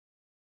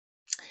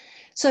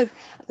 So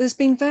there's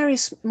been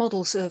various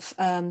models of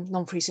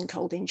non-freezing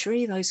cold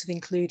injury. Those have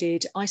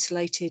included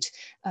isolated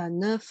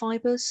nerve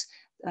fibers,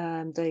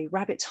 the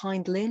rabbit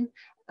hind limb,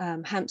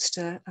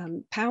 hamster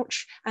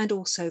pouch, and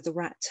also the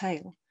rat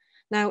tail.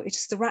 Now,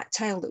 it's the rat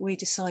tail that we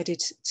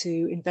decided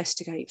to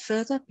investigate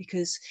further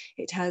because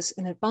it has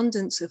an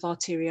abundance of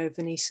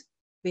arteriovenous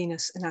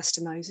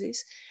anastomosis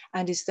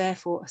and is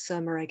therefore a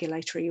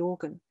thermoregulatory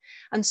organ.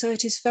 And so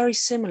it is very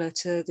similar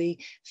to the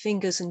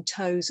fingers and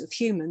toes of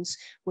humans,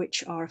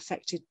 which are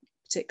affected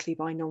particularly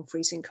by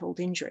non-freezing cold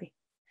injury.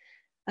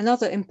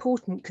 Another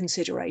important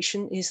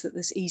consideration is that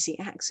there's easy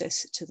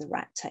access to the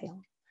rat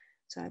tail.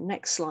 So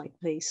next slide,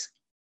 please.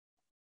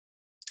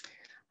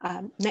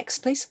 Next,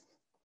 please.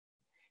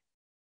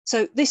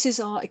 So this is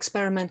our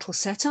experimental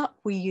setup.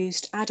 We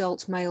used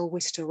adult male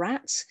Worcester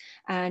rats,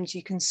 and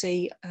you can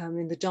see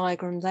in the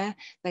diagram there,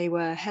 they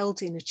were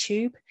held in a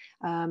tube.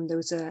 There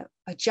was a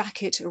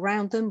jacket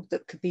around them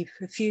that could be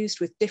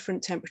perfused with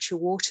different temperature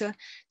water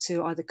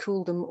to either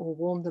cool them or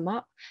warm them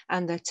up,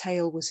 and their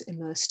tail was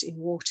immersed in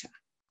water.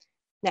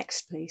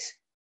 Next, please.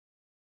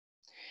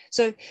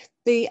 So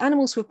the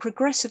animals were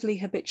progressively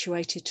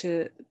habituated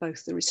to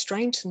both the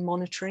restraint and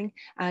monitoring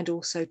and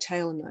also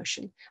tail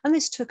immersion. And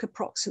this took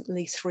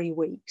approximately 3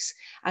 weeks.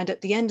 And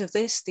at the end of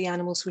this, the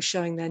animals were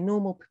showing their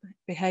normal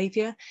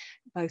behavior,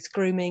 both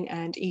grooming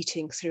and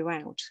eating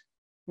throughout.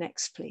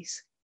 Next,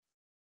 please.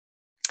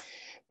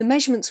 The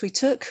measurements we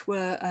took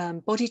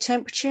were body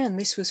temperature, and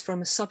this was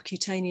from a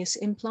subcutaneous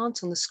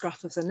implant on the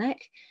scruff of the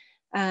neck.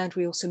 And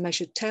we also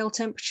measured tail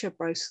temperature,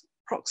 both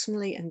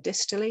proximally and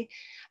distally,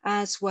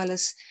 as well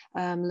as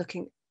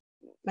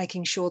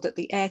making sure that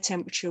the air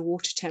temperature,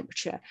 water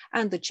temperature,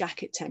 and the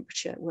jacket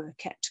temperature were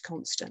kept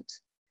constant.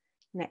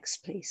 Next,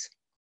 please.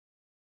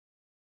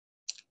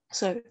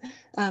 So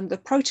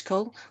the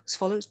protocol was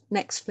followed.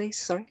 Next, please,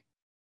 sorry.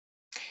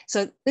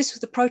 So this was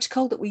the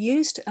protocol that we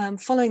used.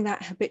 Following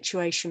that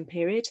habituation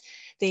period,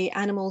 the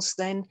animals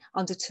then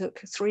undertook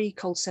 3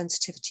 cold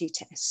sensitivity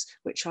tests,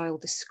 which I'll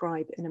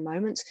describe in a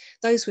moment.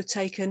 Those were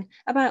taken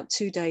about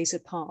 2 days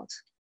apart.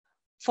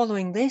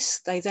 Following this,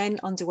 they then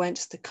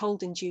underwent the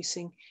cold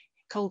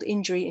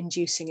injury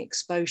inducing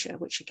exposure,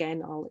 which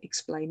again, I'll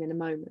explain in a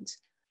moment.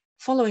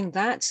 Following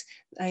that,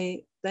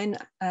 they then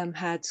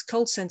had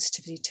cold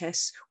sensitivity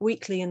tests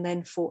weekly and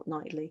then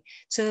fortnightly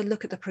to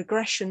look at the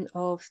progression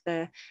of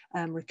their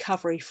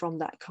recovery from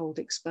that cold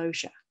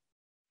exposure.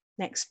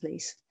 Next,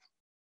 please.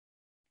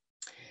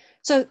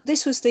 So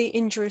this was the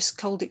injurious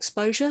cold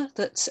exposure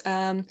that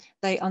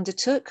they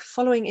undertook.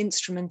 Following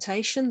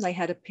instrumentation, they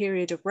had a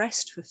period of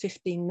rest for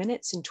 15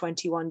 minutes in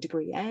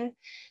 21-degree air.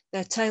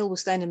 Their tail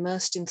was then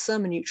immersed in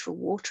thermoneutral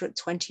water at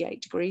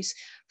 28 degrees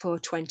for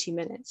 20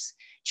 minutes.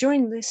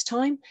 During this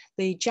time,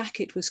 the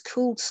jacket was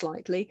cooled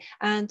slightly,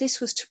 and this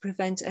was to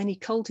prevent any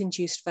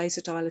cold-induced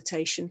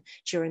vasodilatation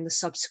during the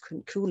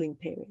subsequent cooling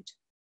period.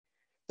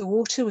 The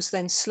water was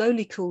then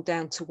slowly cooled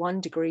down to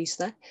 1 degree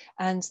there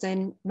and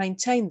then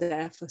maintained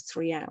there for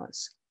 3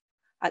 hours.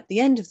 At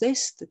the end of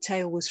this, the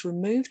tail was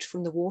removed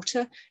from the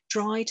water,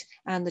 dried,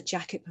 and the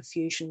jacket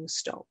perfusion was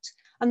stopped.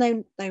 And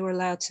then they were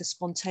allowed to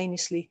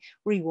spontaneously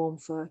rewarm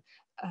for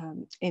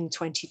in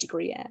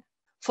 20-degree air.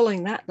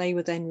 Following that, they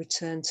were then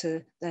returned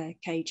to their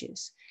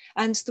cages.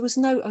 And there was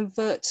no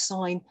overt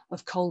sign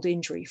of cold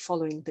injury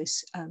following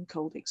this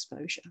cold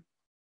exposure.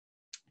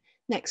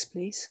 Next,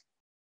 please.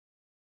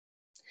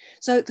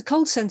 So the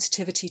cold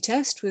sensitivity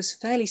test was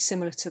fairly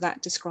similar to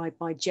that described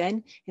by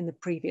Jen in the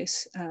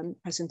previous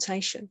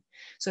presentation.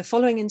 So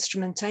following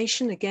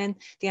instrumentation, again,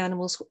 the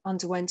animals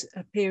underwent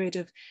a period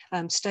of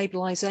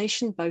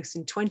stabilization, both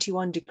in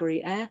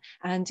 21-degree air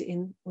and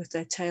with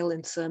their tail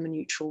in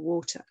thermoneutral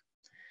water.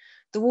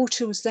 The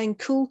water was then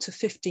cooled to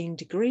 15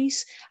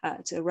 degrees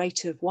at a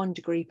rate of 1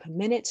 degree per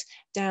minute,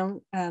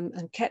 down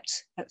and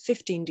kept at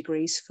 15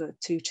 degrees for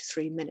 2 to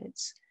 3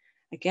 minutes.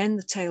 Again,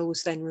 the tail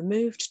was then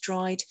removed,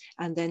 dried,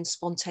 and then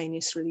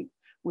spontaneous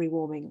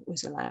rewarming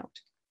was allowed.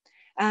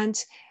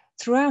 And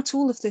throughout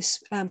all of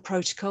this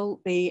protocol,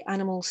 the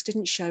animals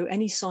didn't show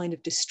any sign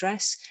of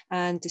distress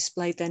and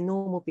displayed their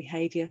normal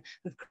behavior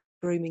of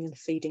grooming and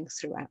feeding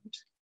throughout.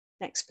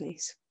 Next,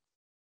 please.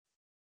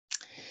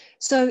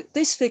 So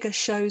this figure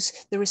shows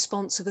the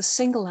response of a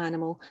single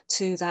animal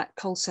to that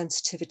cold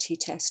sensitivity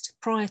test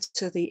prior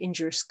to the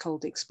injurious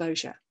cold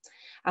exposure.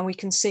 And we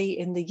can see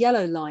in the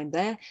yellow line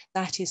there,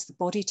 that is the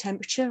body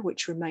temperature,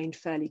 which remained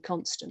fairly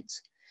constant.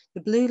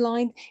 The blue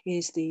line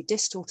is the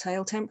distal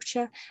tail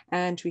temperature,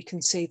 and we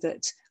can see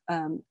that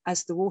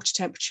as the water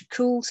temperature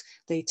cooled,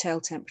 the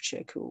tail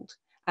temperature cooled.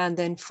 And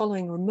then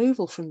following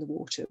removal from the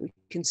water, we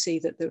can see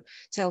that the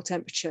tail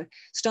temperature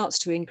starts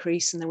to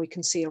increase, and then we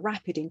can see a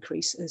rapid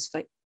increase as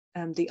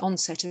the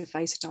onset of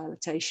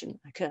vasodilatation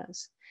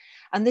occurs.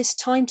 And this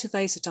time to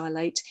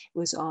vasodilate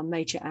was our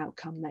major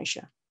outcome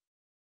measure.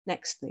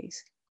 Next,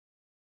 please.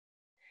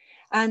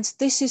 And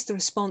this is the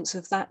response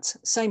of that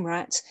same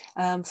rat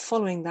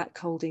following that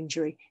cold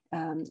injury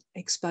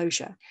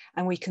exposure.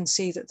 And we can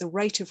see that the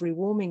rate of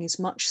rewarming is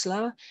much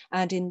slower.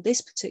 And in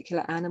this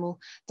particular animal,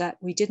 that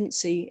we didn't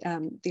see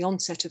the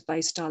onset of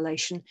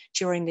vasodilation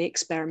during the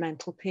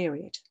experimental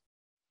period.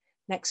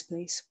 Next,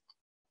 please.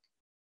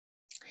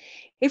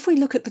 If we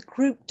look at the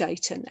group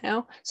data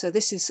now, so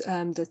this is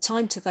the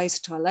time to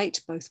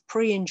vasodilate, both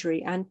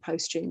pre-injury and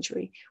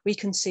post-injury, we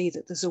can see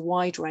that there's a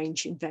wide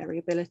range in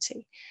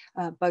variability,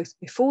 both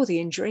before the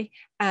injury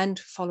and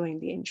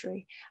following the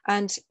injury.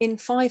 And in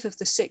 5 of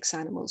the 6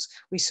 animals,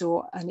 we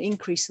saw an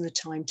increase in the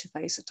time to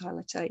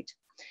vasodilatate.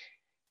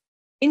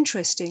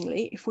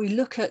 Interestingly, if we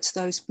look at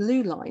those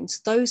blue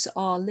lines, those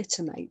are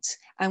littermates.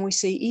 And we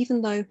see,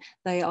 even though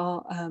they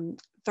are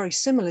very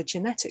similar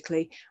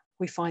genetically,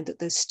 we find that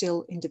there's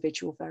still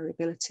individual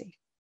variability.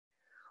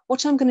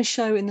 What I'm going to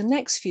show in the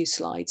next few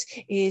slides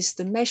is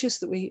the measures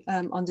that we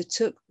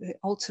undertook, the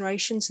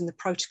alterations in the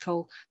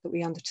protocol that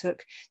we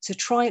undertook to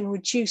try and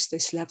reduce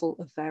this level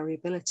of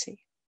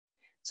variability.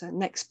 So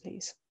next,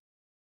 please.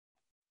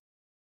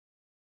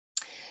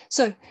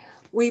 So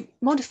we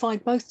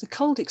modified both the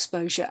cold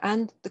exposure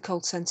and the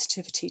cold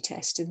sensitivity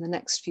test in the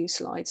next few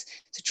slides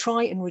to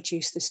try and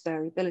reduce this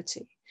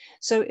variability.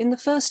 So in the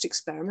first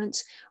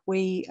experiment,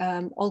 we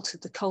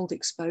altered the cold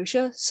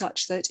exposure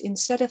such that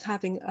instead of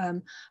having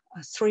a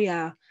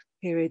 3-hour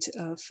period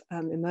of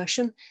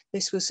immersion,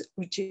 this was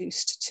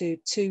reduced to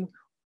 2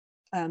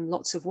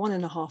 lots of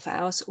 1.5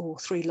 hours or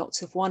 3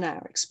 lots of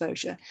 1-hour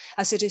exposure,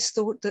 as it is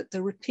thought that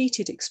the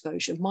repeated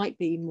exposure might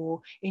be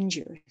more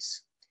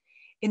injurious.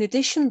 In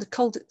addition, the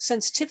cold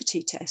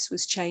sensitivity test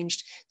was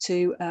changed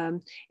to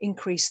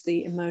increase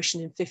the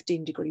immersion in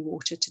 15-degree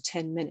water to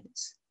 10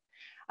 minutes.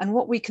 And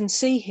what we can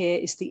see here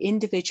is the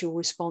individual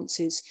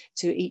responses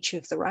to each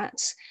of the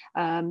rats,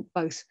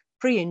 both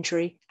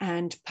pre-injury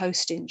and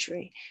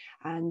post-injury.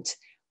 And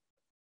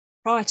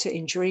prior to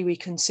injury, we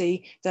can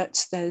see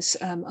that there's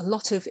a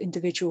lot of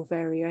individual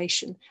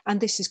variation,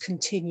 and this is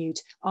continued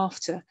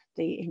after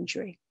the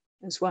injury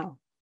as well.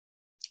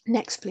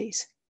 Next,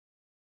 please.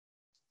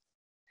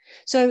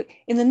 So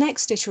in the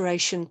next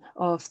iteration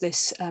of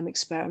this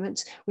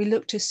experiment, we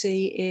looked to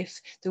see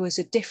if there was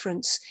a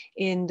difference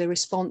in the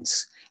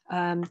response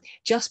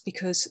just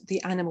because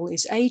the animal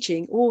is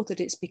aging or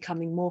that it's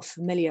becoming more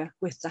familiar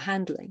with the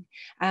handling.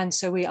 And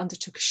so we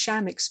undertook a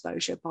sham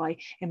exposure by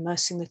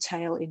immersing the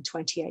tail in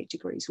 28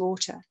 degrees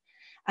water.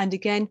 And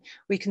again,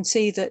 we can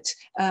see that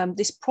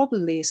this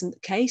probably isn't the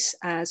case,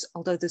 as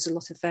although there's a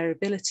lot of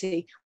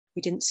variability,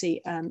 we didn't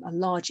see a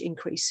large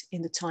increase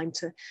in the time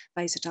to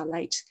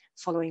vasodilate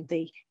following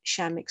the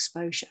sham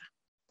exposure.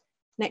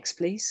 Next,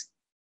 please.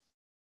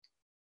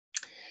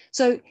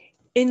 So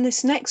in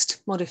this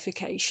next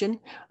modification,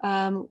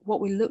 what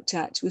we looked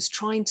at was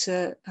trying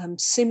to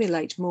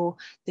simulate more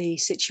the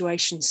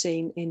situation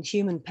seen in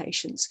human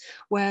patients,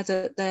 where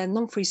their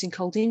non-freezing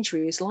cold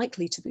injury is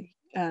likely to be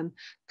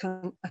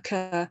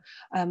occur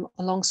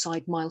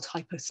alongside mild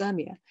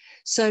hypothermia.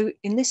 So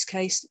in this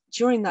case,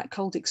 during that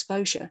cold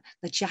exposure,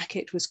 the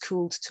jacket was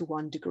cooled to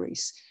 1 degree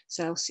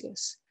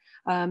Celsius.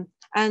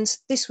 And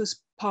this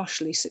was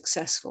partially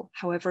successful.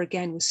 However,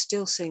 again, we're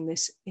still seeing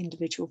this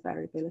individual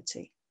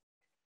variability.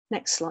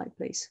 Next slide,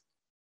 please.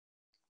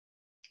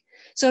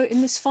 So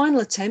in this final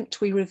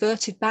attempt, we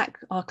reverted back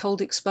our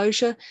cold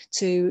exposure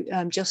to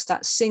just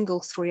that single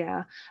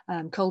 3-hour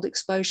cold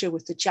exposure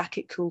with the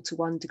jacket cooled to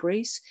 1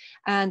 degree.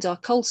 And our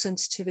cold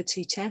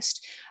sensitivity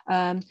test,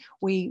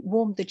 we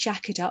warmed the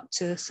jacket up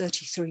to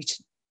 33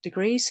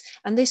 degrees.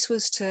 And this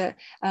was to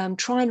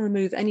try and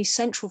remove any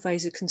central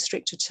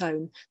vasoconstrictor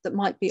tone that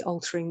might be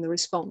altering the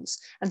response.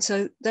 And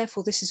so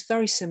therefore, this is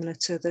very similar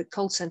to the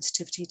cold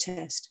sensitivity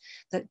test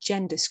that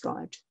Jen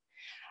described.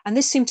 And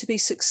this seemed to be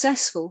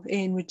successful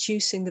in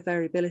reducing the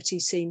variability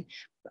seen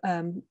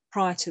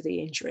prior to the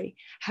injury.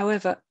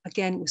 However,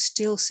 again, we're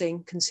still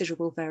seeing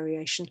considerable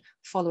variation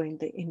following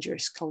the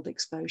injurious cold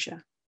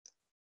exposure.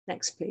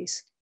 Next,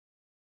 please.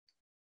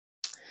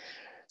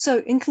 So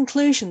in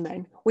conclusion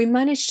then, we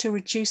managed to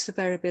reduce the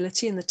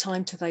variability in the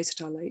time to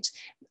vasodilate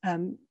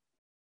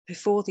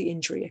before the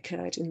injury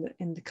occurred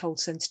in the cold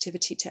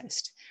sensitivity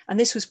test. And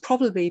this was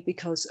probably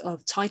because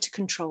of tighter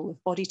control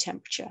of body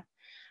temperature.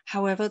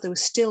 However, there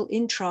was still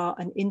intra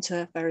and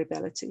inter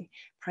variability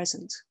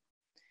present.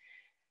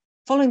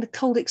 Following the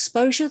cold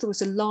exposure, there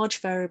was a large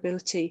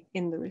variability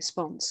in the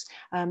response,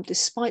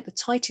 despite the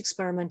tight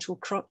experimental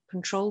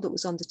control that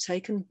was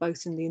undertaken,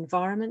 both in the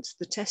environment,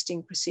 the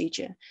testing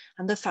procedure,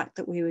 and the fact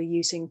that we were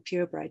using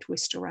purebred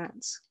Worcester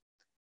rats.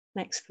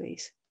 Next,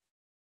 please.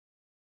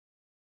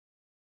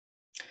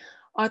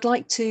 I'd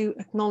like to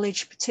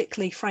acknowledge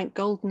particularly Frank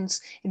Golden's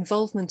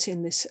involvement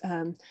in this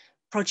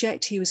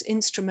project. He was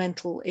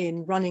instrumental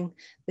in running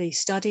the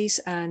studies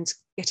and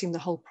getting the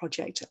whole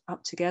project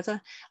up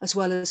together, as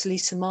well as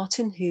Lisa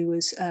Martin, who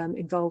was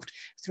involved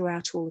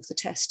throughout all of the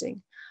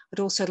testing. I'd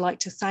also like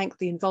to thank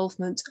the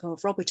involvement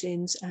of Robert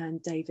Innes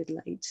and David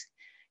Late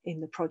in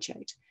the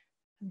project.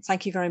 And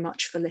thank you very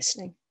much for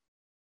listening.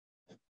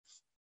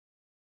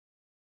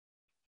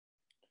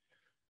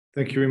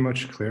 Thank you very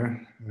much,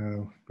 Claire.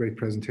 Great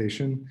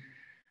presentation.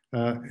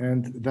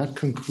 And that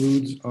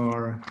concludes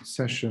our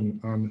session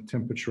on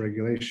temperature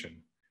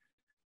regulation.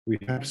 We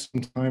have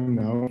some time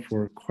now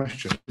for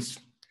questions,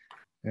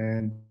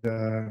 and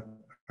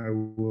I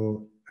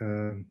will,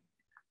 there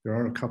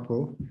are a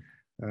couple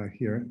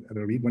here that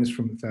I'll read. One is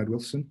from Thad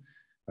Wilson.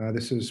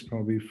 This is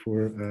probably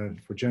for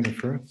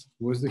Jennifer.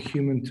 Was the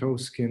human toe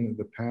skin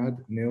the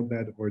pad, nail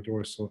bed, or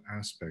dorsal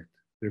aspect?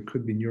 There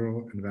could be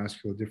neural and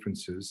vascular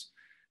differences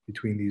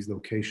between these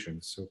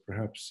locations. So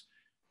perhaps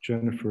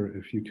Jennifer,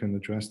 if you can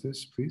address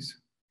this,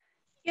 please.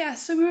 Yeah,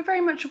 so we were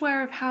very much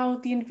aware of how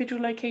the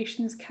individual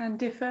locations can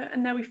differ,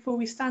 and therefore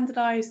we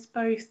standardised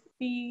both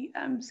the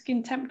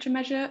skin temperature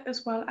measure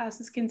as well as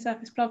the skin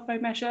surface blood flow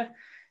measure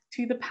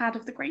to the pad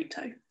of the great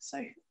toe.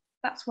 So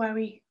that's where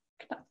we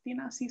conducted the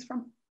analyses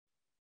from.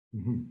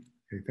 Mm-hmm.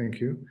 Okay,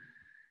 thank you.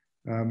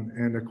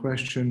 And a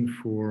question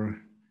for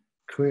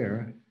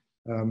Claire.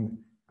 The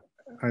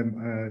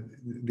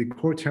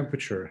core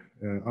temperature,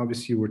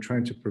 obviously you were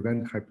trying to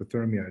prevent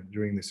hypothermia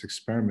during this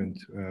experiment.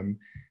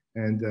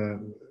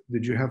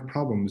 Did you have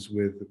problems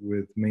with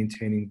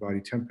maintaining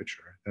body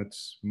temperature?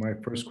 That's my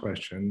first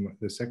question.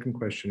 The second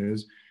question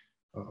is,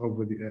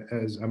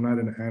 as I'm not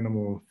an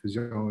animal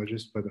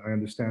physiologist, but I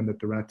understand that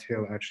the rat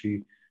tail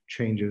actually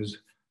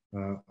changes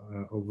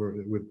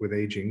with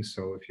aging.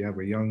 So if you have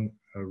a young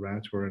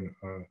rat or an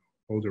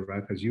older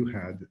rat, as you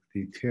had,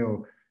 the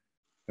tail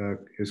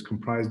is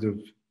comprised of,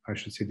 I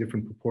should say,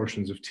 different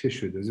proportions of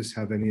tissue. Does this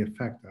have any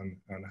effect on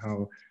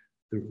how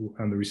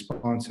on the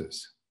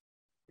responses?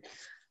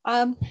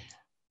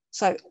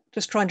 So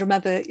just trying to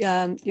remember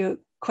your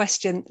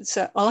question.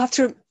 So I'll have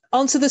to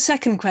answer the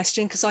second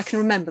question because I can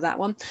remember that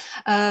one.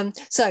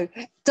 So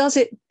does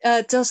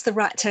the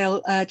rat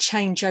tail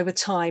change over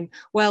time?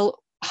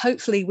 Well,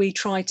 hopefully we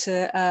try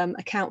to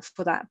account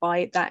for that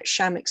by that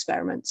sham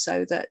experiment,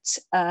 so that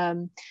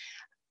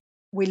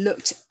we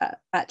looked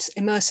at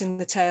immersing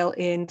the tail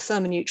in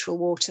thermoneutral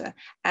water,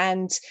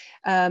 and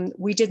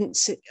we didn't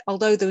see,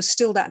 although there was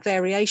still that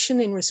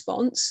variation in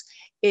response,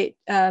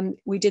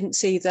 we didn't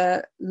see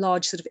the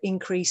large sort of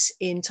increase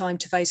in time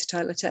to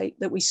vasodilate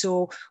that we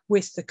saw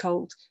with the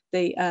cold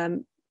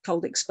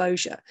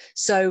exposure.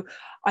 So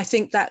I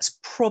think that's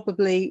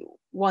probably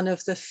one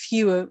of the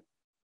fewer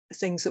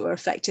things that were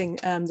affecting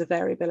the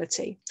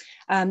variability.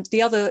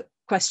 The other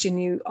question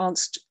you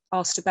asked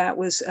about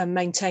was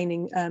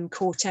maintaining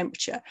core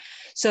temperature.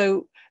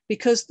 So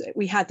because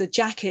we had the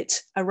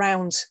jacket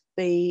around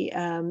the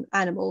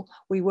animal,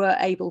 we were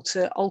able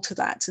to alter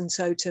that, and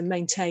so to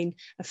maintain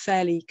a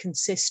fairly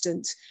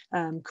consistent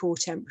core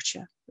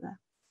temperature there.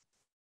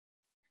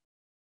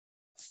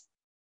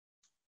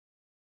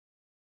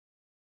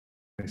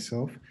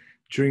 Myself.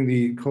 during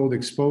the cold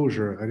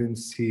exposure, I didn't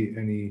see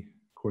any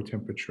core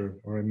temperature,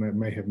 or I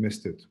might have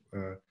missed it.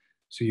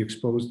 So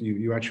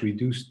you actually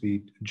reduced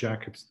the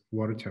jacket's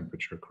water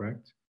temperature,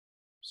 correct?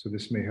 So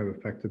this may have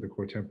affected the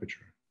core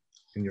temperature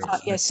in your.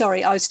 Yeah,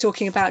 sorry, I was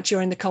talking about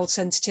during the cold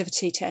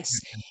sensitivity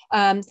test.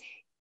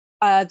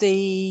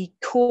 The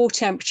core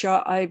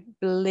temperature, I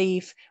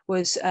believe,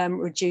 was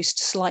reduced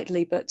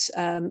slightly, but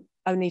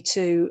only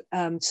to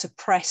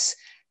suppress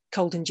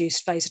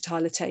cold-induced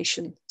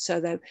vasodilatation. So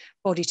the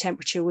body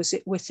temperature was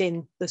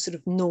within the sort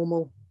of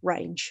normal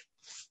range.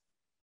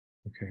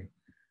 Okay.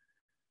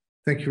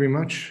 Thank you very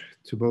much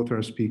to both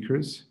our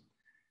speakers.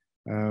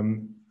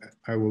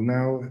 I will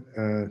now,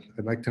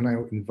 I'd like to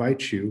now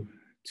invite you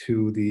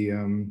to the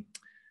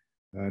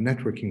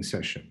networking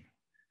session.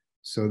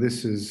 So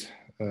this is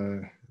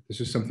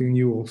something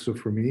new also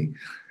for me,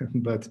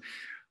 but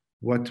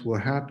what will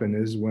happen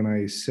is when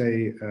I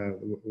say,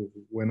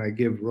 when I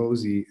give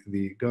Rosie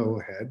the go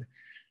ahead,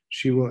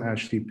 she will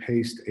actually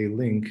paste a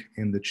link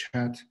in the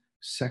chat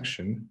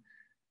section,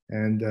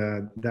 and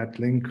that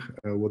link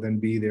will then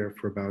be there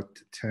for about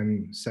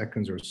 10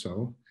 seconds or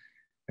so.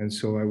 And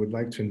so I would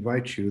like to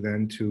invite you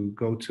then to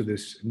go to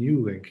this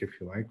new link, if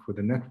you like, for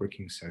the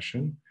networking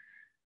session.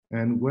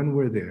 And when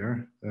we're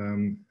there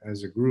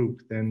as a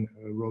group, then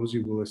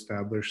Rosie will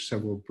establish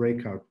several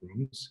breakout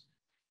rooms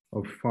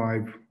of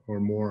 5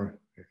 or more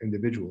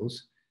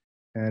individuals.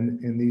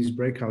 And in these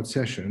breakout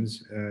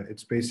sessions,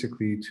 it's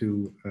basically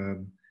to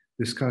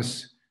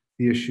discuss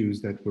the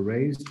issues that were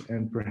raised,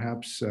 and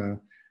perhaps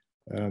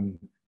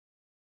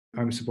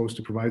I'm supposed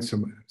to provide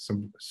some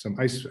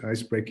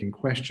ice-breaking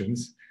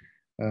questions.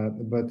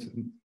 But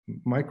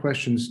my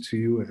questions to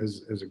you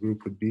as a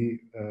group would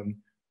be,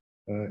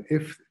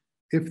 if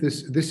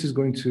this is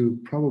going to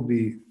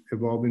probably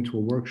evolve into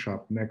a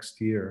workshop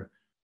next year,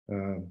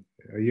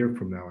 a year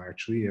from now,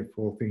 actually, if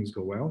all things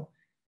go well.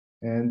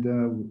 And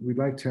we'd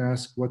like to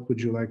ask, what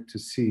would you like to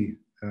see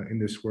in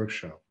this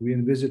workshop? We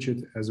envisage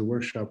it as a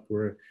workshop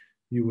where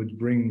you would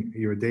bring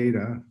your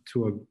data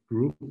to a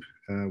group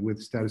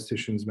with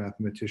statisticians,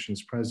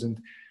 mathematicians present,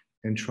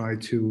 and try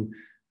to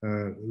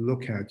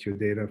look at your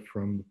data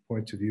from the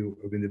point of view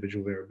of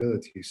individual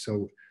variability.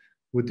 So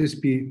would this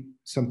be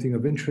something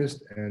of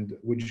interest, and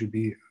would you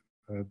be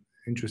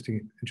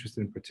interested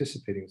in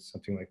participating in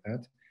something like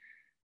that?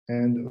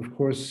 And of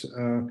course,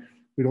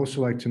 we'd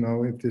also like to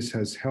know if this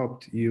has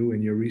helped you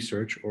in your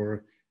research,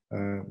 or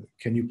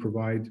can you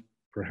provide,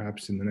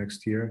 perhaps in the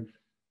next year,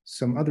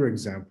 some other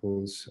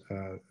examples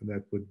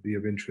that would be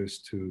of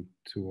interest to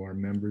our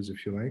members,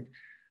 if you like.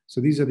 So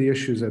these are the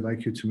issues I'd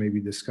like you to maybe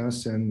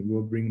discuss, and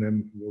we'll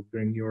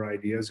bring your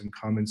ideas and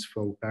comments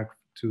back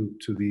to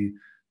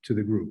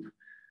the group.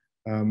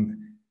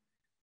 And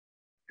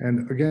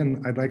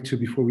again, I'd like to,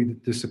 before we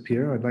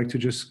disappear, I'd like to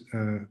just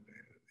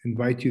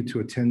invite you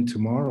to attend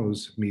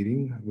tomorrow's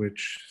meeting,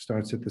 which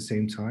starts at the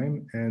same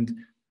time. And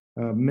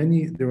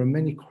there are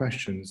many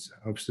questions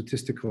of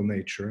statistical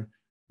nature.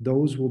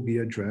 Those will be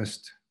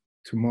addressed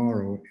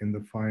tomorrow in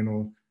the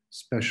final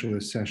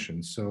specialist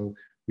session. So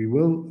we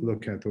will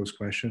look at those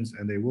questions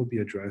and they will be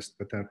addressed,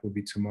 but that will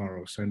be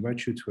tomorrow. So I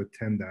invite you to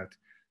attend that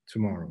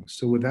tomorrow.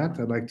 So with that,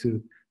 I'd like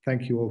to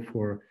thank you all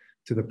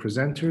to the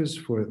presenters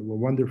for a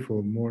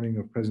wonderful morning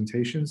of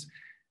presentations,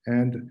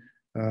 and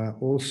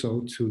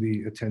also to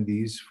the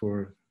attendees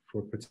for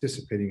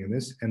participating in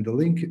this. And the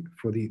link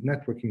for the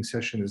networking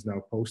session is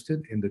now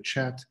posted in the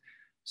chat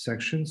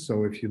section.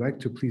 So if you'd like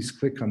to, please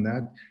click on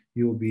that.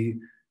 You'll be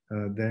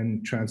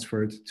then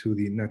transferred to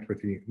the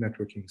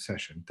networking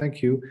session.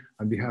 Thank you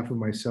on behalf of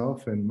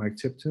myself and Mike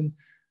Tipton.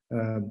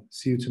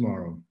 See you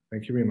tomorrow.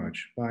 Thank you very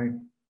much. Bye.